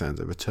getting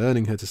Sansa,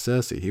 returning her to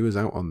Cersei. He was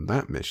out on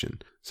that mission.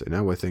 So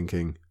now we're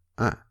thinking,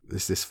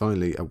 is this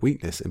finally a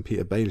weakness in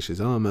Peter Baelish's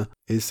armour?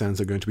 Is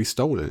Sansa going to be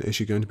stolen? Is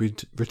she going to be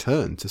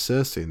returned to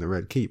Cersei in the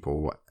Red Keep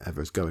or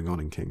whatever is going on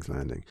in King's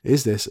Landing?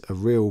 Is this a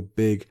real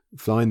big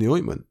fly in the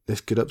ointment?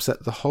 This could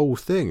upset the whole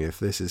thing if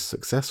this is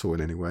successful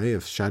in any way.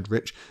 If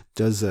Shadrich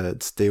does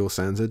steal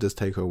Sansa, does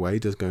take her away,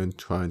 does go and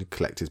try and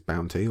collect his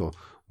bounty or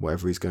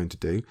whatever he's going to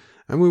do.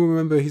 And we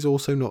remember he's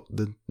also not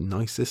the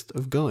nicest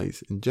of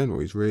guys in general.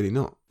 He's really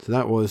not. So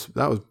that was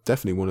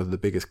definitely one of the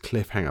biggest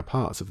cliffhanger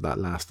parts of that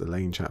last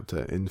Elaine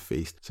chapter in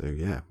Feast. So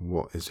yeah,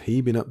 what has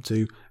he been up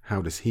to?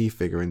 How does he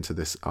figure into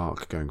this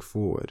arc going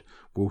forward?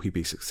 Will he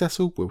be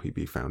successful? Will he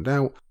be found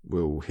out?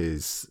 Will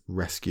his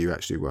rescue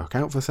actually work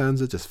out for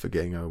Sansa, just for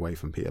getting her away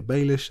from Peter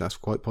Baelish? That's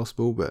quite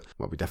possible, but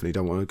well, we definitely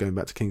don't want her going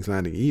back to King's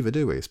Landing either,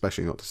 do we?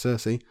 Especially not to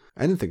Cersei.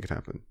 Anything could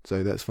happen. So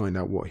let's find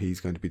out what he's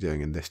going to be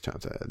doing in this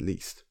chapter at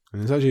least.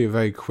 And it's actually a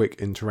very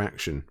quick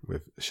interaction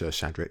with Sir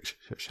Shadrich.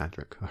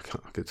 I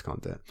just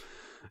can't do it.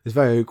 It's a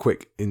very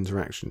quick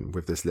interaction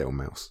with this little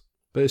mouse.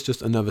 But it's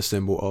just another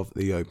symbol of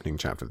the opening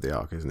chapter of the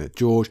arc, isn't it?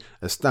 George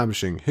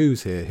establishing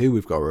who's here, who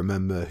we've got to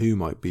remember, who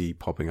might be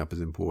popping up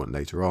as important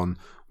later on.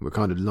 We're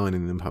kind of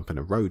lining them up in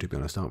a row, to be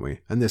honest, aren't we?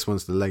 And this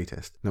one's the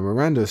latest. Now,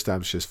 Miranda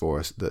establishes for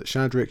us that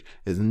Shadrich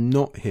is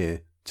not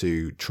here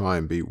to try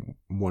and be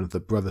one of the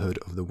Brotherhood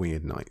of the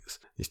Winged Knights.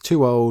 He's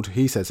too old.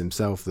 He says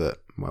himself that,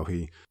 well,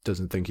 he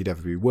doesn't think he'd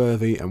ever be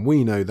worthy, and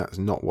we know that's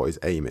not what his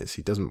aim is.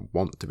 He doesn't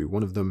want to be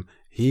one of them.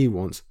 He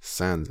wants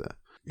Sansa,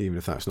 even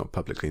if that's not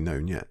publicly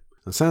known yet.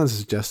 And Sansa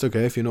suggests,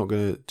 okay, if you're not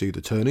going to do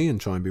the tourney and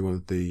try and be one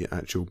of the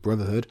actual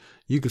Brotherhood,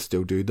 you could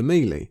still do the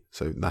melee.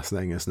 So that's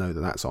letting us know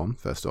that that's on.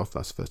 First off,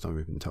 that's the first time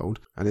we've been told.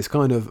 And it's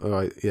kind of,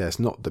 alright, yeah, it's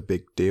not the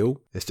big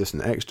deal. It's just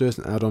an extra, it's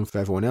an add-on for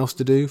everyone else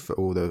to do, for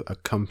all the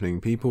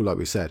accompanying people. Like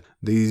we said,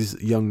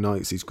 these young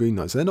knights, these green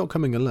knights, they're not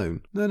coming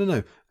alone.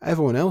 No.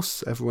 Everyone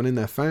else, everyone in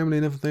their family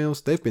and everything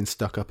else, they've been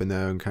stuck up in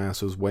their own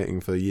castles waiting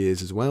for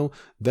years as well.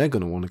 They're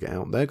going to want to get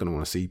out. They're going to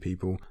want to see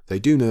people. They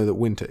do know that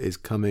winter is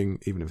coming,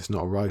 even if it's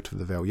not arrived for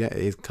the Vale yet,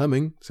 it is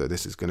coming. So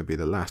this is going to be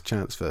the last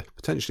chance for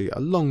potentially a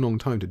long, long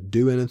time to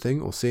do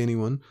anything or see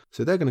anyone.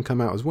 So they're going to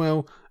come out as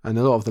well. And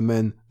a lot of the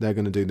men, they're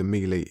going to do the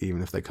melee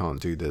even if they can't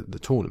do the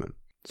tournament.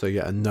 So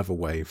yet another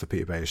way for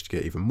Petyr Baelish to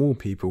get even more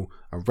people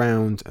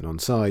around and on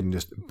side and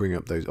just bring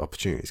up those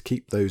opportunities,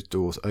 keep those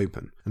doors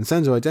open. And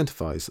Sansa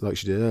identifies, like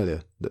she did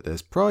earlier, that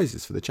there's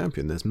prizes for the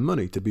champion, there's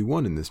money to be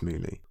won in this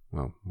melee.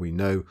 Well, we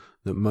know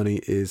that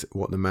money is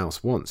what the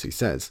mouse wants, he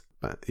says,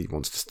 but he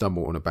wants to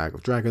stumble on a bag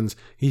of dragons.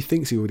 He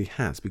thinks he already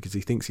has because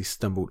he thinks he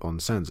stumbled on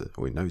Sansa,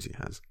 or he knows he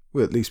has.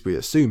 Well, at least we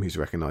assume he's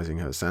recognising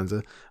her as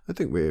Sansa. I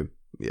think we're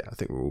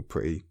all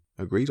pretty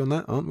agreed on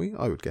that, aren't we?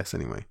 I would guess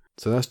anyway.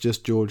 So that's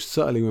just George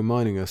subtly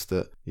reminding us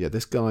that,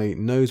 this guy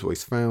knows what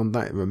he's found,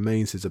 that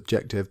remains his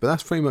objective, but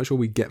that's pretty much all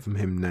we get from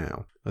him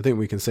now. I think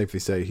we can safely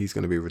say he's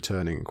going to be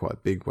returning in quite a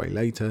big way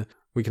later.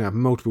 We can have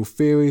multiple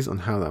theories on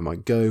how that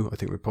might go. I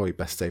think we're probably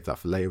best save that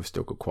for later. We've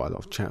still got quite a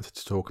lot of chapter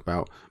to talk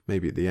about.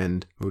 Maybe at the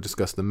end, we'll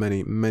discuss the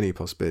many, many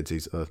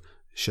possibilities of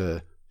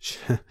Sher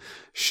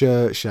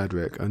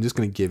Shadrick. I'm just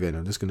going to give in.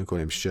 I'm just going to call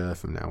him Sher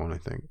from now on, I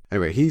think.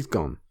 Anyway, he's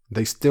gone.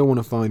 They still want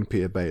to find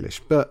Petyr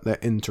Baelish, but they're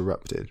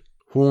interrupted.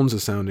 Horns are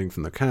sounding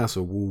from the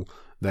castle wall.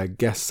 Their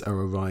guests are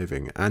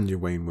arriving. Anya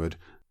Waynwood,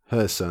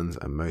 her sons,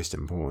 and most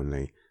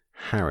importantly,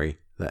 Harry,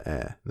 the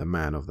heir, the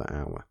man of the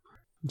hour.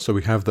 So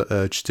we have the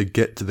urge to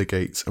get to the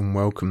gates and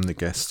welcome the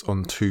guests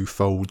on two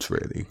folds,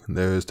 really.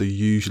 There is the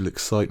usual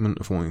excitement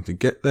of wanting to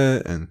get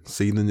there and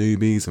see the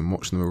newbies and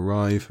watch them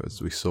arrive, as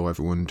we saw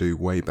everyone do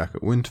way back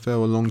at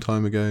Winterfell a long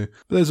time ago.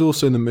 But there's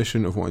also the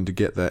mission of wanting to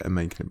get there and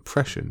make an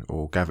impression,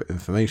 or gather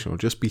information, or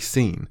just be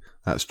seen.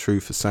 That's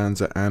true for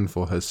Sansa and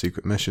for her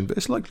secret mission, but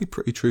it's likely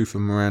pretty true for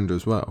Miranda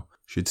as well.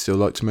 She'd still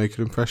like to make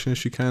an impression if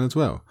she can as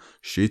well.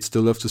 She'd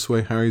still love to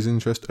sway Harry's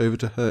interest over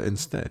to her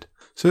instead.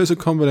 So it's a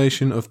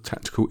combination of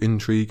tactical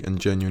intrigue and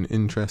genuine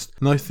interest,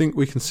 and I think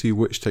we can see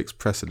which takes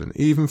precedent,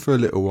 even for a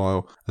little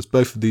while, as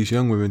both of these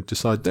young women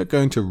decide they're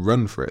going to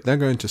run for it. They're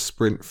going to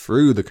sprint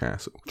through the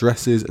castle,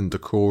 dresses and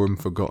decorum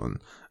forgotten.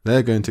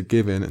 They're going to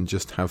give in and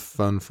just have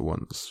fun for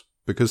once.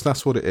 Because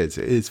that's what it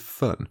is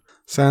fun.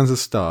 Sansa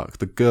Stark,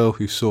 the girl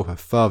who saw her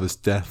father's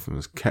death and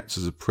was kept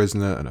as a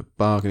prisoner and a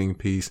bargaining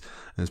piece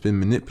and has been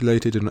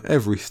manipulated on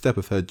every step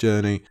of her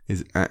journey,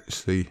 is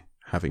actually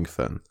having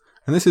fun.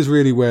 And this is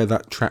really where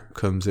that trap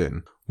comes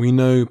in. We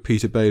know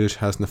Petyr Baelish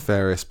has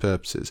nefarious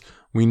purposes.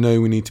 We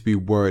know we need to be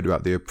worried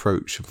about the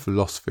approach and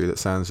philosophy that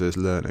Sansa is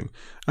learning.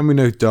 And we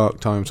know dark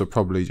times are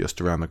probably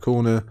just around the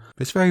corner.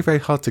 But it's very, very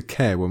hard to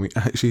care when we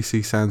actually see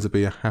Sansa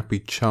be a happy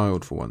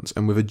child for once,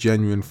 and with a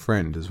genuine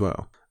friend as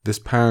well. This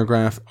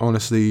paragraph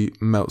honestly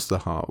melts the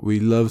heart. We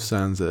love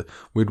Sansa.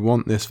 We'd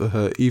want this for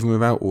her even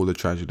without all the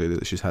tragedy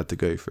that she's had to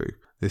go through.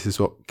 This is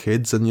what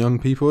kids and young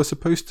people are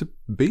supposed to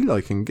be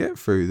like and get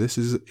through. This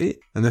is it.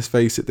 And let's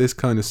face it, this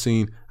kind of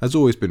scene has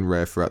always been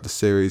rare throughout the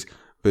series,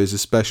 but is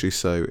especially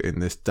so in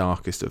this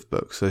darkest of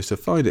books. So to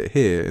find it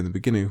here in the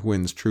beginning of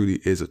Winds truly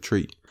is a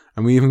treat.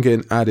 And we even get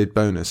an added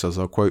bonus, as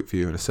I'll quote for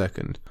you in a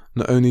second.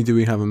 Not only do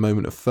we have a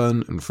moment of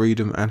fun and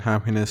freedom and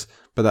happiness,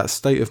 but that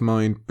state of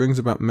mind brings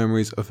about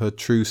memories of her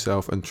true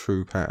self and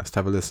true past.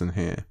 Have a listen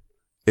here.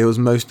 It was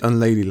most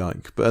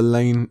unladylike, but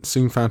Elaine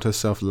soon found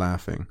herself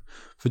laughing.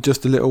 For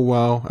just a little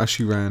while, as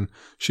she ran,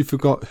 she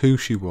forgot who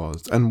she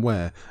was and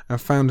where,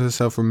 and found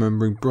herself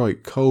remembering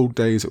bright, cold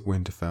days at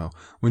Winterfell,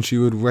 when she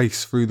would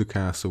race through the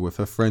castle with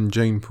her friend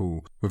Jane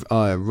Poole, with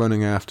Arya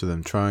running after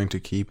them, trying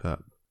to keep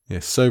up.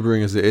 Yes,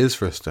 sobering as it is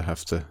for us to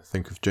have to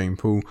think of Jane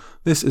Poole,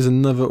 this is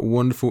another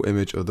wonderful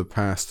image of the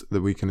past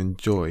that we can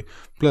enjoy.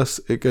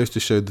 Plus, it goes to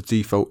show the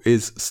default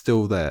is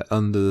still there,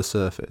 under the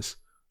surface.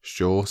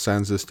 Sure,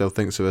 Sansa still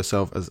thinks of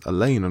herself as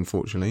Elaine,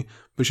 unfortunately,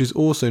 but she's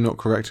also not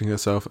correcting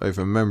herself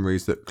over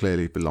memories that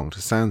clearly belong to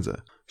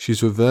Sansa.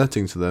 She's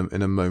reverting to them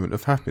in a moment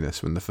of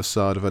happiness when the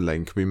facade of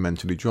Elaine can be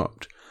mentally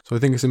dropped. So I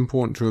think it's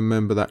important to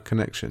remember that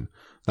connection.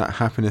 That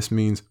happiness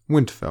means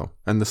Winterfell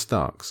and the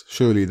Starks.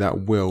 Surely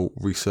that will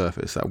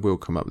resurface, that will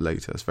come up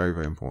later. It's very,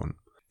 very important.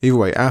 Either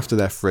way, after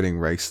their thrilling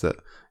race that,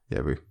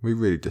 we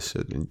really just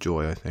should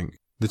enjoy, I think.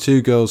 The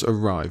two girls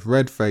arrive,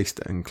 red-faced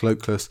and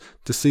cloakless,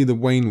 to see the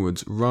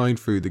Waynwoods ride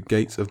through the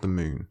gates of the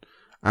moon.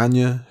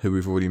 Anya, who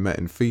we've already met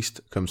in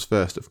Feast, comes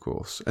first, of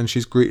course, and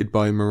she's greeted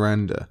by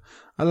Miranda,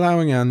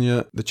 allowing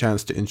Anya the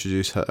chance to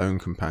introduce her own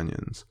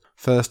companions.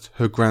 First,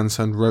 her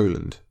grandson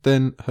Roland,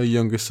 then her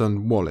youngest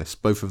son Wallace,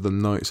 both of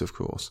them knights, of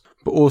course,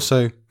 but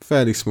also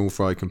fairly small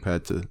fry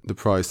compared to the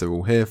prize they're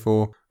all here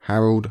for,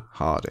 Harold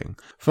Harding.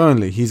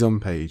 Finally, he's on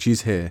page,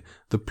 he's here.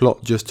 The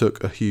plot just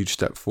took a huge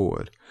step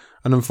forward.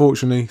 And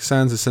unfortunately,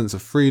 Sansa's sense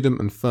of freedom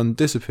and fun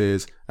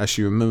disappears as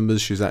she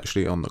remembers she's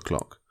actually on the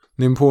clock.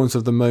 The importance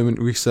of the moment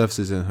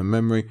resurfaces in her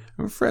memory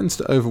and threatens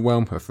to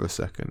overwhelm her for a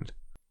second.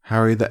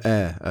 Harry the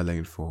heir,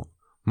 Elaine thought.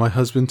 My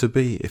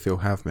husband-to-be, if he'll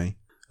have me.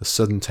 A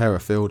sudden terror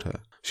filled her.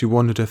 She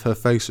wondered if her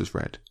face was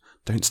red.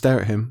 Don't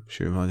stare at him,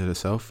 she reminded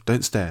herself.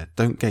 Don't stare,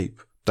 don't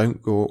gape,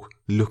 don't gawk,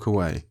 look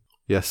away.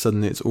 Yes,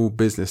 suddenly it's all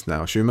business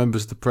now. She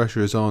remembers the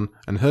pressure is on,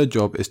 and her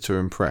job is to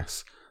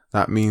impress.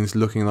 That means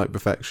looking like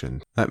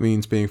perfection. That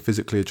means being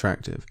physically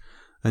attractive.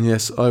 And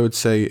yes, I would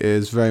say it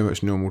is very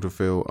much normal to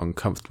feel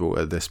uncomfortable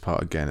at this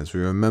part again, as we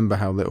remember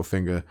how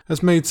Littlefinger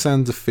has made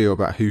Sansa feel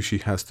about who she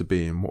has to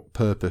be and what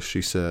purpose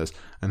she serves,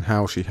 and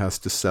how she has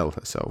to sell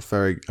herself.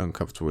 Very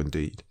uncomfortable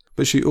indeed. But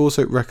but she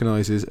also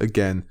recognises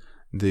again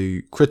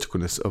the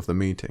criticalness of the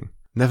meeting.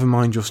 Never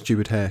mind your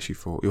stupid hair, she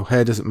thought. Your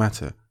hair doesn't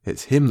matter.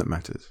 It's him that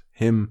matters.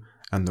 Him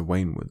and the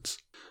Waynwoods.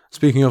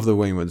 Speaking of the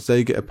Waynwoods,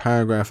 they get a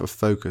paragraph of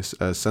focus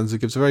as Sansa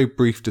gives a very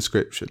brief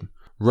description.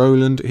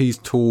 Roland, he's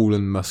tall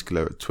and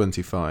muscular at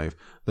 25,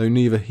 though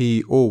neither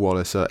he or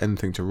Wallace are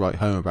anything to write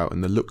home about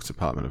in the looks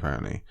department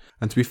apparently.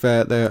 And to be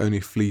fair, they are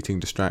only fleeting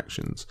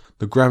distractions.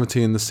 The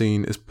gravity in the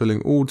scene is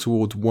pulling all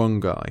towards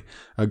one guy,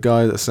 a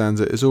guy that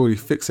Sansa is already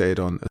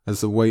fixated on as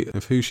the weight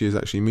of who she is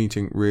actually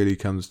meeting really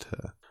comes to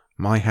her.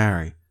 My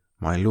Harry,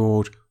 my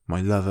lord,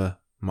 my lover,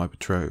 my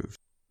betrothed.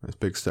 That's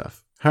big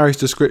stuff. Harry's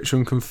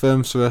description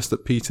confirms for us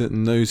that Peter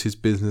knows his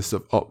business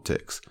of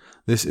optics.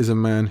 This is a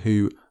man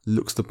who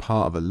looks the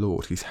part of a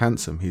lord. He's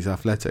handsome, he's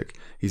athletic.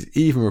 He's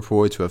even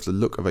reported to have the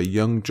look of a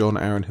young Jon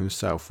Arryn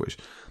himself, which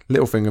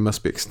Littlefinger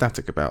must be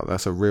ecstatic about.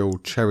 That's a real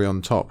cherry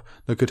on top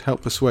that could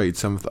help persuade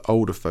some of the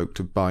older folk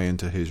to buy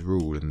into his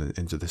rule and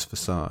into this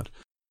facade.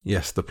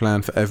 Yes, the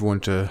plan for everyone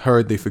to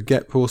hurriedly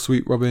forget poor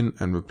Sweet Robin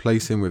and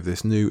replace him with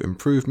this new,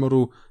 improved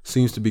model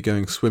seems to be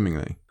going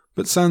swimmingly.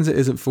 But Sansa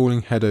isn't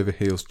falling head over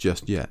heels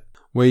just yet.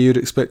 Where you'd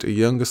expect a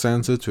younger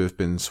Sansa to have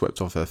been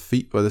swept off her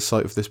feet by the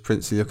sight of this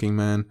princely-looking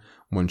man,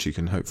 one she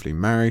can hopefully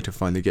marry to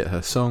finally get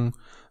her song,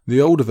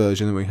 the older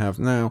version that we have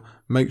now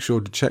makes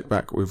sure to check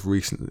back with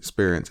recent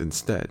experience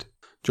instead.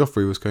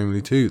 Joffrey was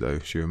comely too, though,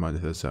 she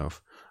reminded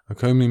herself. A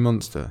comely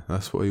monster,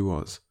 that's what he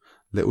was.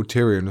 Little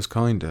Tyrion was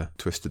kinder,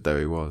 twisted though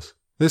he was.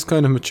 This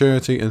kind of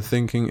maturity and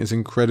thinking is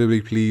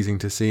incredibly pleasing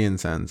to see in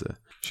Sansa.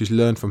 She's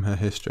learned from her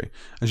history,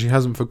 and she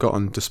hasn't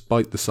forgotten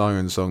despite the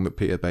siren song that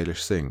Peter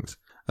Baelish sings.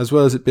 As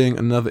well as it being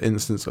another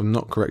instance of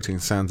not correcting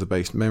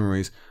Sansa-based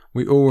memories,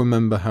 we all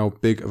remember how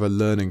big of a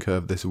learning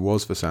curve this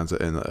was for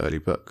Sansa in the early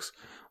books.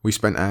 We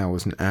spent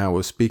hours and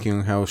hours speaking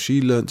on how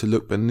she learnt to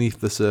look beneath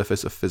the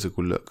surface of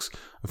physical looks,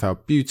 of how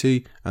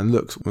beauty and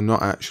looks were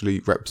not actually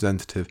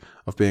representative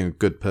of being a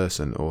good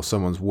person or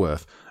someone's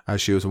worth,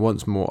 as she was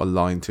once more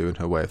aligned to in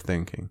her way of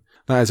thinking.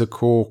 That is a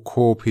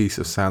core piece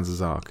of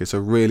Sansa's arc. It's a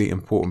really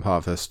important part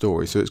of her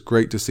story, so it's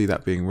great to see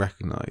that being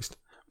recognised.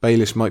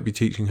 Baelish might be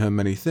teaching her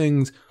many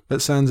things,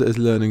 but Sansa is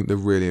learning the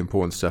really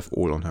important stuff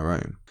all on her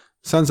own.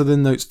 Sansa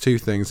then notes two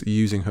things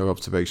using her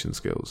observation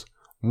skills.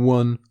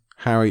 1.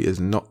 Harry is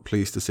not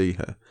pleased to see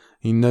her.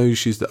 He knows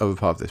she's the other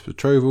part of this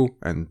betrothal,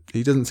 and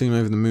he doesn't seem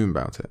over the moon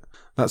about it.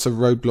 That's a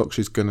roadblock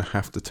she's going to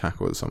have to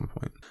tackle at some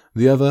point.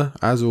 The other,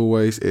 as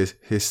always, is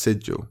his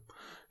sigil.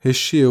 His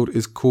shield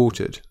is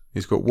quartered.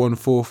 He's got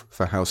 1/4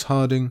 for House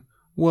Harding,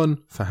 1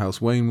 for House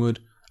Waynwood,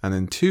 and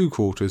then 2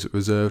 quarters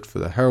reserved for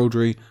the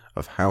heraldry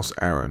of House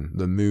Arryn,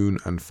 the Moon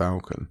and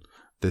Falcon.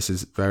 This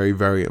is very,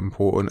 very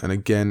important, and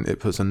again it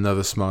puts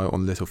another smile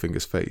on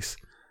Littlefinger's face.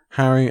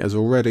 Harry has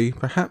already,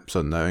 perhaps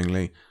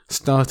unknowingly,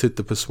 started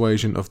the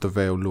persuasion of the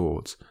Vale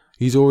Lords.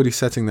 He's already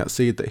setting that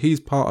seed that he's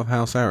part of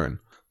House Arryn.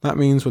 That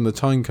means when the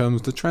time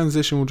comes, the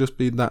transition will just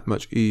be that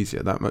much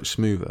easier, that much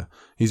smoother.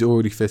 He's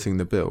already fitting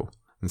the bill.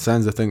 And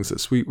Sansa thinks that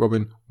Sweet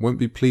Robin won't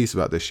be pleased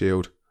about this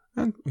shield,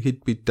 and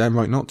he'd be damn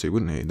right not to,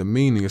 wouldn't he? The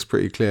meaning is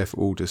pretty clear for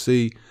all to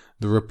see.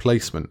 The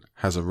replacement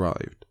has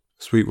arrived.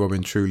 Sweet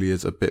Robin truly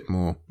is a bit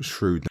more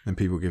shrewd than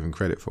people give him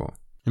credit for.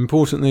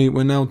 Importantly,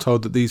 we're now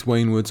told that these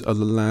Waynwoods are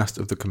the last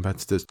of the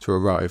competitors to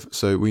arrive,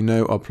 so we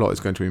know our plot is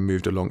going to be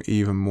moved along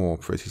even more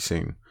pretty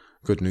soon.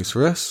 Good news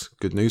for us,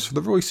 good news for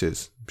the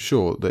Royces.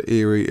 Sure, the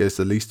Eyrie is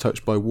the least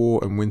touched by war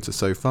and winter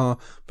so far,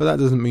 but that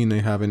doesn't mean they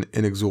have an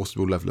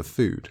inexhaustible level of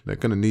food. They're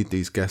going to need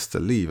these guests to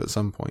leave at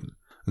some point.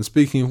 And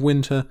speaking of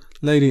winter,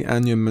 Lady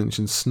Anya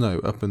mentioned snow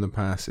up in the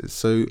passes,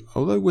 so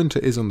although winter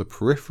is on the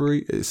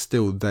periphery, it's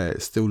still there,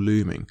 it's still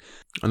looming.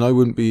 And I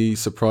wouldn't be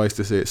surprised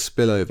to see it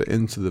spill over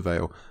into the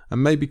Vale,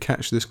 and maybe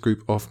catch this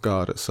group off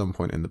guard at some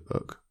point in the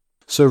book.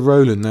 So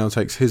Roland now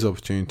takes his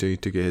opportunity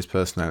to get his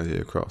personality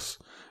across.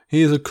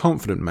 He is a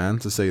confident man,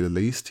 to say the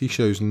least. He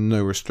shows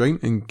no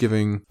restraint in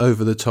giving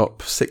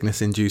over-the-top,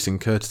 sickness-inducing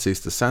courtesies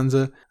to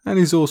Sansa, and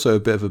he's also a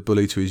bit of a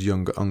bully to his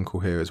younger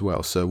uncle here as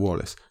well, Sir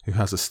Wallace, who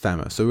has a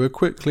stammer, so we're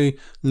quickly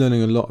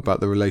learning a lot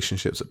about the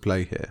relationships at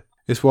play here.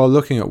 It's while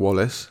looking at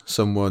Wallace,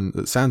 someone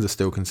that Sansa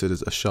still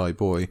considers a shy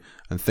boy,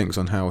 and thinks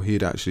on how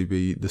he'd actually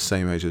be the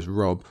same age as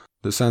Robb,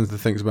 that Sansa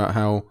thinks about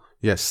how,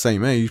 yes,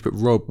 same age, but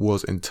Robb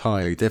was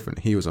entirely different.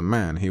 He was a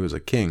man, he was a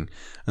king.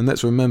 And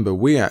let's remember,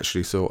 we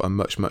actually saw a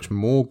much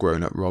more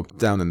grown-up Robb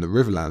down in the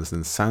Riverlands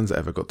than Sansa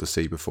ever got to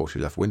see before she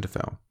left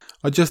Winterfell.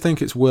 I just think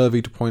it's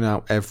worthy to point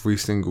out every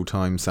single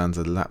time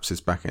Sansa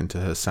lapses back into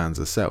her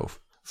Sansa self.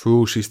 For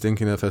all she's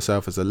thinking of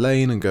herself as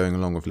Elaine and going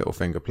along with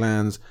Littlefinger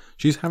plans,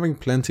 she's having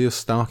plenty of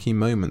Starky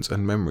moments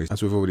and memories,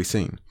 as we've already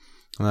seen.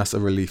 And that's a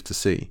relief to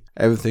see.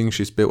 Everything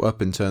she's built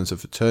up in terms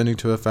of returning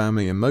to her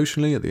family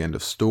emotionally at the end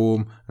of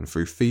Storm and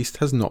through Feast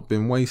has not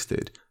been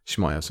wasted.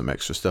 She might have some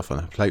extra stuff on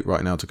her plate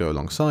right now to go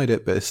alongside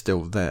it, but it's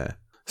still there.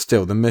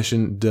 Still, the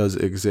mission does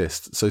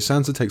exist, so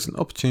Sansa takes an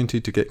opportunity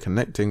to get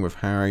connecting with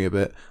Harry a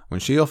bit when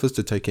she offers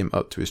to take him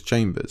up to his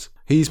chambers.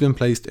 He's been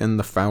placed in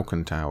the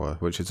Falcon Tower,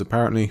 which is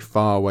apparently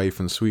far away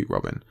from Sweet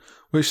Robin,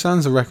 which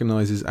Sansa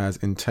recognises as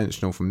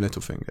intentional from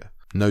Littlefinger.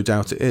 No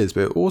doubt it is,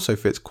 but it also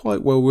fits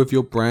quite well with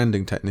your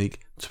branding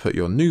technique to put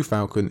your new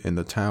falcon in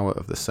the tower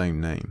of the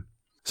same name.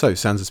 So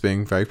Sansa's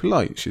being very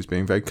polite, she's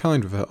being very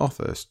kind with her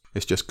offer,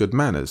 it's just good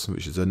manners,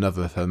 which is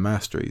another of her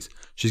masteries.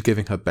 She's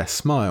giving her best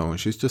smile and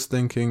she's just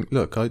thinking,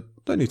 look, I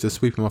don't need to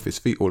sweep him off his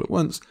feet all at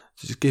once,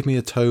 so just give me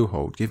a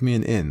toehold, give me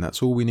an in,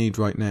 that's all we need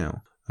right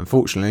now.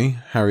 Unfortunately,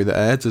 Harry the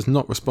heir does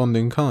not respond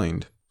in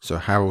kind, so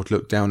Harold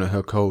looked down at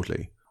her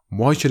coldly.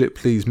 Why should it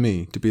please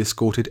me to be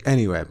escorted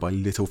anywhere by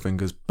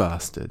Littlefinger's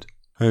bastard?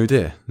 Oh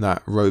dear,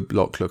 that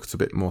roadblock looks a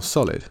bit more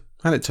solid.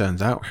 And it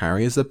turns out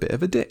Harry is a bit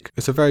of a dick.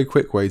 It's a very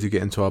quick way to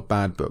get into our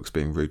bad books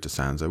being rude to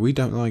Sansa. We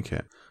don't like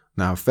it.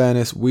 Now, in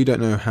fairness, we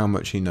don't know how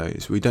much he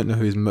knows. We don't know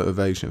his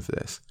motivation for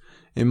this.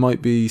 It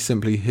might be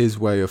simply his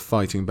way of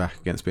fighting back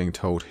against being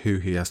told who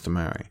he has to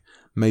marry.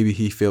 Maybe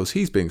he feels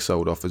he's being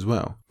sold off as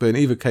well. But in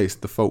either case,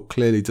 the fault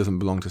clearly doesn't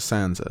belong to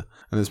Sansa,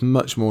 and it's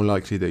much more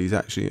likely that he's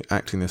actually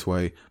acting this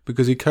way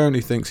because he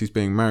currently thinks he's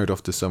being married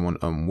off to someone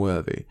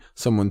unworthy,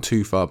 someone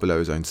too far below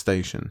his own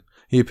station.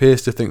 He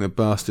appears to think that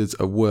bastards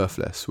are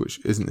worthless,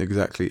 which isn't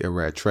exactly a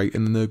rare trait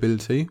in the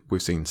nobility.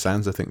 We've seen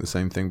Sansa think the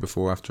same thing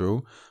before after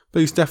all,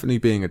 but he's definitely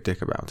being a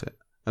dick about it.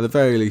 At the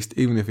very least,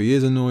 even if he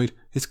is annoyed,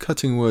 his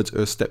cutting words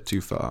are a step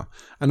too far,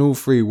 and all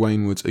three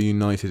Waynwoods are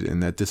united in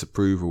their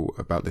disapproval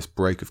about this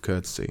break of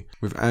courtesy,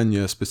 with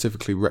Anya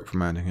specifically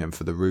reprimanding him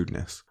for the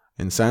rudeness.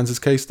 In Sansa's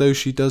case though,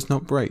 she does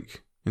not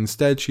break.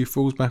 Instead, she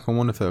falls back on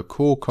one of her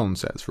core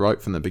concepts right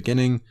from the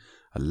beginning: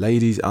 a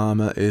lady's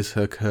armour is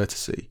her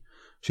courtesy.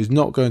 She's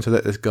not going to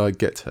let this guy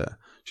get to her.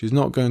 She's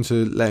not going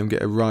to let him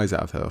get a rise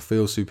out of her or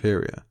feel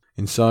superior.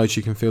 Inside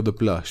she can feel the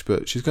blush,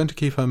 but she's going to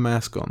keep her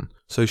mask on,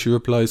 so she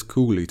replies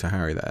coolly to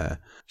Harry the heir.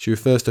 She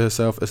refers to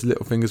herself as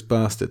Littlefinger's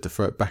bastard to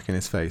throw it back in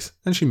his face,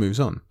 and she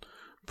moves on.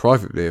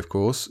 Privately, of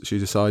course, she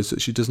decides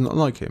that she does not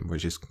like him,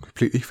 which is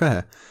completely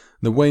fair.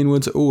 The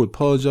Waynwoods are all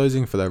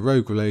apologising for their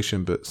rogue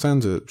relation, but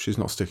Sansa, she's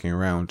not sticking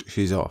around,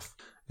 she's off.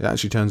 It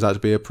actually turns out to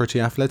be a pretty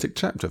athletic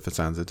chapter for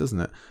Sansa, doesn't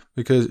it?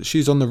 Because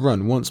she's on the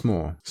run once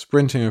more,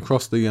 sprinting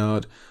across the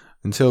yard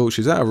until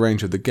she's out of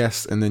range of the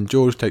guests, and then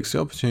George takes the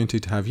opportunity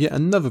to have yet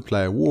another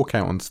player walk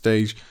out on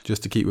stage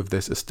just to keep with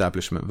this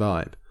establishment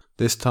vibe.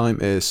 This time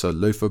it is Sir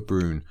Lothar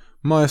Brune,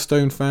 Maya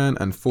Stone fan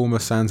and former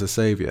Sansa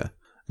saviour,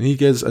 and he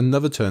gets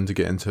another turn to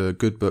get into her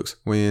good books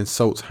when he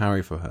insults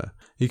Harry for her.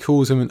 He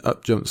calls him an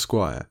upjumped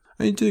squire,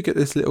 and you do get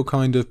this little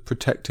kind of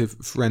protective,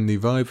 friendly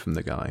vibe from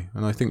the guy,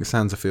 and I think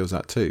Sansa feels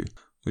that too.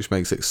 Which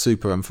makes it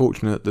super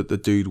unfortunate that the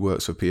dude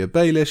works for Peter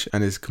Baelish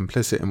and is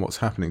complicit in what's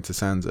happening to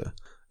Sansa.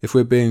 If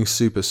we're being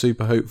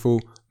super hopeful,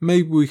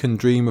 maybe we can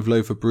dream of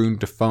Lothar Brune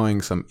defying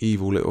some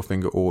evil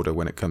Littlefinger order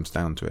when it comes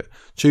down to it,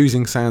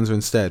 choosing Sansa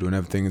instead when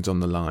everything is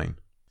on the line.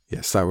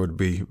 Yes, that would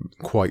be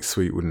quite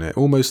sweet, wouldn't it?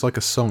 Almost like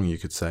a song, you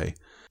could say.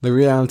 The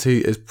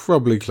reality is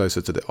probably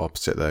closer to the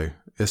opposite though.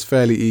 It's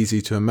fairly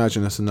easy to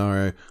imagine a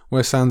scenario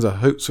where Sansa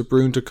hopes for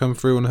Brune to come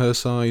through on her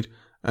side,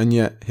 and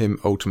yet him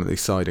ultimately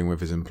siding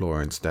with his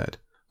employer instead.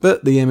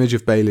 But the image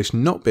of Baelish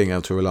not being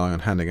able to rely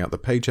on handing out the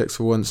paychecks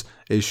for once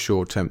is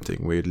sure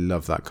tempting. We'd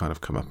love that kind of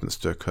comeuppance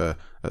to occur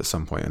at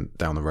some point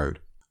down the road.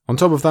 On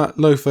top of that,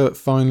 Lothar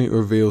finally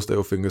reveals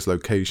Littlefinger's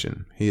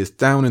location. He is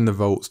down in the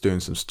vaults doing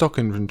some stock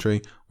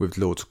inventory with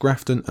Lords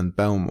Grafton and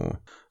Belmore.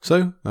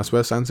 So that's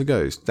where Sansa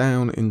goes,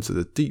 down into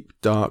the deep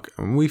dark,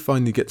 and we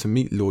finally get to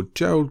meet Lord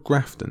Gerald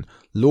Grafton,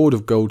 Lord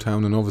of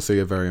Goldtown and obviously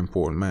a very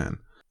important man.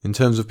 In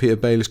terms of Peter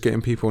Baelish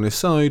getting people on his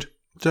side,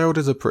 Gerald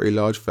is a pretty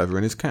large feather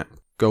in his cap.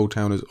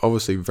 Goldtown is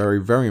obviously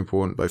very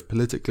important both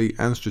politically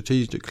and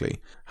strategically.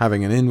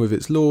 Having an in with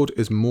its lord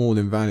is more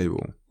than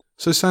valuable.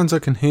 So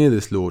Sansa can hear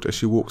this lord as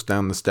she walks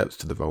down the steps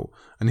to the vault,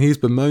 and he's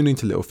bemoaning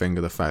to Littlefinger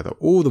the fact that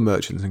all the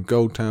merchants in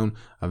Goldtown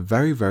are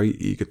very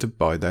eager to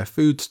buy their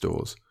food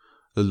stores.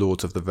 The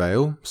Lords of the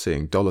Vale,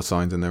 seeing dollar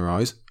signs in their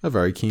eyes, are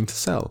very keen to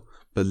sell,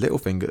 but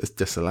Littlefinger is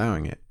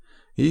disallowing it.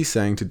 He's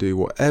saying to do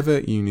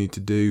whatever you need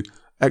to do,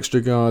 extra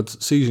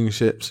guards, seizing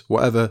ships,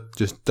 whatever,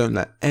 just don't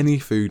let any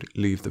food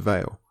leave the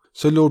Vale.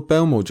 So Lord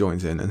Belmore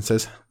joins in and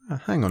says,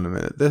 hang on a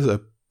minute, there's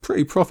a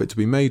pretty profit to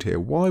be made here.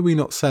 Why are we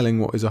not selling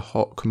what is a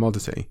hot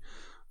commodity?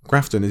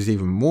 Grafton is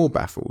even more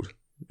baffled.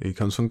 He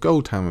comes from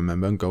Goldtown,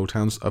 remember, and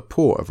Goldtown's a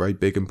port, a very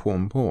big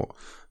important port.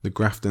 The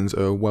Graftons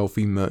are a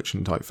wealthy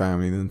merchant type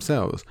family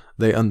themselves.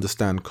 They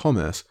understand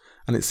commerce,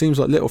 and it seems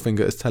like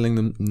Littlefinger is telling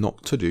them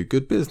not to do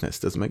good business.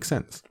 Doesn't make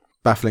sense.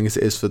 Baffling as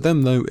it is for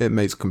them though, it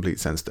makes complete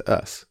sense to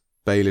us.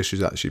 Baelish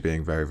is actually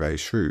being very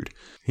shrewd.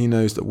 He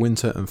knows that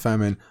winter and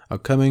famine are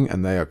coming,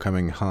 and they are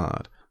coming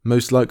hard.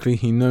 Most likely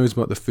he knows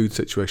about the food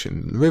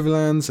situation in the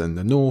Riverlands and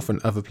the North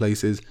and other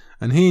places,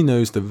 and he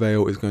knows the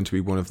Vale is going to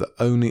be one of the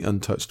only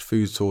untouched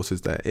food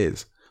sources there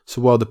is.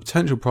 So while the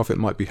potential profit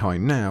might be high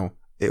now,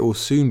 it will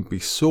soon be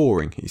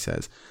soaring, he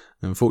says.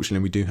 And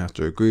unfortunately we do have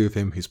to agree with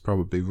him, he's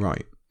probably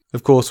right.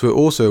 Of course we're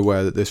also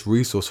aware that this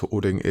resource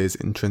hoarding is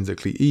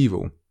intrinsically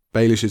evil.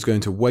 Baelish is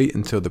going to wait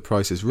until the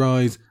prices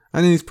rise,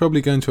 and he's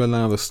probably going to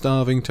allow the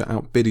starving to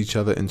outbid each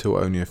other until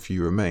only a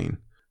few remain.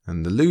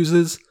 And the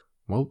losers,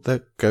 well,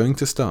 they're going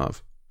to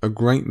starve. A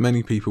great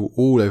many people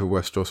all over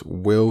Westeros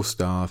will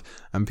starve,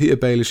 and Peter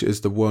Baelish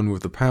is the one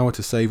with the power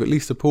to save at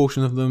least a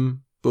portion of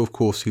them, but of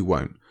course he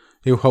won't.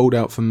 He'll hold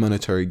out for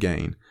monetary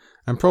gain,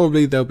 and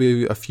probably there'll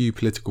be a few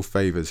political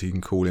favours he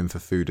can call in for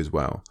food as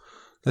well.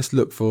 Let's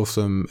look for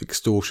some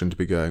extortion to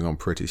be going on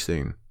pretty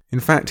soon. In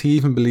fact, he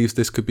even believes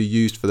this could be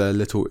used for their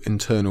little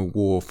internal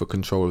war for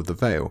control of the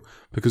Vale,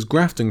 because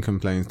Grafton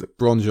complains that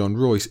Bronjon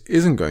Royce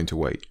isn't going to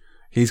wait.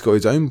 He's got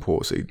his own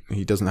port, so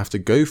he doesn't have to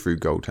go through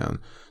Goldtown.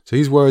 So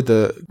he's worried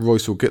that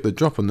Royce will get the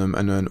drop on them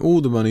and earn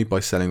all the money by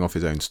selling off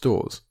his own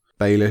stores.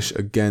 Baelish,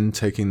 again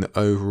taking the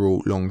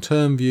overall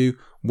long-term view,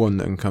 one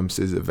that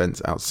encompasses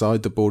events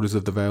outside the borders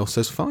of the Vale,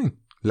 says fine,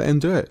 let him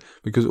do it,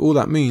 because all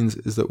that means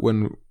is that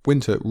when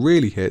winter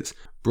really hits,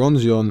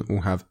 Bronjon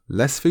will have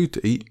less food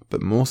to eat,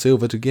 but more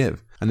silver to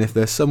give. And if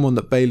there's someone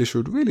that Baelish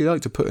would really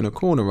like to put in a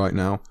corner right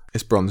now,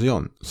 it's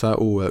Bronjon, so it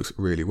all works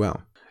really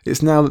well.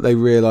 It's now that they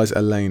realise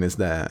Elaine is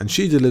there, and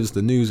she delivers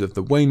the news of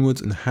the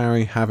Waynwoods and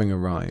Harry having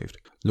arrived.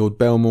 Lord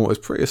Belmore is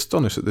pretty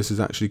astonished that this has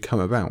actually come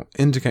about,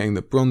 indicating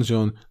that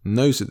Bronjon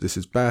knows that this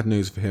is bad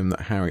news for him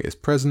that Harry is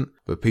present,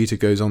 but Peter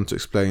goes on to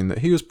explain that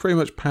he was pretty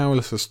much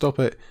powerless to stop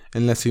it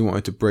unless he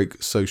wanted to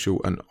break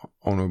social and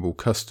honourable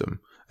custom.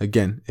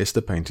 Again, it's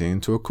the painting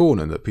into a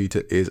corner that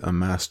Peter is a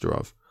master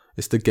of.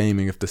 It's the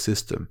gaming of the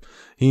system.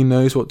 He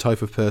knows what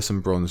type of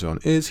person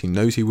Bronjon is, he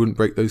knows he wouldn't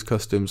break those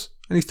customs,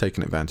 and he's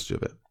taken advantage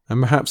of it.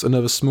 And perhaps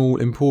another small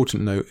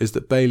important note is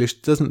that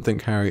Baelish doesn't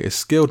think Harry is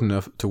skilled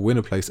enough to win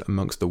a place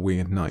amongst the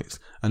Winged Knights,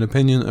 an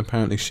opinion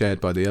apparently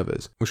shared by the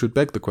others, which would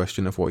beg the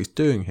question of what he's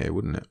doing here,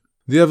 wouldn't it?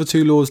 The other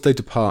two lords, they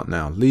depart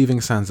now, leaving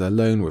Sansa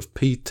alone with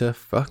Peter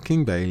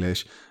fucking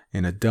Baelish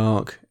in a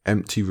dark,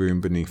 empty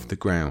room beneath the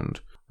ground.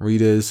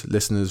 Readers,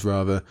 listeners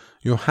rather,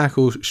 your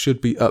hackles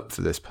should be up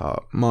for this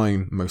part.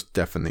 Mine most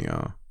definitely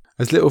are.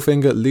 As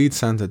Littlefinger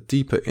leads Sansa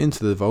deeper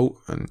into the vault,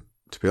 and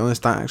to be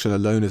honest, that action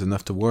alone is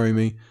enough to worry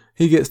me,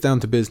 he gets down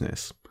to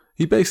business.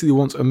 He basically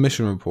wants a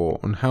mission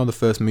report on how the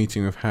first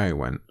meeting with Harry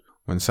went.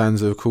 When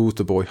Sansa calls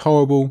the boy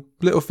horrible,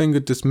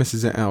 Littlefinger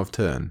dismisses it out of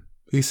turn.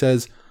 He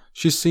says,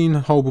 she's seen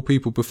horrible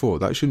people before,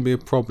 that shouldn't be a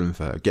problem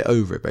for her, get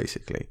over it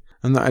basically.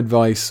 And that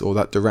advice, or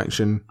that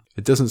direction,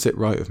 it doesn't sit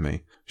right with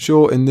me.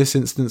 Sure, in this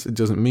instance it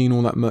doesn't mean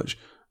all that much,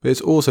 but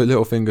it's also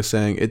Littlefinger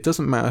saying it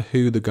doesn't matter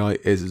who the guy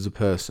is as a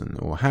person,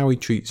 or how he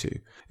treats you.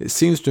 It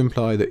seems to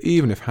imply that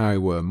even if Harry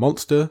were a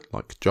monster,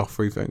 like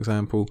Joffrey for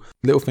example,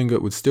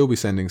 Littlefinger would still be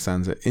sending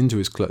Sansa into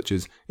his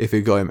clutches if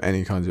it got him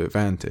any kind of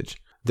advantage.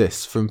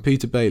 This from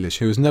Peter Baelish,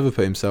 who has never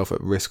put himself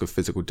at risk of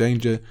physical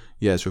danger,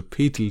 yet has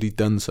repeatedly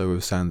done so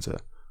with Sansa.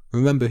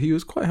 Remember, he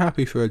was quite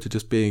happy for her to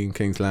just be in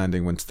King's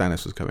Landing when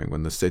Stannis was coming,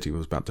 when the city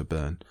was about to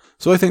burn.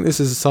 So I think this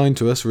is a sign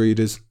to us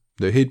readers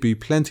that he'd be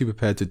plenty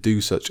prepared to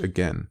do such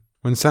again.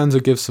 When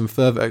Sansa gives some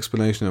further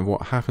explanation of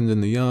what happened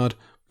in the yard,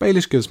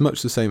 Baelish gives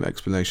much the same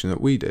explanation that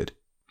we did.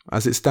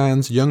 As it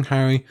stands, young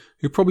Harry,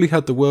 who probably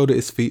had the world at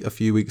his feet a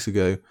few weeks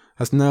ago,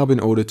 has now been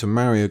ordered to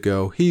marry a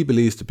girl he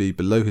believes to be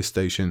below his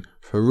station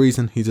for a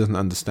reason he doesn't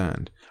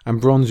understand,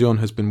 and Bronjon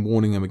has been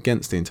warning him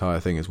against the entire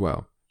thing as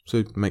well, so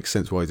it makes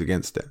sense why he's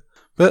against it.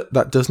 But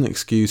that doesn't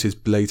excuse his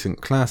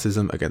blatant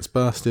classism against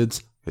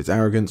bastards, his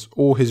arrogance,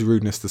 or his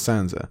rudeness to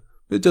Sansa,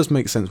 but it does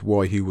make sense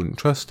why he wouldn't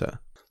trust her.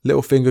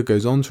 Littlefinger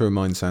goes on to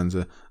remind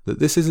Sansa that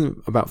this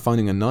isn't about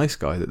finding a nice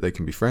guy that they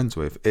can be friends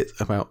with, it's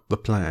about the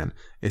plan,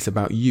 it's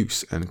about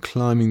use and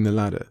climbing the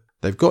ladder.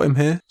 They've got him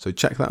here, so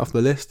check that off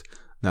the list.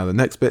 Now the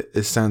next bit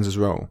is Sansa's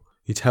role.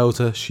 He tells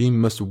her she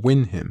must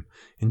win him,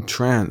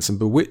 entrance and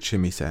bewitch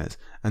him, he says,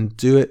 and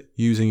do it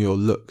using your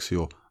looks,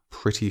 your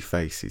pretty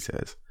face, he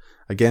says.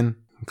 Again,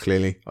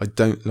 clearly, I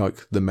don't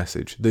like the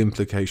message, the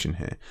implication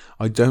here.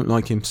 I don't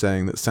like him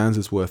saying that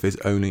Sansa's worth is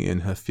only in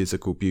her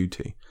physical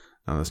beauty.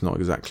 Now that's not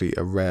exactly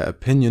a rare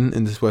opinion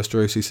in this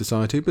Westerosi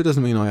society, but it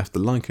doesn't mean I have to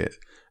like it,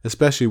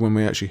 especially when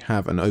we actually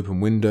have an open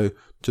window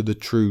to the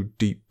true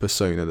deep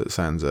persona that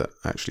Sansa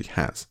actually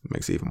has. It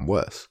makes it even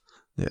worse.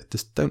 Yeah,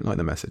 just don't like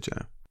the message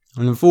there.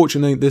 And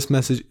unfortunately, this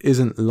message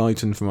isn't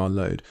lightened from our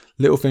load.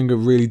 Littlefinger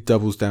really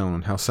doubles down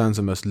on how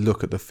Sansa must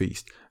look at the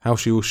feast, how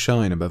she will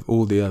shine above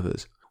all the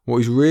others. What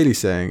he's really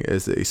saying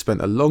is that he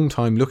spent a long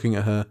time looking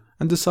at her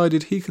and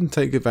decided he can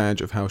take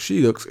advantage of how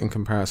she looks in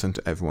comparison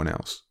to everyone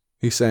else.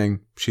 He's saying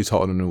she's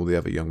hotter than all the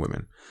other young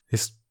women.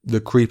 It's the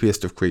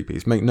creepiest of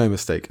creepies, make no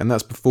mistake, and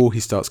that's before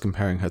he starts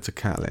comparing her to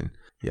Catelyn.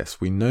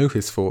 Yes, we know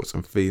his thoughts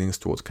and feelings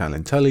towards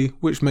Catelyn Tully,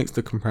 which makes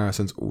the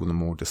comparisons all the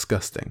more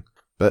disgusting.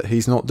 But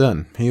he's not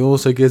done. He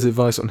also gives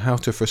advice on how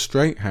to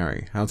frustrate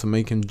Harry, how to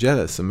make him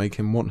jealous and make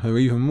him want her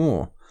even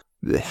more.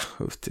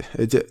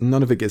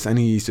 None of it gets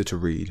any easier to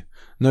read.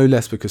 No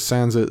less because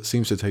Sansa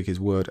seems to take his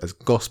word as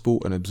gospel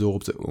and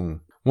absorbs it all.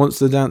 Once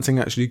the dancing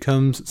actually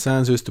comes,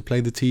 Sansa is to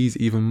play the tease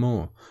even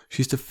more.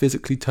 She's to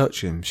physically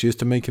touch him. She is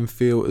to make him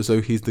feel as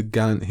though he's the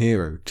gallant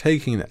hero,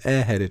 taking an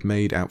airheaded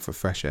maid out for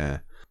fresh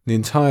air. The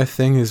entire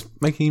thing is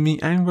making me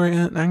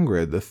angrier and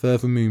angrier the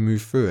further we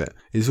move through it.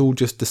 It's all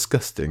just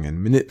disgusting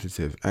and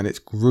manipulative, and it's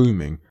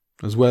grooming,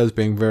 as well as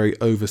being very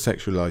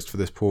over-sexualized for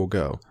this poor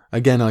girl.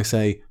 Again, I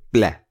say,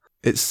 bleh.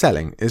 It's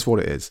selling, is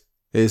what it is.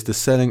 It is the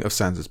selling of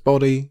Sansa's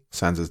body,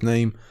 Sansa's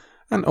name,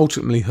 and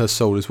ultimately her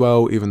soul as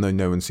well, even though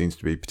no one seems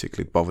to be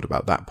particularly bothered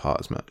about that part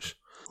as much.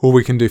 All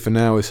we can do for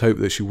now is hope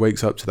that she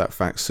wakes up to that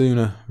fact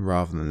sooner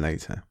rather than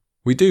later.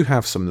 We do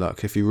have some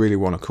luck, if you really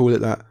want to call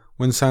it that,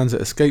 when Sansa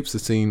escapes the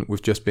scene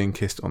with just being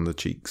kissed on the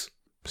cheeks.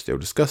 Still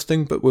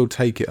disgusting, but we'll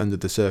take it under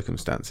the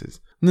circumstances.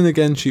 And then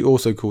again, she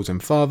also calls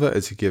him father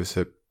as he gives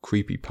her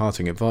creepy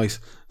parting advice,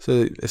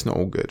 so it's not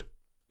all good.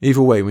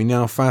 Either way, we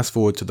now fast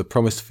forward to the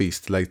promised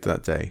feast later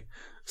that day.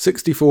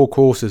 64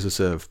 courses are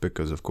served,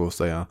 because of course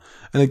they are,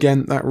 and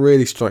again that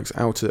really strikes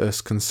out to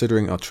us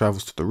considering our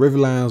travels to the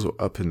Riverlands or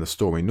up in the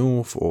stormy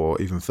north or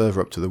even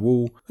further up to the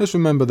Wall. Let's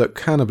remember that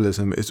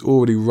cannibalism is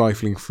already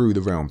rifling through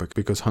the realm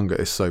because hunger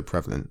is so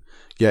prevalent.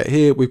 Yet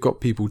here we've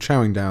got people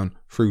chowing down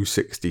through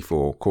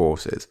 64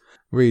 courses.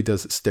 Really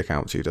does stick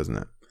out to you, doesn't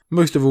it?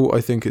 Most of all,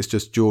 I think it's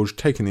just George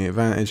taking the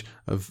advantage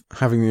of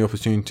having the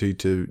opportunity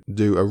to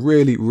do a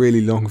really,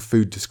 really long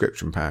food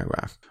description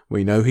paragraph.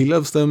 We know he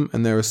loves them,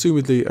 and they're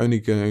assumedly only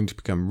going to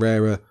become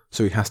rarer,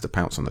 so he has to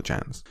pounce on the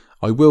chance.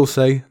 I will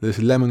say, this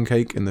lemon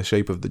cake in the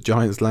shape of the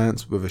Giant's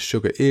Lance with a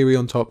sugar eyrie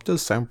on top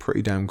does sound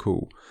pretty damn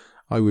cool.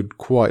 I would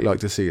quite like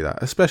to see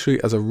that,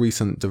 especially as a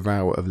recent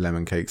devourer of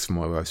lemon cakes for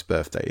my wife's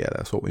birthday. Yeah,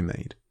 that's what we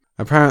made.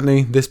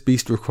 Apparently, this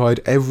beast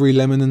required every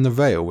lemon in the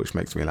Vale, which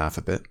makes me laugh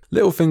a bit.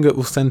 Littlefinger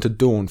will send to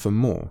Dorne for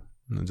more.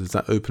 Does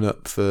that open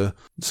up for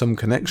some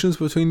connections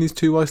between these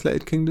two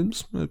isolated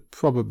kingdoms?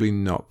 Probably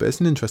not, but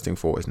it's an interesting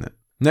thought, isn't it?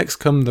 Next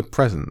come the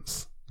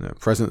presents.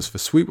 Presents for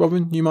Sweet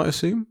Robin, you might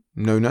assume?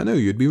 No,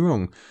 you'd be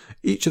wrong.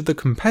 Each of the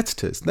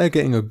competitors, they're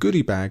getting a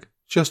goodie bag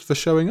just for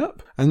showing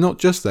up. And not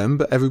just them,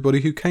 but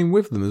everybody who came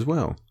with them as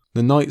well.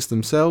 The knights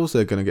themselves,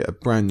 they're going to get a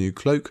brand new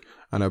cloak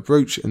and a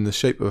brooch in the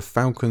shape of a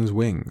falcon's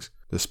wings.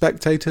 The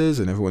spectators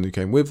and everyone who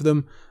came with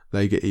them,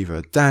 they get either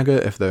a dagger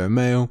if they're a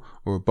male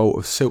or a bolt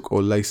of silk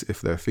or lace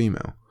if they're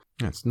female.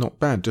 It's not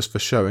bad just for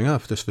showing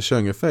up, just for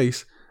showing your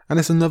face, and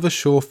it's another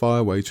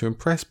surefire way to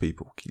impress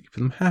people, keep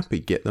them happy,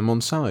 get them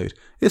on side.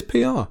 It's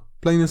PR,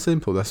 plain and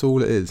simple, that's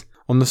all it is.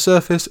 On the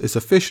surface, it's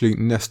officially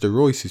Nestor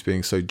Royce who's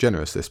being so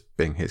generous, this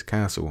being his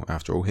castle,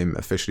 after all him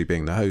officially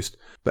being the host,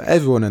 but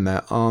everyone in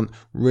their aunt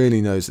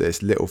really knows that it's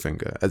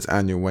Littlefinger, as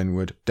Anya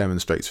Wenwood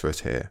demonstrates for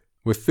us here.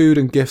 With food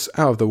and gifts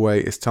out of the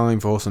way, it's time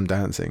for some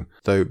dancing,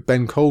 though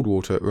Ben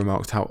Coldwater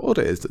remarked how odd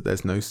it is that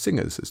there's no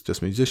singers, it's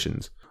just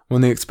musicians.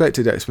 When the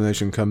expected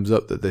explanation comes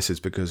up that this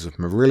is because of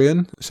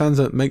Marillion,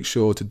 Sansa makes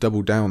sure to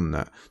double down on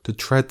that, to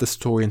tread the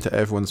story into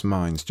everyone's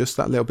minds just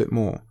that little bit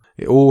more.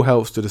 It all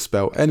helps to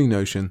dispel any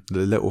notion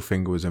that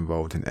Littlefinger was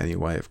involved in any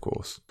way, of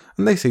course.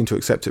 And they seem to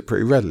accept it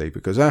pretty readily,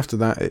 because after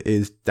that it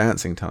is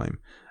dancing time.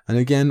 And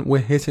again, we're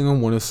hitting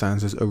on one of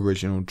Sansa's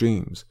original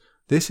dreams.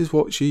 This is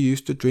what she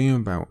used to dream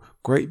about.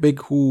 Great big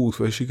halls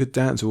where she could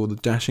dance with all the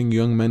dashing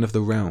young men of the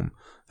realm.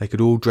 They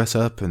could all dress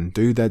up and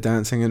do their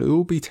dancing and it would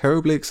all be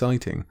terribly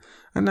exciting.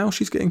 And now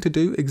she's getting to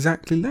do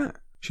exactly that.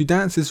 She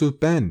dances with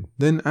Ben,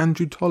 then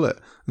Andrew Tollett,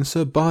 and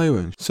Sir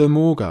Byron, Sir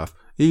Morgarth,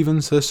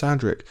 even Sir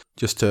Sadric,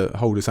 just to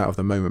hold us out of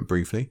the moment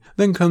briefly.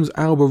 Then comes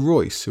Alba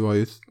Royce, who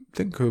I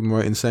think I'm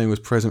right in saying was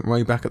present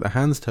way back at the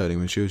hands turning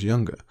when she was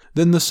younger.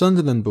 Then the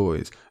Sunderland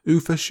boys,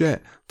 Uther Shett,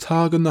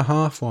 Targon the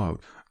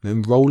Half-Wild,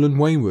 then Roland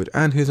Waynwood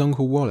and his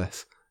uncle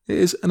Wallace. It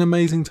is an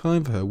amazing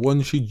time for her,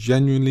 one she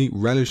genuinely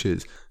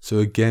relishes. So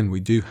again,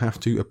 we do have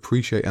to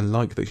appreciate and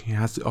like that she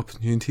has the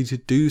opportunity to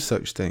do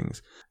such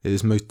things. It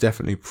is most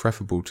definitely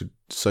preferable to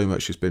so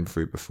much she's been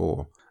through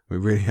before. We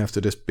really have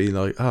to just be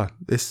like,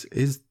 this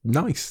is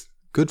nice.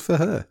 Good for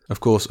her. Of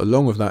course,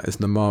 along with that is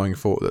the marring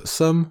thought that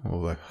some,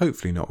 although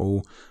hopefully not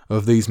all,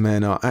 of these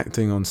men are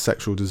acting on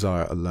sexual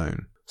desire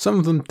alone. Some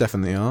of them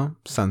definitely are.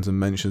 Sansa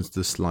mentions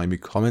the slimy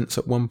comments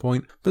at one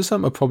point, but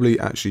some are probably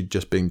actually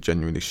just being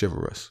genuinely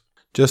chivalrous.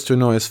 Just to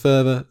annoy us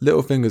further,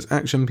 Littlefinger's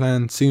action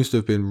plan seems to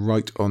have been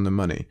right on the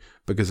money,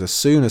 because as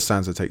soon as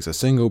Sansa takes a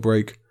single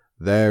break,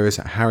 there is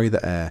Harry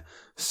the Heir,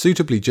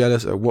 suitably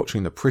jealous at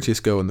watching the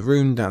prettiest girl in the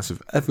room dance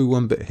with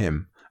everyone but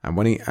him, and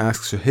when he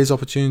asks for his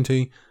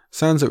opportunity,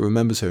 Sansa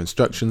remembers her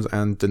instructions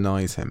and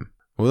denies him.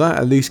 Well, that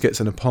at least gets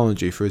an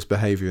apology for his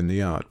behaviour in the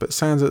yard, but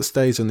Sansa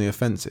stays on the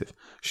offensive.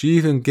 She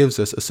even gives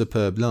us a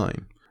superb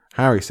line.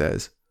 Harry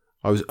says,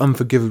 "I was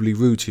unforgivably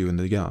rude to you in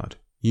the yard.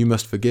 You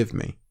must forgive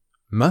me."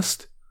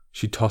 Must?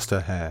 She tossed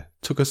her hair,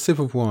 took a sip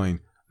of wine,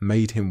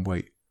 made him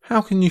wait.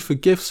 How can you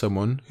forgive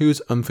someone who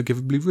is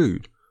unforgivably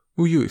rude?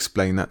 Will you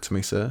explain that to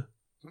me, sir?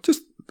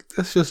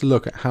 Let's just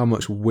look at how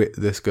much wit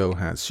this girl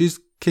has. She's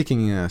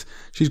kicking ass.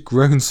 She's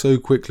grown so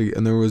quickly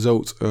and the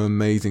results are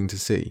amazing to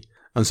see.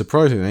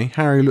 Unsurprisingly,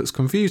 Harry looks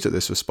confused at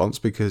this response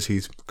because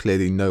he's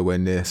clearly nowhere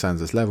near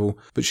Sansa's level,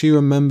 but she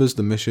remembers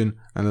the mission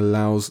and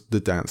allows the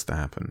dance to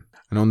happen.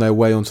 And on their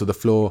way onto the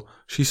floor,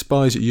 she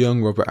spies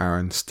young Robert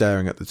Arryn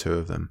staring at the two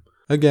of them.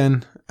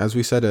 Again, as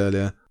we said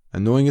earlier,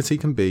 Annoying as he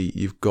can be,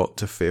 you've got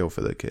to feel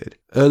for the kid.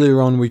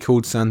 Earlier on, we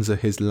called Sansa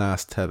his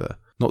last tether.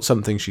 Not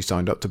something she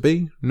signed up to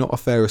be, not a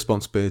fair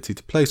responsibility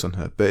to place on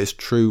her, but it's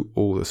true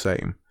all the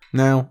same.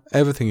 Now,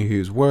 everything he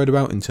was worried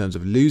about in terms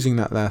of losing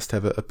that last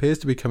tether appears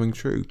to be coming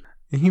true.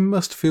 He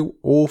must feel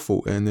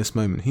awful in this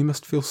moment. He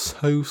must feel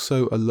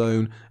so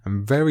alone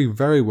and very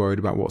worried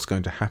about what's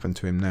going to happen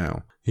to him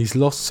now. He's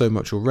lost so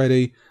much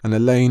already, and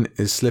Elaine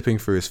is slipping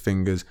through his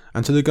fingers,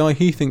 and to the guy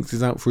he thinks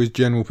is out for his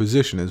general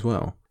position as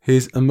well.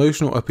 His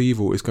emotional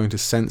upheaval is going to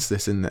sense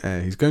this in the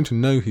air. He's going to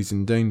know he's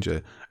in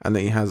danger, and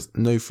that he has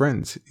no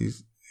friends.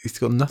 He's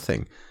got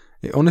nothing.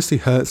 It honestly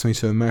hurts me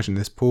to imagine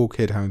this poor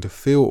kid having to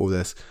feel all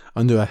this,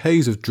 under a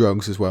haze of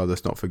drugs as well,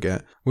 let's not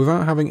forget,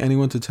 without having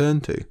anyone to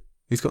turn to.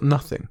 He's got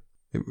nothing.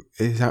 It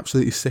is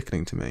absolutely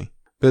sickening to me.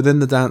 But then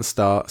the dance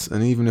starts,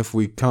 and even if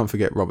we can't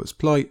forget Robert's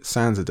plight,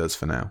 Sansa does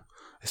for now.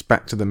 It's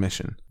back to the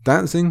mission.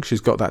 Dancing,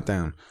 she's got that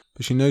down,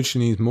 but she knows she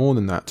needs more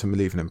than that to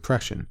leave an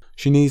impression.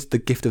 She needs the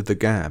gift of the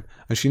gab,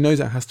 and she knows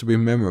it has to be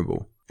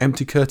memorable.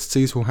 Empty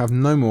courtesies will have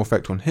no more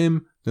effect on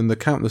him than the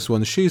countless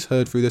ones she's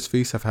heard through this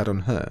feast have had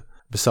on her.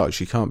 Besides,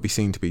 she can't be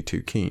seen to be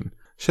too keen.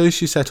 So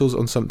she settles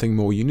on something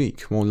more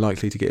unique, more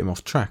likely to get him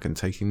off track and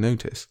taking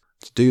notice.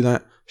 To do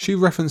that, she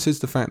references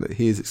the fact that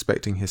he is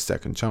expecting his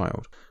second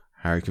child.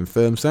 Harry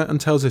confirms that and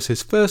tells us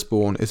his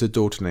firstborn is a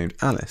daughter named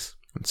Alice.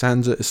 And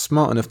Sansa is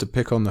smart enough to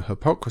pick on the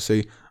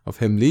hypocrisy of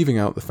him leaving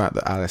out the fact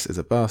that Alice is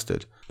a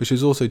bastard, but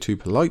she's also too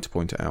polite to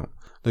point it out,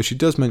 though she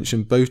does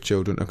mention both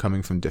children are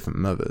coming from different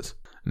mothers.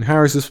 And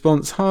Harry's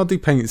response hardly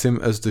paints him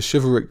as the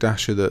chivalric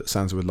dasher that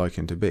Sansa would like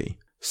him to be.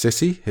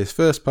 Sissy, his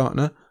first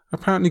partner,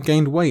 apparently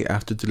gained weight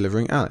after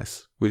delivering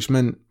Alice, which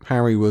meant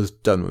Harry was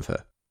done with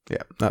her.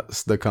 Yeah,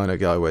 that's the kind of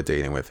guy we're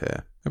dealing with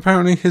here.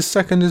 Apparently his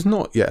second has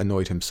not yet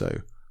annoyed him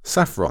so.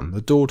 Saffron,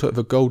 the daughter of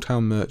a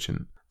Goldtown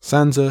merchant.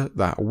 Sansa,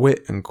 that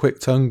wit and quick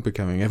tongue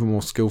becoming ever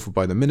more skillful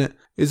by the minute,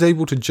 is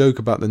able to joke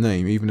about the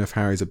name even if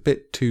Harry's a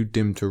bit too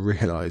dim to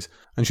realise,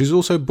 and she's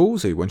also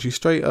ballsy when she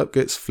straight up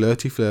gets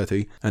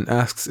flirty and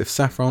asks if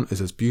Saffron is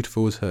as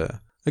beautiful as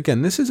her.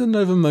 Again, this is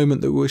another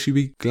moment that we should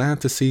be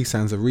glad to see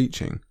Sansa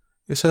reaching.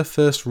 It's her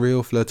first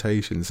real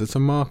flirtations. It's a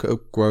marker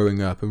of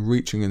growing up and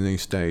reaching a new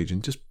stage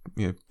and just,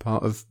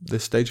 part of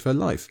this stage of her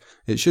life.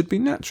 It should be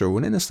natural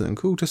and innocent and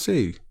cool to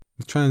see.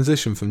 The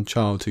transition from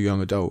child to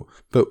young adult,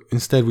 but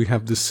instead we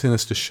have this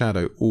sinister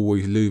shadow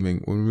always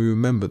looming when we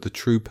remember the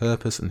true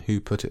purpose and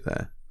who put it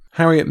there.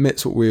 Harry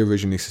admits what we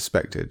originally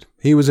suspected.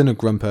 He was in a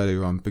grump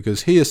earlier on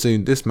because he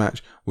assumed this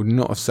match would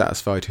not have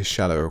satisfied his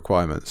shallow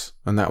requirements,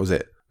 and that was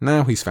it.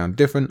 Now he's found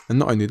different, and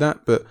not only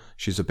that, but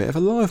she's a bit of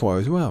a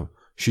livewire as well.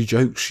 She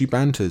jokes, she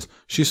banters,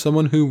 she's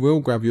someone who will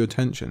grab your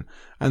attention,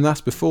 and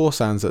that's before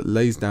Sansa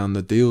lays down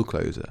the deal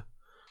closer.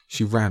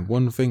 She ran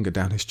one finger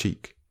down his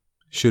cheek.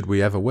 Should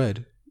we ever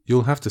wed,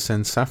 you'll have to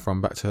send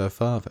Saffron back to her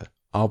father.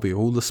 I'll be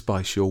all the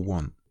spice you'll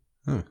want.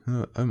 Oh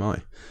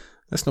my.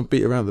 Let's not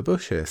beat around the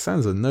bush here.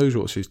 Sansa knows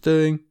what she's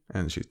doing,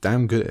 and she's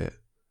damn good at it.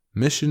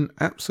 Mission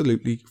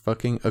absolutely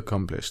fucking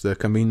accomplished. There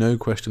can be no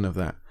question of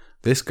that.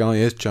 This guy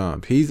is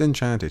charmed. He's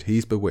enchanted.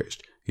 He's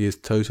bewitched. He is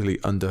totally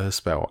under her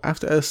spell.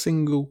 After a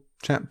single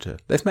chapter.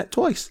 They've met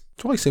twice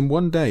in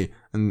one day,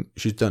 and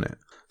she's done it.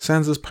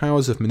 Sansa's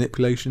powers of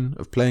manipulation,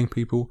 of playing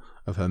people,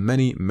 of her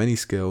many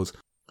skills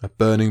are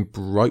burning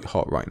bright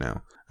hot right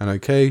now. And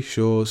okay,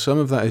 sure, some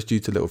of that is due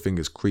to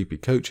Littlefinger's creepy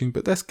coaching,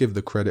 but let's give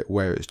the credit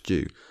where it's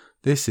due.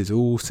 This is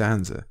all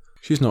Sansa.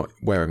 She's not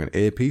wearing an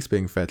earpiece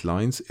being fed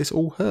lines, it's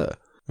all her.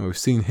 And we've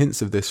seen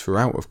hints of this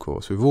throughout, of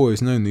course. We've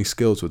always known these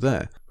skills were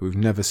there, but we've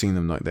never seen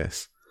them like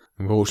this.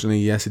 Unfortunately,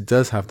 yes, it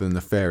does have the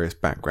nefarious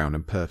background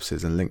and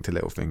purposes and link to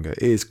Littlefinger.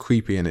 It is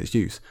creepy in its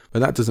use, but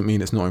that doesn't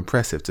mean it's not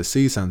impressive to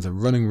see Sansa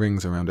running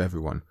rings around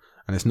everyone,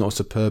 and it's not a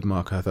superb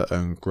marker of her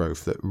own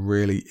growth that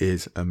really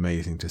is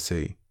amazing to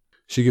see.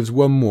 She gives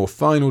one more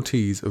final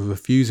tease of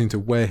refusing to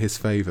wear his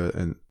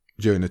favour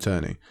during the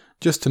tourney,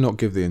 just to not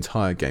give the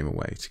entire game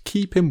away, to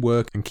keep him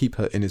work and keep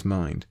her in his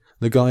mind.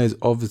 The guy is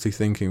obviously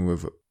thinking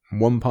with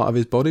one part of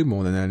his body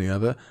more than any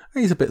other,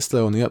 and he's a bit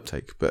slow on the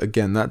uptake, but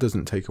again, that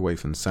doesn't take away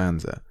from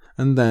Sansa.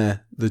 And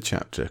there, the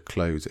chapter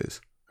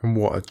closes. And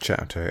what a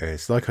chapter it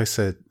is. Like I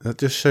said, that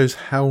just shows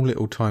how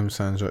little time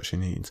Sansa actually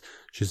needs.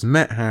 She's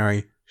met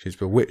Harry, she's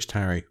bewitched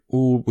Harry,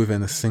 all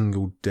within a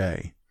single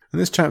day.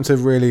 And this chapter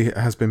really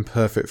has been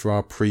perfect for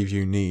our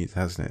preview needs,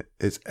 hasn't it?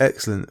 It's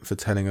excellent for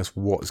telling us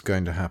what's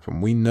going to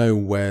happen. We know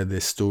where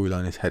this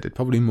storyline is headed,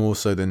 probably more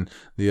so than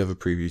the other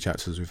preview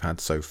chapters we've had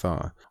so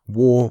far.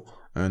 War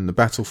and the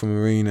battle for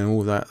Meereen and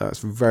all that, that's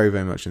very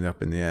much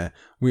up in the air.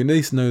 We at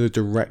least know the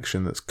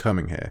direction that's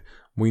coming here.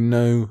 We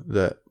know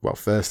that, well,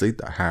 firstly,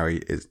 that Harry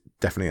is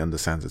definitely under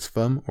Sansa's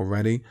thumb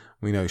already.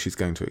 We know she's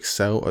going to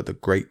excel at the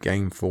great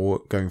game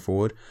going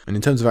forward. And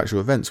in terms of actual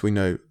events, we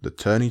know the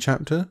tourney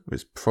chapter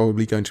is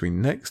probably going to be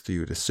next.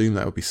 You would assume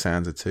that would be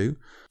Sansa 2.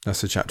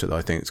 That's a chapter that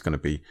I think is going to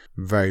be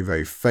very,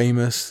 very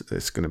famous.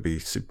 It's going to be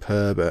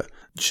superb at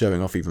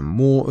showing off even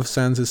more of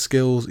Sansa's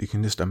skills. You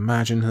can just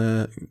imagine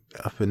her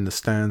up in the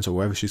stands or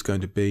wherever she's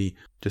going to be,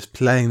 just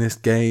playing this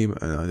game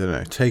and, I don't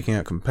know, taking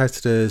out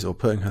competitors or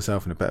putting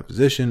herself in a better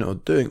position or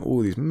doing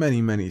all these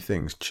many, many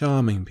things,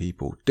 charming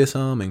people,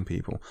 disarming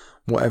people,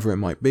 whatever it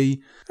might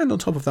be. And on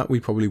top of that, we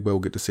probably will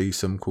get to see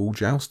some cool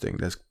jousting.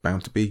 There's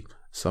bound to be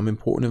some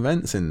important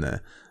events in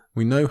there.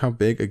 We know how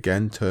big,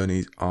 again,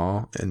 tourneys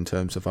are in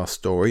terms of our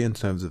story, in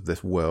terms of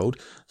this world.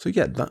 So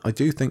yeah, I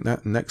do think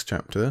that next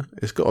chapter,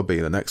 it's got to be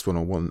the next one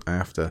or one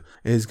after,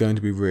 is going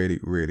to be really,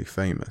 really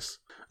famous.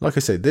 Like I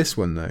say, this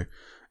one though,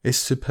 is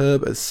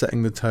superb at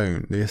setting the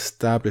tone, the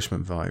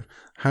establishment vibe.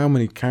 How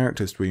many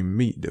characters do we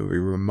meet that we're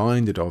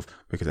reminded of,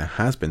 because it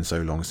has been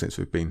so long since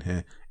we've been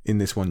here, in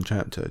this one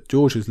chapter.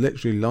 George has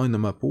literally lined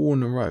them up all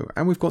in a row,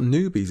 and we've got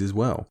newbies as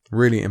well.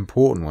 Really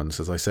important ones,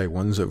 as I say,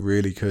 ones that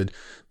really could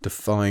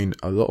define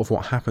a lot of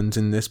what happens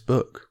in this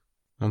book.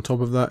 On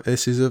top of that,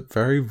 this is a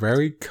very,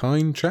 very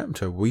kind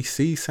chapter. We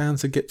see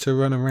Sansa get to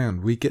run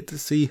around. We get to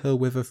see her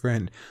with a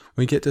friend.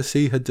 We get to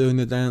see her doing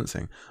the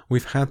dancing.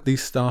 We've had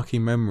these Starky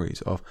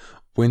memories of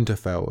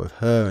Winterfell, of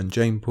her and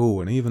Jane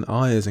Poole, and even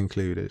Arya's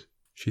included.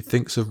 She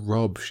thinks of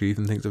Robb, she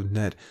even thinks of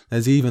Ned.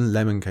 There's even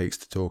lemon cakes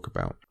to talk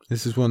about.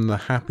 This is one of the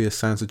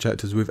happiest Sansa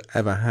chapters we've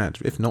ever had,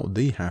 if not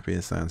the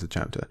happiest Sansa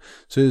chapter.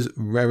 So it's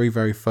very,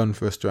 very fun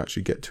for us to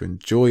actually get to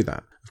enjoy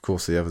that. Of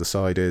course, the other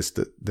side is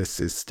that this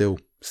is still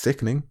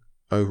sickening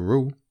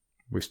overall.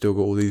 We've still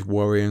got all these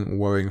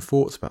worrying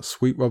thoughts about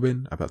Sweet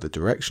Robin, about the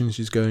direction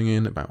she's going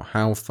in, about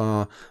how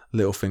far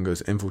Littlefinger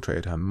has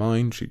infiltrated her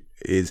mind. She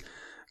is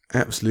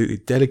absolutely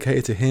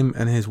dedicated to him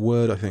and his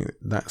word. I think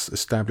that's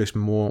established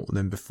more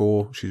than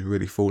before. She's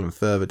really fallen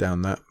further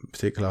down that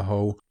particular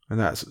hole, and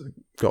that's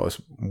got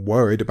us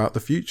worried about the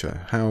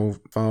future. How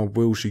far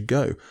will she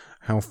go?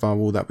 How far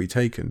will that be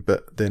taken?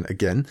 But then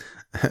again,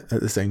 at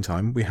the same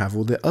time, we have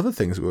all the other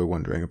things that we're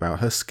wondering about.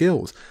 Her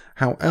skills.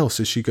 How else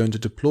is she going to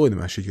deploy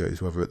them as she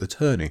goes, whether at the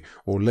tourney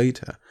or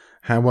later?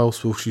 How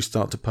else will she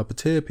start to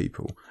puppeteer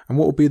people? And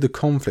what will be the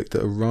conflict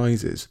that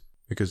arises?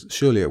 Because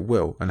surely it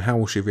will, and how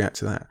will she react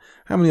to that?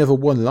 How many other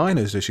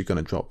one-liners is she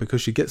going to drop?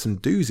 Because she gets some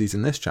doozies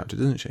in this chapter,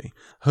 doesn't she?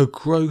 Her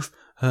growth,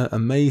 her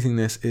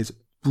amazingness is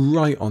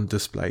bright on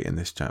display in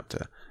this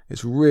chapter.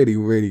 It's really,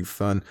 really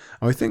fun.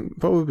 I think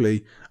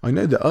probably, I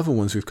know the other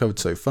ones we've covered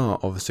so far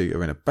obviously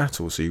are in a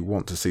battle, so you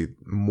want to see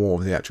more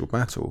of the actual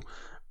battle.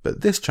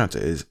 But this chapter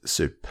is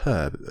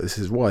superb. This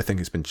is why I think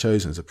it's been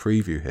chosen as a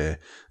preview here.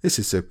 This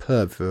is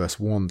superb for us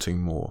wanting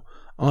more.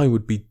 I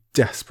would be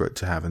desperate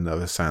to have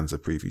another Sansa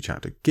preview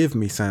chapter. Give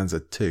me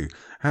Sansa 2.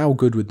 How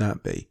good would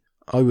that be?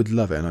 I would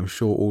love it, and I'm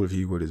sure all of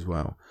you would as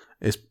well.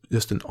 It's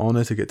just an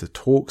honour to get to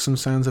talk some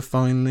Sansa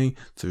finally,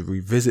 to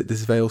revisit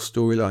this Vale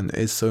storyline that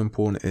is so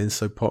important, it is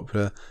so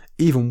popular.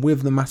 Even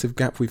with the massive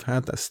gap we've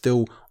had, that's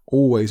still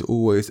always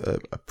a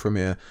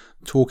premier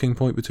talking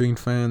point between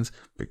fans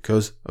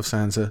because of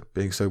Sansa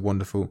being so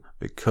wonderful,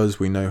 because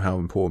we know how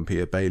important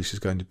Peter Baelish is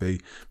going to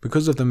be,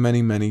 because of the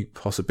many, many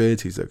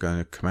possibilities that are going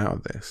to come out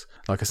of this.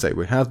 Like I say,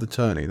 we have the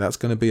tourney, that's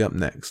going to be up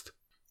next.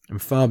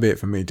 And far be it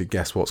for me to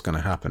guess what's going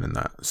to happen in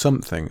that.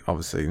 Something,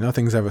 obviously,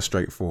 nothing's ever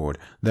straightforward.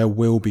 There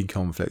will be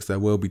conflicts, there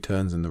will be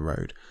turns in the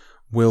road.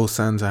 Will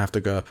Sansa have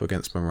to go up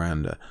against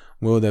Miranda?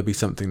 Will there be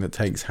something that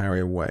takes Harry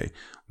away?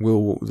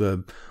 Will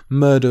the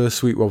murder of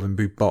Sweet Robin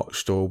be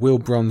botched? Or will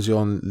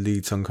Bronzion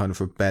lead some kind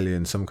of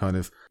rebellion, some kind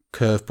of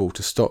curveball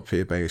to stop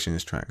Peter Baelish in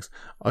his tracks?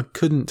 I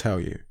couldn't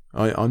tell you.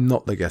 I'm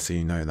not the guesser,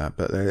 you know that,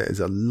 but there is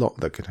a lot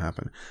that could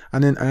happen.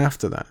 And then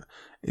after that,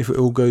 if it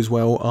all goes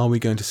well, are we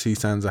going to see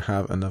Sansa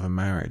have another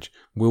marriage?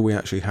 Will we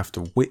actually have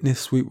to witness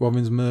Sweet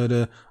Robin's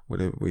murder?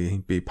 Will we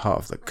be part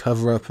of the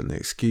cover-up and the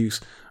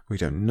excuse? We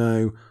don't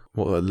know.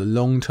 What are the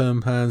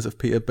long-term plans of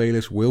Peter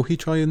Baelish? Will he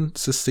try and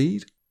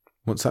secede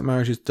once that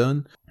marriage is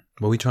done?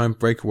 Will he try and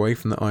break away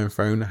from the Iron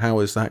Throne? How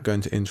is that going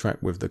to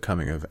interact with the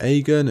coming of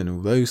Aegon and all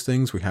those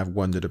things? We have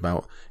wondered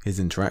about his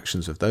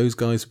interactions with those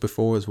guys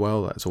before as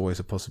well. That's always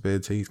a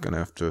possibility. He's going to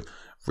have to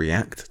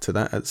react to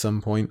that at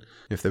some point.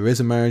 If there is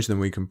a marriage, then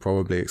we can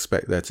probably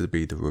expect there to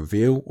be the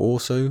reveal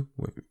also.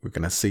 We're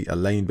going to see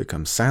Elaine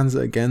become Sansa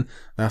again.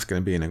 That's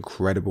going to be an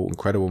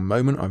incredible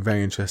moment. I'm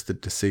very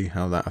interested to see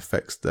how that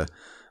affects the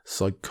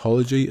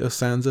psychology of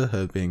Sansa,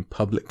 her being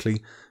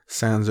publicly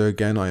Sansa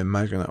again. I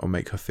imagine that will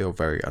make her feel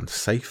very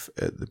unsafe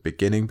at the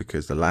beginning,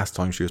 because the last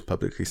time she was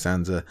publicly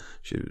Sansa,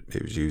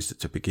 it was used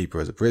to keep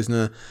her as a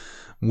prisoner.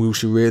 Will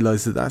she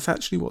realise that that's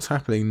actually what's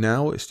happening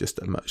now? It's just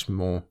a much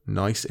more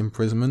nice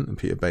imprisonment, and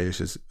Peter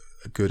Baelish is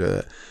good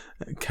at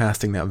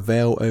casting that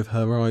veil over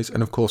her eyes.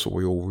 And of course, what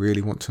we all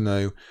really want to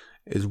know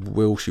is,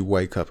 will she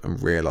wake up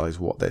and realise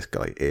what this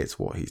guy is,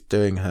 what he's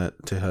doing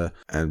to her,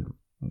 and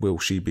will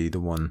she be the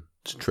one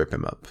to trip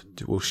him up?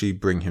 Will she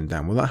bring him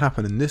down? Will that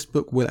happen in this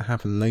book? Will it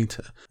happen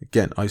later?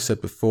 Again, I said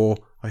before,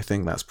 I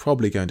think that's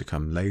probably going to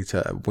come later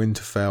at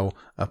Winterfell,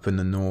 up in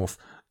the north.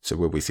 So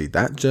will we see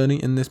that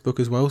journey in this book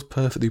as well? It's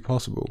perfectly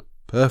possible.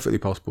 Perfectly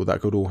possible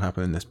that could all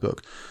happen in this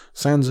book.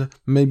 Sansa,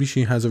 maybe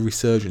she has a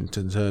resurgence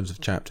in terms of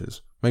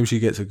chapters. Maybe she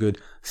gets a good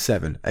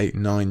 7, 8,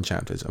 9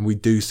 chapters, and we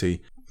do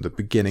see the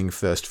beginning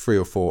first 3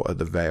 or 4 at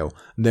the Vale,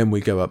 and then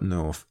we go up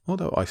north.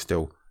 Although I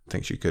still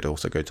think she could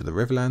also go to the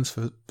Riverlands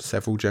for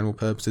several general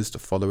purposes to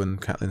follow in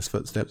Catelyn's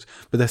footsteps.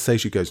 But let's say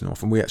she goes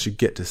north, and we actually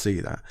get to see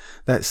that.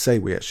 Let's say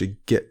we actually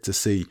get to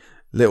see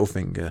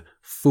Littlefinger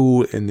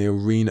fall in the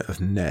arena of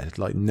Ned,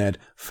 like Ned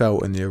fell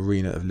in the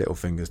arena of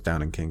Littlefinger's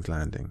down in King's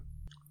Landing.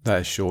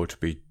 That is sure to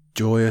be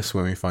joyous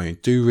when we finally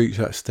do reach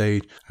that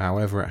stage.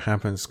 However it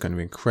happens, it's going to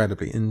be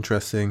incredibly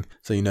interesting.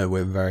 So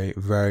we're very,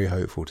 very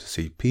hopeful to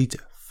see Peter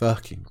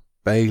fucking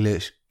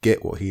Baelish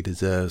get what he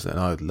deserves, and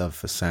I would love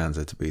for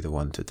Sansa to be the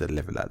one to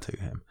deliver that to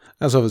him.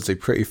 That's obviously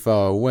pretty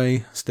far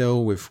away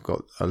still. We've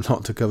got a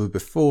lot to cover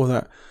before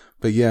that.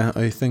 But yeah,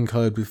 I think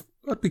I'd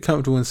be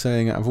comfortable in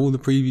saying out of all the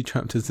preview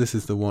chapters, this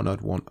is the one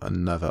I'd want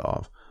another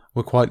of.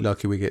 We're quite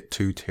lucky we get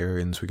 2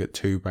 Tyrions, we get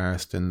 2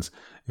 Barristons.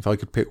 If I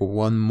could pick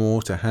one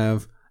more to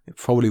have, it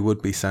probably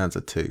would be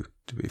Sansa too,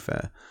 to be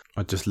fair.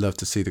 I'd just love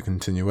to see the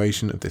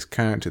continuation of this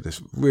character,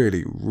 this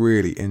really,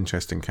 really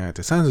interesting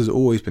character. Sansa's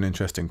always been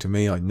interesting to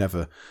me. I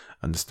never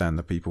understand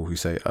the people who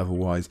say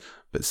otherwise.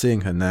 But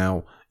seeing her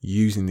now,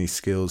 using these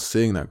skills,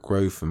 seeing that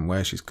growth and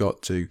where she's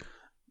got to,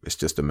 it's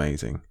just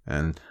amazing.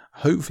 And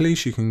hopefully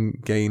she can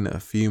gain a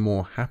few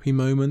more happy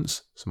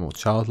moments, some more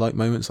childlike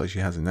moments like she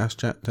has in this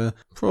chapter.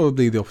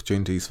 Probably the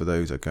opportunities for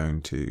those are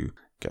going to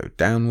go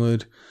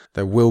downward.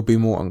 There will be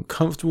more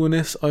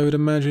uncomfortableness, I would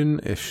imagine,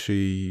 if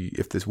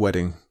this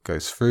wedding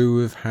goes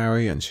through with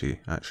Harry and she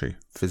actually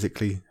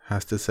physically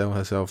has to sell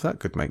herself. That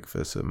could make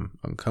for some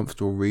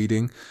uncomfortable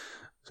reading.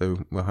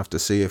 So we'll have to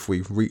see if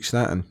we've reached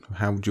that and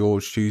how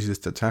George chooses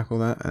to tackle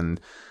that.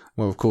 And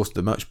well, of course,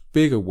 the much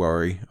bigger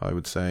worry, I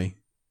would say,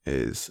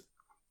 is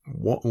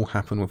what will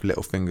happen with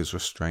Littlefinger's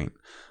restraint.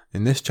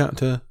 In this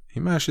chapter, he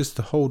manages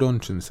to hold on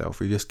to himself.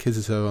 He just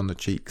kisses her on the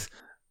cheeks.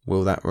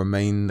 Will that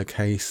remain the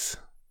case?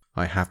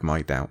 I have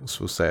my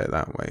doubts, we'll say it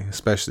that way,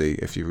 especially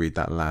if you read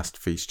that last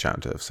feast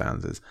chapter of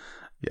Sansa's.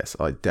 Yes,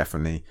 I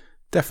definitely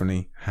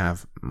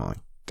have my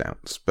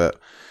doubts, but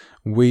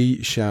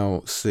we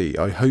shall see.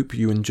 I hope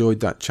you enjoyed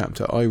that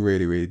chapter. I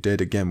really, really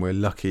did. Again, we're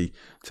lucky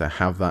to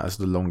have that as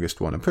the longest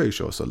one. I'm pretty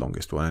sure it's the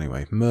longest one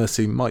anyway.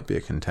 Mercy might be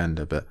a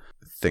contender, but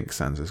I think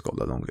Sansa's got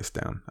the longest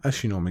down, as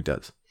she normally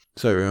does.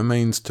 So it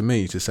remains to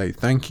me to say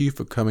thank you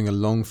for coming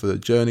along for the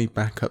journey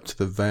back up to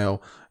the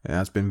Vale. It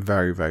has been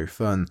very, very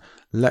fun.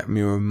 Let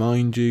me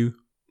remind you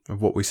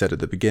of what we said at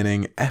the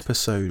beginning.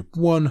 Episode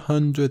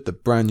 100, the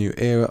brand new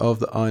era of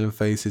the Island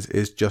Faces,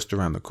 is just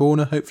around the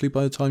corner, hopefully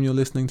by the time you're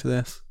listening to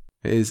this.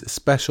 It is a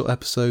special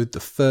episode, the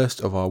first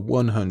of our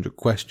 100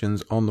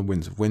 questions on the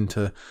Winds of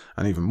Winter,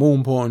 and even more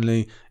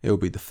importantly, it will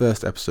be the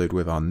first episode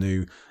with our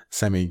new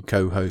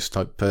semi-co-host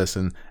type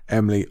person,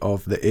 Emily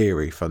of the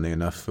Eyrie, funnily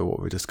enough, for what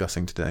we're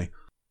discussing today.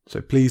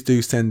 So please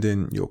do send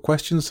in your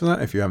questions to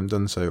that if you haven't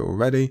done so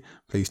already.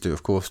 Please do,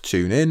 of course,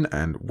 tune in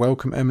and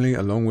welcome Emily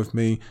along with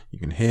me. You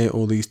can hear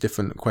all these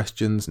different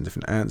questions and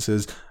different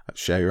answers.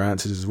 Share your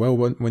answers as well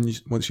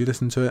once you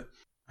listen to it.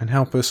 And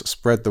help us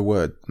spread the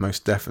word,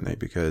 most definitely,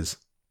 because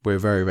we're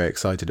very, very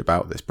excited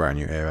about this brand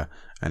new era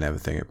and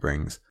everything it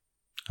brings.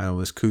 And all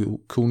this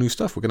cool new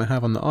stuff we're going to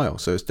have on the Isle.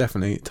 So it's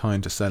definitely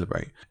time to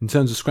celebrate. In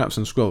terms of Scraps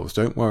and Scrolls,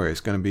 don't worry, it's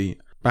going to be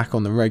back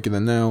on the regular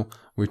now.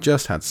 We've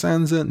just had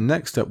Sansa.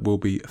 Next up will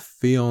be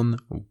Theon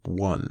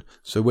 1.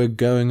 So we're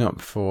going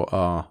up for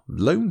our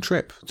lone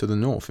trip to the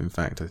north, in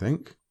fact, I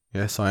think.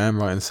 Yes, I am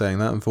right in saying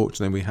that.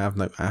 Unfortunately, we have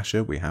no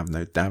Asher, we have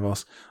no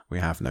Davos, we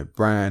have no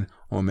Bran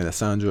or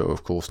Melisandre, or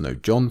of course no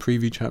Jon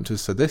preview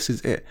chapters. So this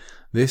is it.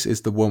 This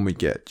is the one we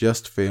get,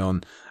 just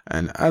Theon.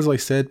 And as I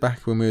said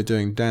back when we were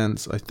doing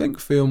Dance, I think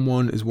Theon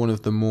 1 is one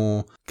of the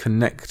more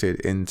connected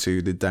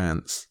into the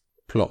Dance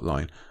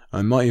plotline.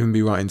 I might even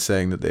be right in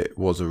saying that it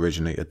was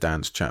originally a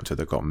Dance chapter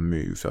that got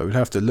moved. I would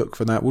have to look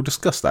for that. We'll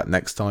discuss that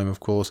next time, of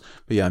course.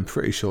 But yeah, I'm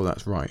pretty sure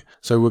that's right.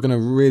 So we're going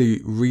to really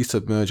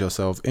resubmerge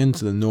ourselves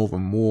into the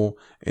Northern War,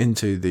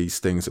 into these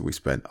things that we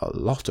spent a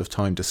lot of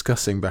time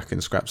discussing back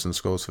in Scraps and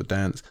Scrolls for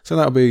Dance. So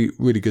that'll be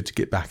really good to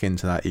get back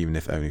into that, even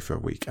if only for a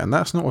week. And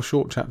that's not a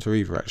short chapter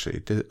either,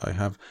 actually. I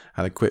have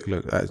had a quick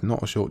look. That is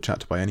not a short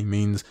chapter by any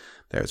means.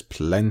 There is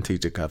plenty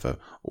to cover,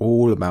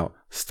 all about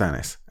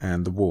Stannis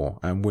and the war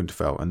and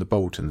Winterfell and the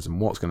Boltons and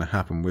what's going to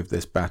happen with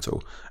this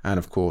battle, and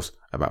of course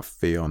about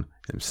Theon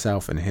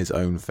himself and his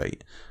own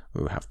fate.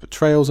 We'll have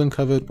betrayals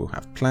uncovered, we'll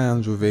have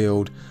plans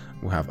revealed,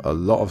 we'll have a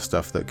lot of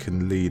stuff that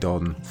can lead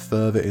on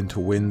further into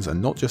Winds, and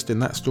not just in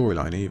that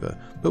storyline either,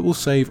 but we'll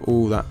save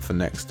all that for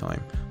next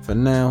time. For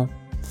now,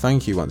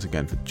 thank you once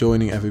again for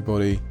joining,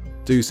 everybody.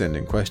 Do send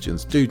in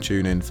questions, do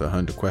tune in for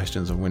 100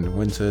 questions on Wind and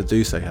Winter,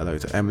 do say hello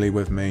to Emily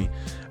with me,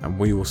 and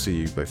we will see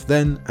you both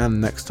then and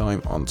next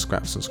time on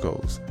Scraps and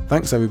Scrolls.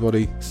 Thanks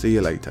everybody, see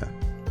you later.